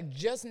niggas are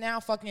just now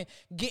fucking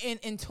getting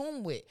in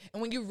tune with.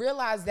 And when you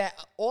realize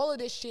that all of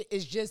this shit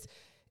is just,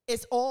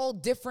 it's all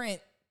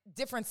different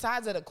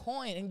sides of the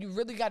coin, and you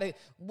really gotta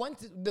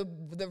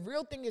the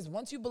real thing is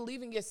once you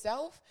believe in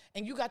yourself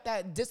and you got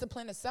that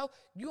discipline of self,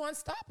 you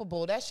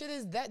unstoppable. That shit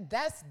is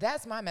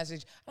that's my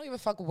message. I don't give a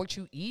fuck what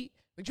you eat,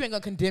 but you ain't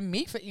gonna condemn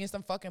me for eating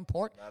some fucking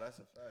pork. Nah, that's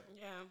a fact.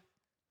 Yeah.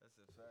 That's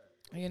a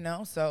fact. You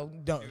know, so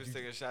don't. He was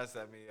taking shots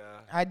at me.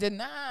 I did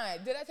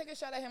not. Did I take a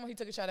shot at him or he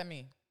took a shot at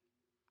me?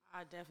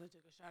 I definitely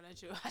took a shot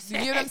at you. I You said,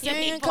 get what I'm "You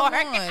saying? eat Come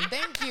pork." on.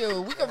 Thank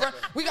you.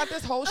 We got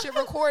this whole shit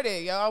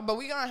recorded, y'all, but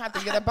we gonna have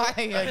to get up out of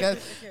here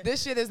because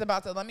this shit is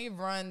about to, let me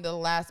run the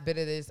last bit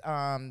of this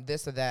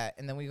or that,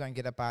 and then we're gonna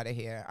get up out of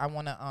here. I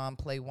wanna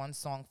play one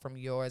song from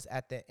yours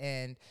at the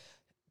end.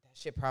 That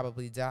shit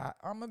probably died.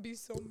 I'm gonna be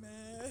so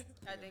mad.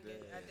 I think it's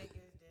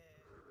dead.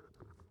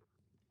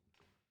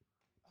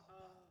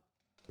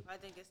 I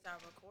think it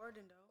stopped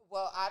recording though.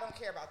 Well, I don't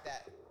care about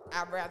that.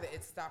 I'd rather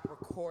it stop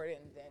recording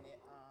than it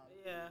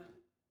Yeah.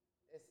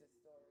 it's in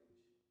storage.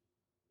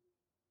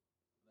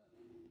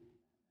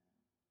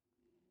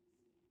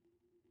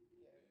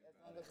 Yeah, as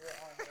long as we're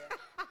on here.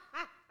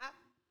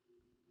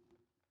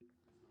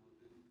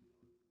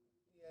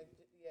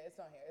 Yeah, it's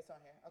on here. It's on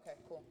here. Okay,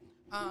 cool.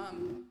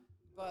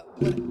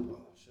 But what,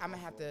 I'm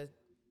gonna have to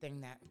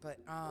thing that. But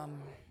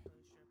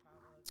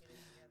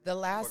the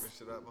last. Fucking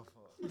shit up. My fault.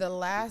 The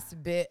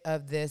last bit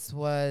of this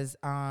was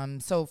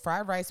so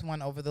fried rice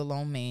won over the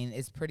lo mein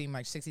is pretty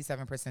much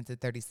 67% to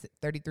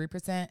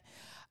 33%.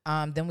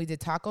 Then we did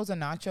tacos or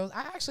nachos.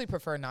 I actually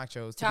prefer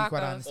nachos to be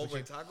quite honest with Over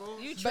you.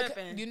 tacos? You But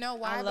tripping? you know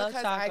why? I love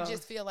Because tacos. I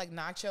just feel like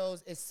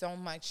nachos is so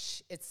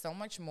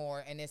much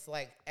more, and it's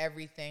like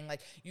everything. Like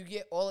you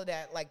get all of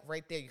that like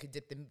right there. You could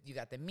dip you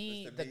got the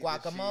meat, the meat, the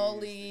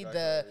guacamole, cheese,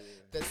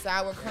 the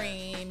sour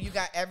cream. You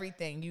got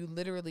everything. You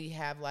literally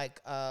have like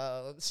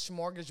a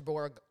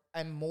smorgasbord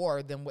and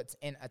more than what's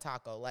in a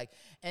taco. Like,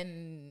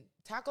 and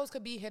tacos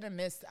could be hit or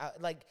miss.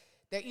 Like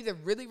they're either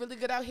really, really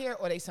good out here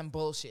or they some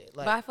bullshit.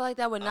 Like, But I feel like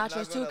that with I'm not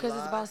nachos too, gonna because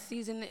it's lie. about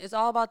seasoning. It's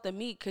all about the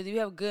meat. Because if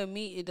you have good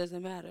meat, it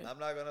doesn't matter. I'm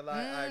not gonna lie,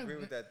 I agree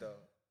with that though.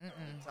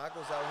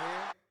 Tacos out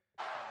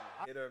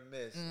here, hit or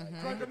miss.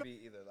 Like, they could be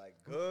either like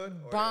good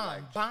or bomb,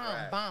 like bomb,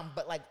 trash. bomb,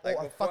 but like, Like,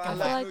 or before fucking I feel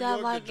whack. like that,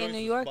 the like, in joints New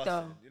was York, busting.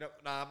 though. You know,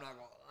 nah, I'm not gonna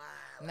lie.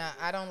 Nah,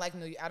 I don't like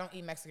I don't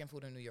eat Mexican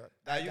food in New York.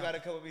 Nah, I you don't. gotta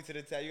come with me to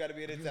the town. You gotta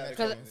be in the town. to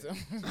Cause- come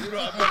with me. You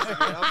know I'm Mexican.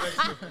 I'm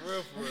Mexican for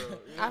real, for real. You know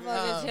I what feel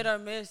like it's hit or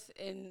miss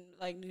in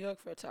like New York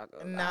for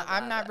tacos. Nah,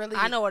 I'm not really.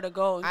 I know where to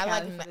go. In I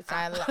Cali like. for the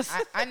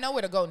tacos. I know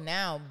where to go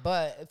now,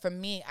 but for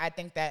me, I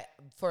think that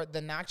for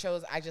the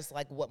nachos, I just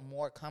like what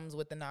more comes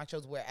with the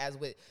nachos. Whereas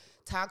with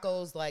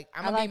tacos, like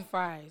I'm I gonna like be.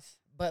 fries.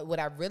 But what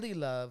I really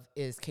love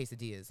is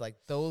quesadillas. Like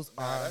those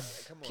Nah, are.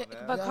 that's, come on,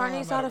 man. But Yeah, carne no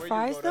asada Where you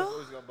fries go, that's though.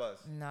 always gonna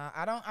bust. Nah,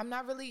 I don't. I'm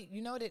not really.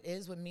 You know what it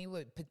is with me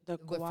with The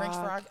French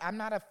guac. fry. I'm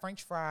not a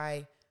French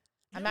fry.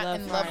 I'm not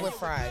love in love fries. with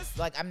fries.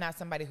 Like I'm not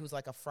somebody who's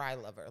like a fry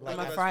lover. Like I'm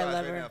a Best fry fries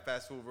lover. Right now,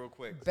 fast food, real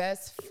quick.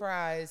 best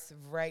fries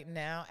right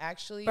now,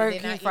 actually. Burger they're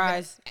King not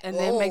fries even, and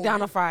then Oh,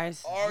 McDonald's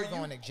fries. Are you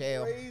going to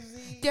jail?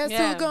 crazy? Guess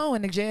Yeah. who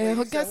going to jail? Wait,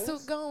 you said Guess who?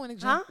 who going to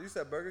jail? Huh? You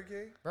said Burger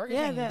King? Burger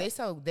Yeah, King. that-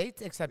 They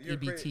accept You're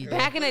EBT. crazy. though.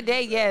 Back in the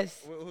day,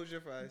 yes. Who's your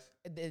fries?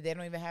 They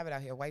don't even have it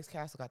out here. White's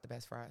Castle got the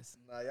best fries.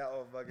 Nah, y'all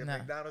all fucking Nah.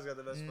 McDonald's got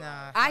the best Nah.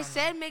 fries. I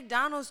said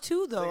McDonald's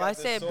too, They though. got I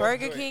the said soft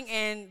Burger joints. King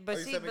and Oh, but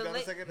you see, said but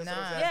McDonald's like, second? That's what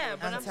I'm Nah, saying. Yeah,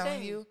 but I'm I'm telling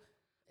saying- you.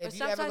 but If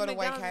you ever sometimes go to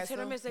White McDonald's is hit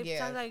Castle, or miss. They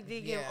yeah, sometimes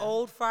they give yeah.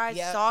 old fries,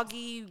 Yep.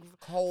 soggy,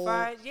 Cold,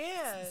 fries.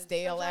 Yeah,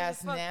 stale sometimes ass,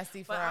 it's fuck.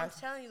 nasty But fries. I'm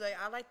telling you, like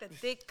I like the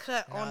thick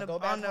cut Nah, on the go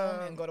back on home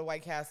the. and go to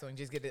White Castle and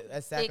just get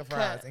a sack thick of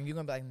fries, cut. and you're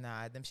gonna be like,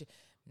 nah, them shit,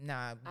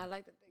 nah, I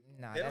like the thick.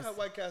 nah. They don't That's, have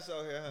White Castle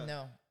out here, huh?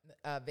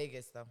 no,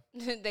 Vegas though.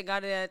 They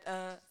got it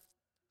at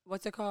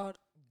what's it called?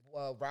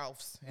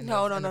 Ralph's in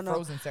No, the, no, in no, the no.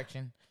 frozen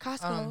section.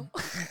 Costco.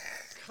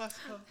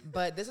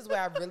 But this is where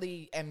I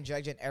really am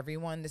judging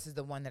everyone. This is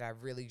the one that I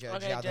really judge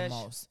Okay, y'all judge. the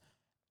most.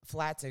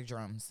 Flats or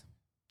drums?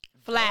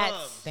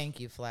 Flats. Thank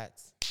you,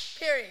 flats.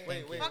 Period.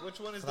 Wait, which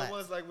one is Flat. the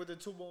ones like with the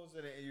two bones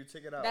in it and you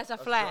take it out? That's a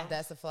flat. drum?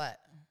 That's a flat.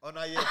 Oh,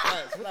 no, yeah,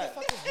 flats, What the flats.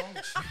 fuck is wrong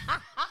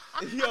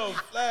with you? Yo,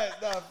 flats,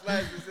 nah,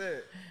 flats is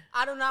it.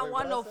 I do not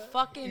want no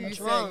fucking You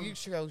drum. said you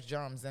chose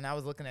drums, and I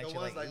was looking at you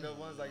like, the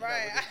ones like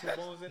right. that with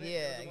the 2 bones in it.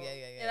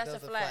 Yeah. that's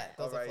Those a are flat.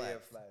 Those are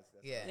flat. flats.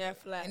 Yeah,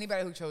 flat.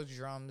 Anybody who chose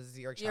drums,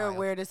 you're a child. You're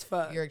weird as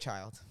fuck. You're a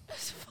child.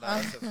 That's a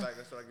fact.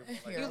 That's what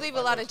I give. You leave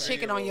a lot of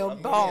chicken on your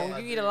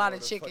bone. You eat a lot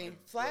of chicken.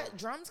 Flat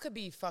drums could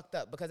be fucked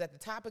up because at the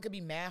top it could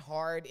be mad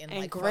hard and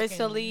like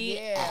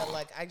gristly.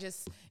 Like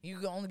you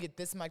can only get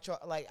this much.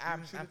 Like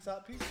I'm the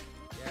top piece.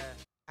 Yeah.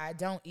 I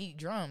don't eat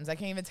drums. I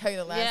can't even tell you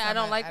the last time. Yeah, I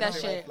don't like that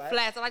don't shit.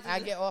 Flats. I like to I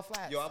get all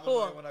flats. Yo, I'm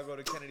gonna when I go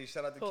to Kennedy.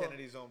 Shout out to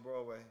Kennedy's on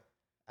Broadway.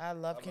 I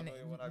love Kennedy.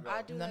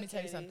 I do. Let me like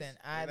tell you Kennedy's. something.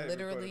 I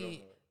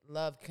literally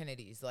love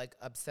Kennedy's. Like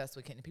obsessed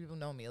with Kennedy. People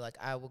know me. Like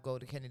I will go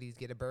to Kennedy's,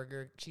 get a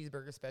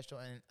cheeseburger special,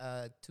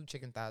 and 2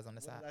 chicken thighs on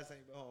the side. When last time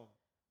you been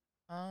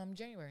home?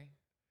 January.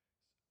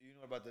 You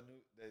know about the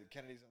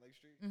Kennedy's on Lake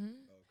Street? Mm-hmm.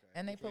 Okay.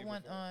 And they put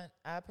one on.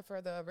 I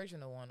prefer the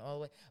original one all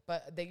the way.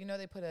 But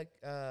they put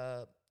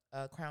a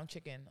Crown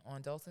Chicken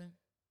on Dawson.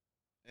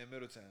 In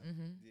Middletown.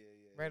 Mm-hmm. Yeah.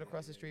 Right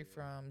across the street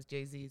from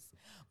Jay-Z's.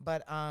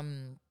 But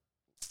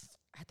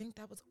I think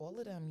that was all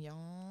of them,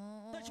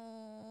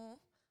 y'all.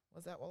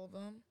 Was that all of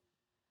them?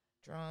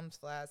 Drums,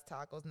 flats,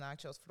 tacos,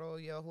 nachos,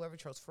 froyo. Whoever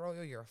chose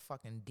froyo, you're a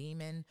fucking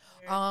demon.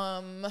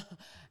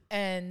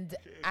 And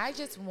I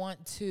just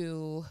want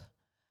to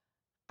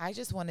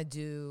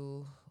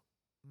do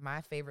my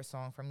favorite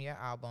song from your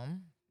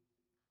album.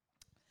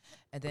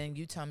 And then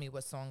you tell me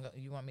what song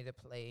you want me to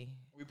play.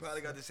 We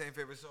probably got the same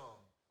favorite song.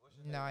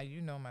 Nah,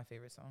 you know my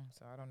favorite song,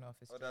 so I don't know if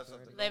it's.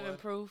 Livin'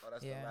 Proof. Oh,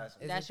 that's yeah, the last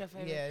one. That's your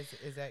favorite. Yeah,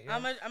 is that your?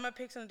 I'm gonna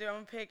pick something. I'm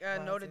gonna pick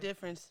Know the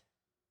Difference.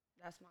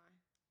 That's mine.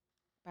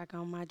 Back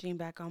on my dream.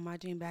 Back on my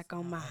dream. Back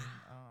on my. It's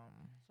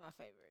my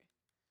favorite.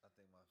 I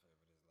think my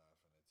favorite is Live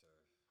from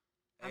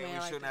the Turf.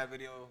 And we shooting that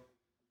video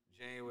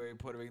January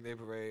Puerto Rican Day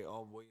Parade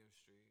on William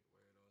Street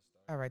where it all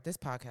started. All right, this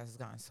podcast has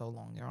gotten so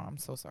long, y'all. I'm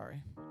so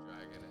sorry.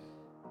 Dragging it.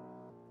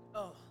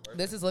 Oh.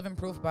 This is Living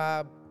Proof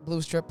by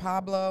Blue Strip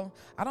Pablo.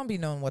 I don't be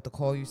knowing what to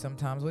call you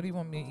sometimes. What do you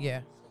want me?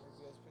 Yeah.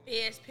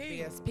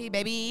 BSP. BSP,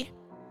 baby.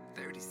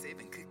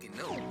 37 cooking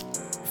up.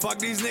 Fuck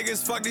these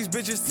niggas, fuck these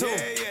bitches too.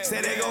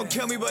 Say they gon'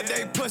 kill me, but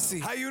they pussy.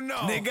 How you know?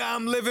 Nigga,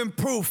 I'm living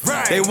proof.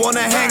 Right. They wanna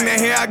hang, then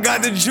here I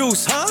got the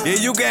juice. Huh? Yeah,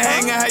 you can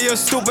hang and have your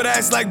stupid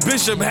ass like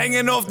Bishop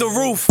hanging off the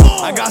roof.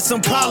 I got some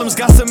problems,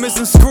 got some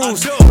missing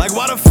screws. Like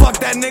why the fuck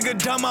that nigga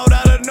dumb out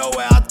of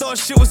nowhere? I thought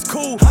shit was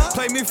cool.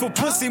 Play me for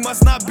pussy,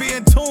 must not be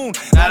in tune.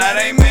 Now that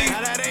ain't me.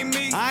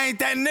 I ain't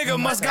that nigga,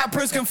 must got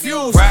Prince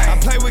confused. Right. I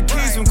play with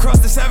keys from across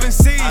the 7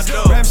 seas.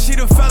 Rap sheet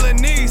of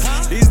felonies.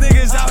 These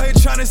niggas out here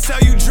trying to sell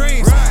you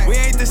dreams. We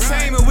ain't the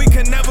same and we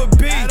can never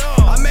be.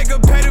 I make her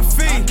pay the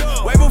fee.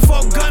 Way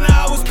before Gunna,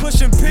 I was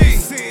pushing P.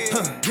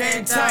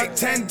 Game tight,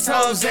 10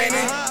 toes, ain't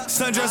it?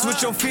 Sundress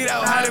with your feet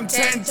out, had them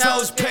 10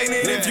 toes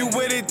painted. If you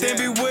with it, then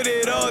be with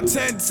it. All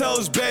 10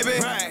 toes,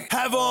 baby.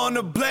 Have her on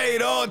the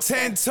blade, all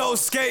 10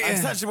 toes skating.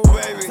 Untouchable,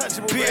 baby.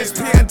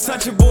 BSP,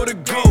 untouchable to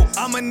go.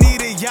 I'ma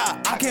need a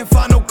yacht. I can't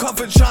find no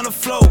comfort trying to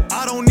float.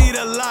 I don't need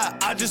a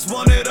lot. I just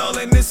want it all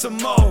in this some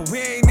more. We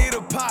ain't need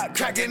a pot.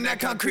 Cracking that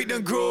concrete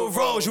done grew a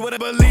rose. You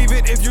wouldn't believe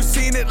it if you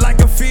seen it like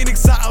a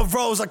phoenix out of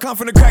rose. I come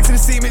from the cracks of the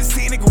cement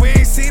scenic. We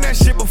ain't seen that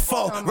shit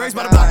before. Raised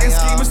by the block and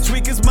schemers,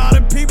 tweakers,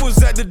 modern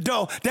people's at the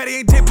door. Daddy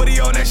ain't dip, but he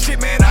on that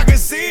shit, man. I can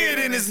see it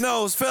in his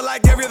nose. Feel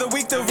like every other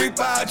week the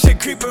reaper out chick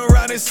creeping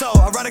around his soul.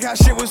 Ironic how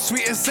shit was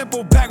sweet and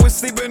simple. Back when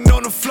sleeping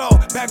on the floor.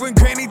 Back when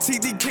Granny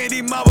TD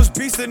Candy Ma was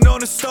beasting on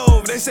the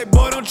stove. They say,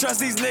 boy, don't trust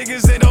these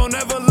niggas. They don't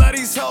ever let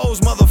these hoes,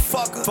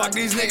 motherfucker. Fuck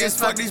these niggas,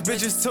 fuck these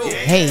bitches too.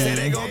 Hey. Say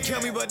they gon'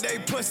 kill me, but they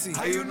pussy.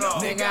 How you know?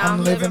 Nigga,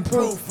 I'm living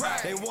proof.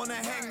 They wanna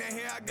hang, then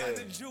here I got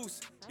the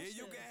juice. Yeah,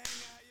 you can hang.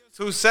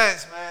 2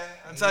 cents, man.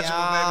 Untouchable,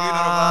 baby. You know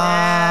the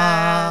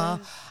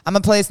vibe. I'm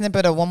gonna play a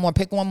snippet of one more.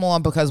 Pick one more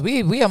because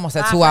we almost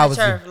at 2 hours.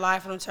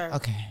 Live from the turf.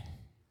 Okay.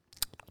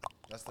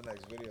 That's the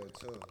next video,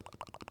 too.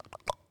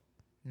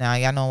 Now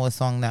y'all know what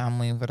song that I'm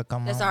waiting for to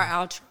come on. That's our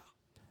outro.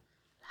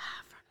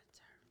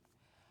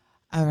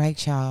 All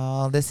right,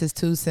 y'all. This is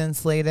 2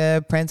 cents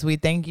later. Prince, we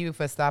thank you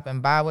for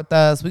stopping by with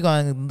us. We're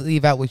going to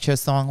leave out with your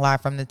song,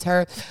 Live from the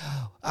Turf.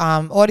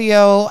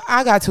 Audio,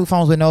 I got 2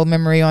 phones with no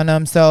memory on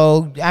them.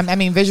 So, I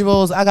mean,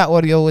 visuals, I got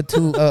audio with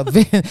 2. I don't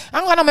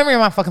got no memory on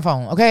my fucking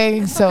phone,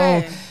 okay? It's so,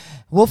 okay.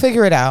 We'll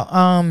figure it out.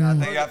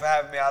 Thank y'all for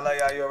having me. I love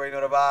y'all. You already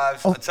know the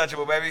vibes.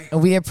 Untouchable, baby.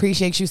 We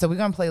appreciate you. So, we're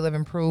going to play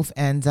Living Proof.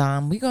 And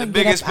we're going to get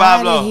biggest up out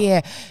Pablo. of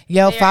here.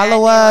 Yo,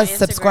 follow us.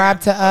 Subscribe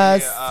to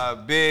us.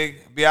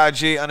 Big,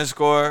 BIG_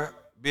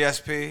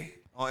 BSP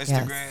on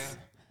Instagram. Yes.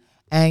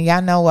 And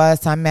y'all know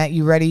us. I'm at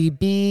You Ready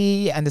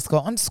B _ and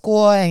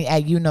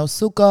at You Know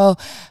Suko.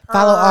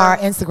 Follow our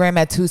Instagram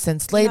at 2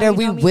 cents later. You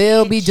we know me,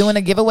 will bitch. be doing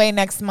a giveaway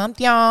next month,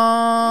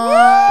 y'all.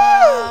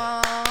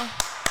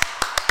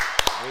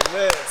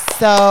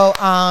 So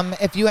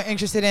if you are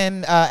interested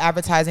in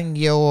advertising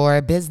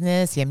your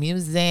business, your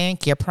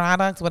music, your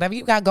products, whatever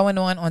you got going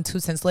on 2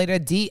 cents later,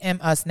 DM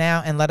us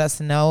now and let us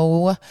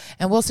know.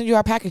 And we'll send you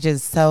our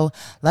packages. So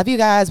love you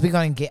guys. We're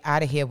going to get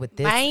out of here with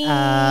this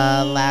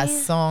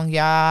last song,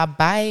 y'all.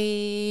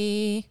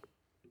 Bye.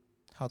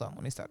 Hold on.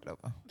 Let me start it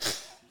over.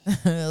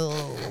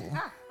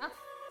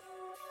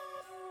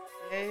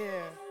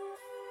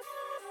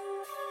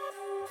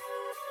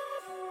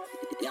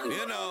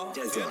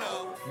 You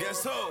know,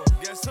 guess who?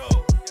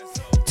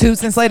 Two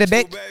cents later,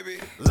 bitch.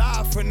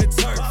 Live from the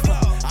turf.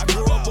 I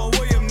grew up on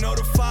William, know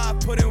the 5,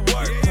 put in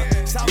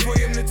work. South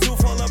William, the 2,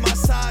 fall on my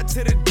side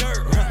to the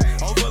dirt.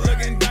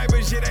 Overlooking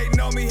diapers, yeah, they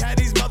know me. Had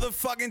these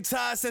motherfucking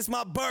ties since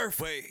my birth.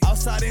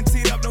 Outside and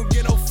teed up, don't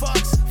get no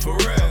fucks. For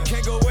real.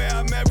 Can't go where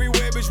I'm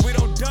everywhere, bitch, we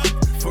don't duck.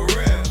 For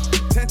real.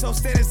 10 toes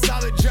standing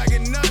solid,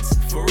 dragging nuts.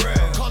 For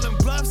real. Calling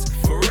bluffs.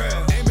 For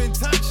real. Ain't been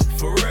touched.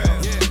 For real.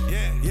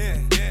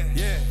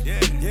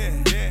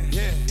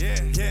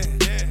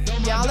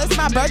 Y'all, it's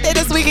my birthday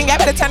this weekend. Y'all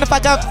better turn the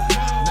fuck up.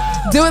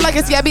 Do it like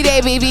it's your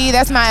day, baby.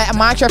 That's my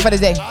mantra for the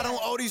day. I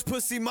don't owe these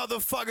pussy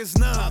motherfuckers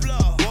none.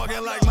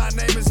 Walking like my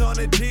name is on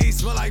the D.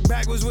 Smell like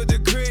backwards with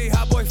degree.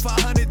 Hot boy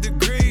 500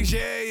 degrees.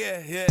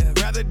 Yeah.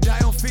 Rather die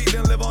on feet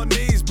than live on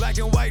knees. Black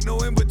and white, no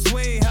in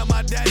between. How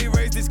my daddy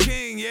raised his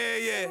king. Yeah.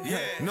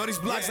 Know these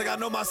blocks like I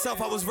know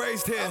myself. I was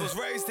raised here.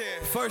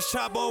 First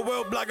chop on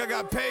Will Block, I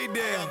got paid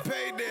there.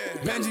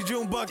 Benji,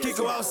 June, Buck,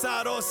 Kiko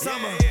outside all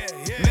summer.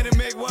 Minute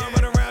make one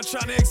run around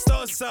trying to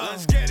extort something.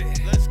 Let's get it.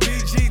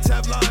 BG,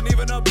 Teflon,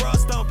 even up bra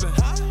stomping.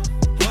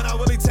 When I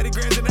Willie, Teddy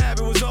Grams and Ab,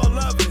 it was all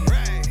lovely.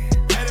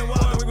 Head and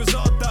wild, we was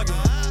all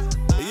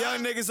thugging. The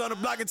young niggas on the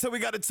block until we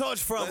got a torch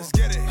from them. Let's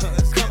get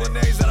it. Couple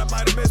names that I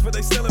might have missed, but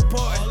they still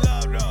important.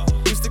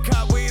 Used to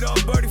cop weed on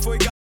Birdie before he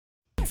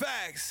got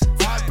facts.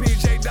 RP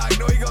J Doc,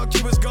 know he gon'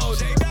 keep us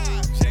golden.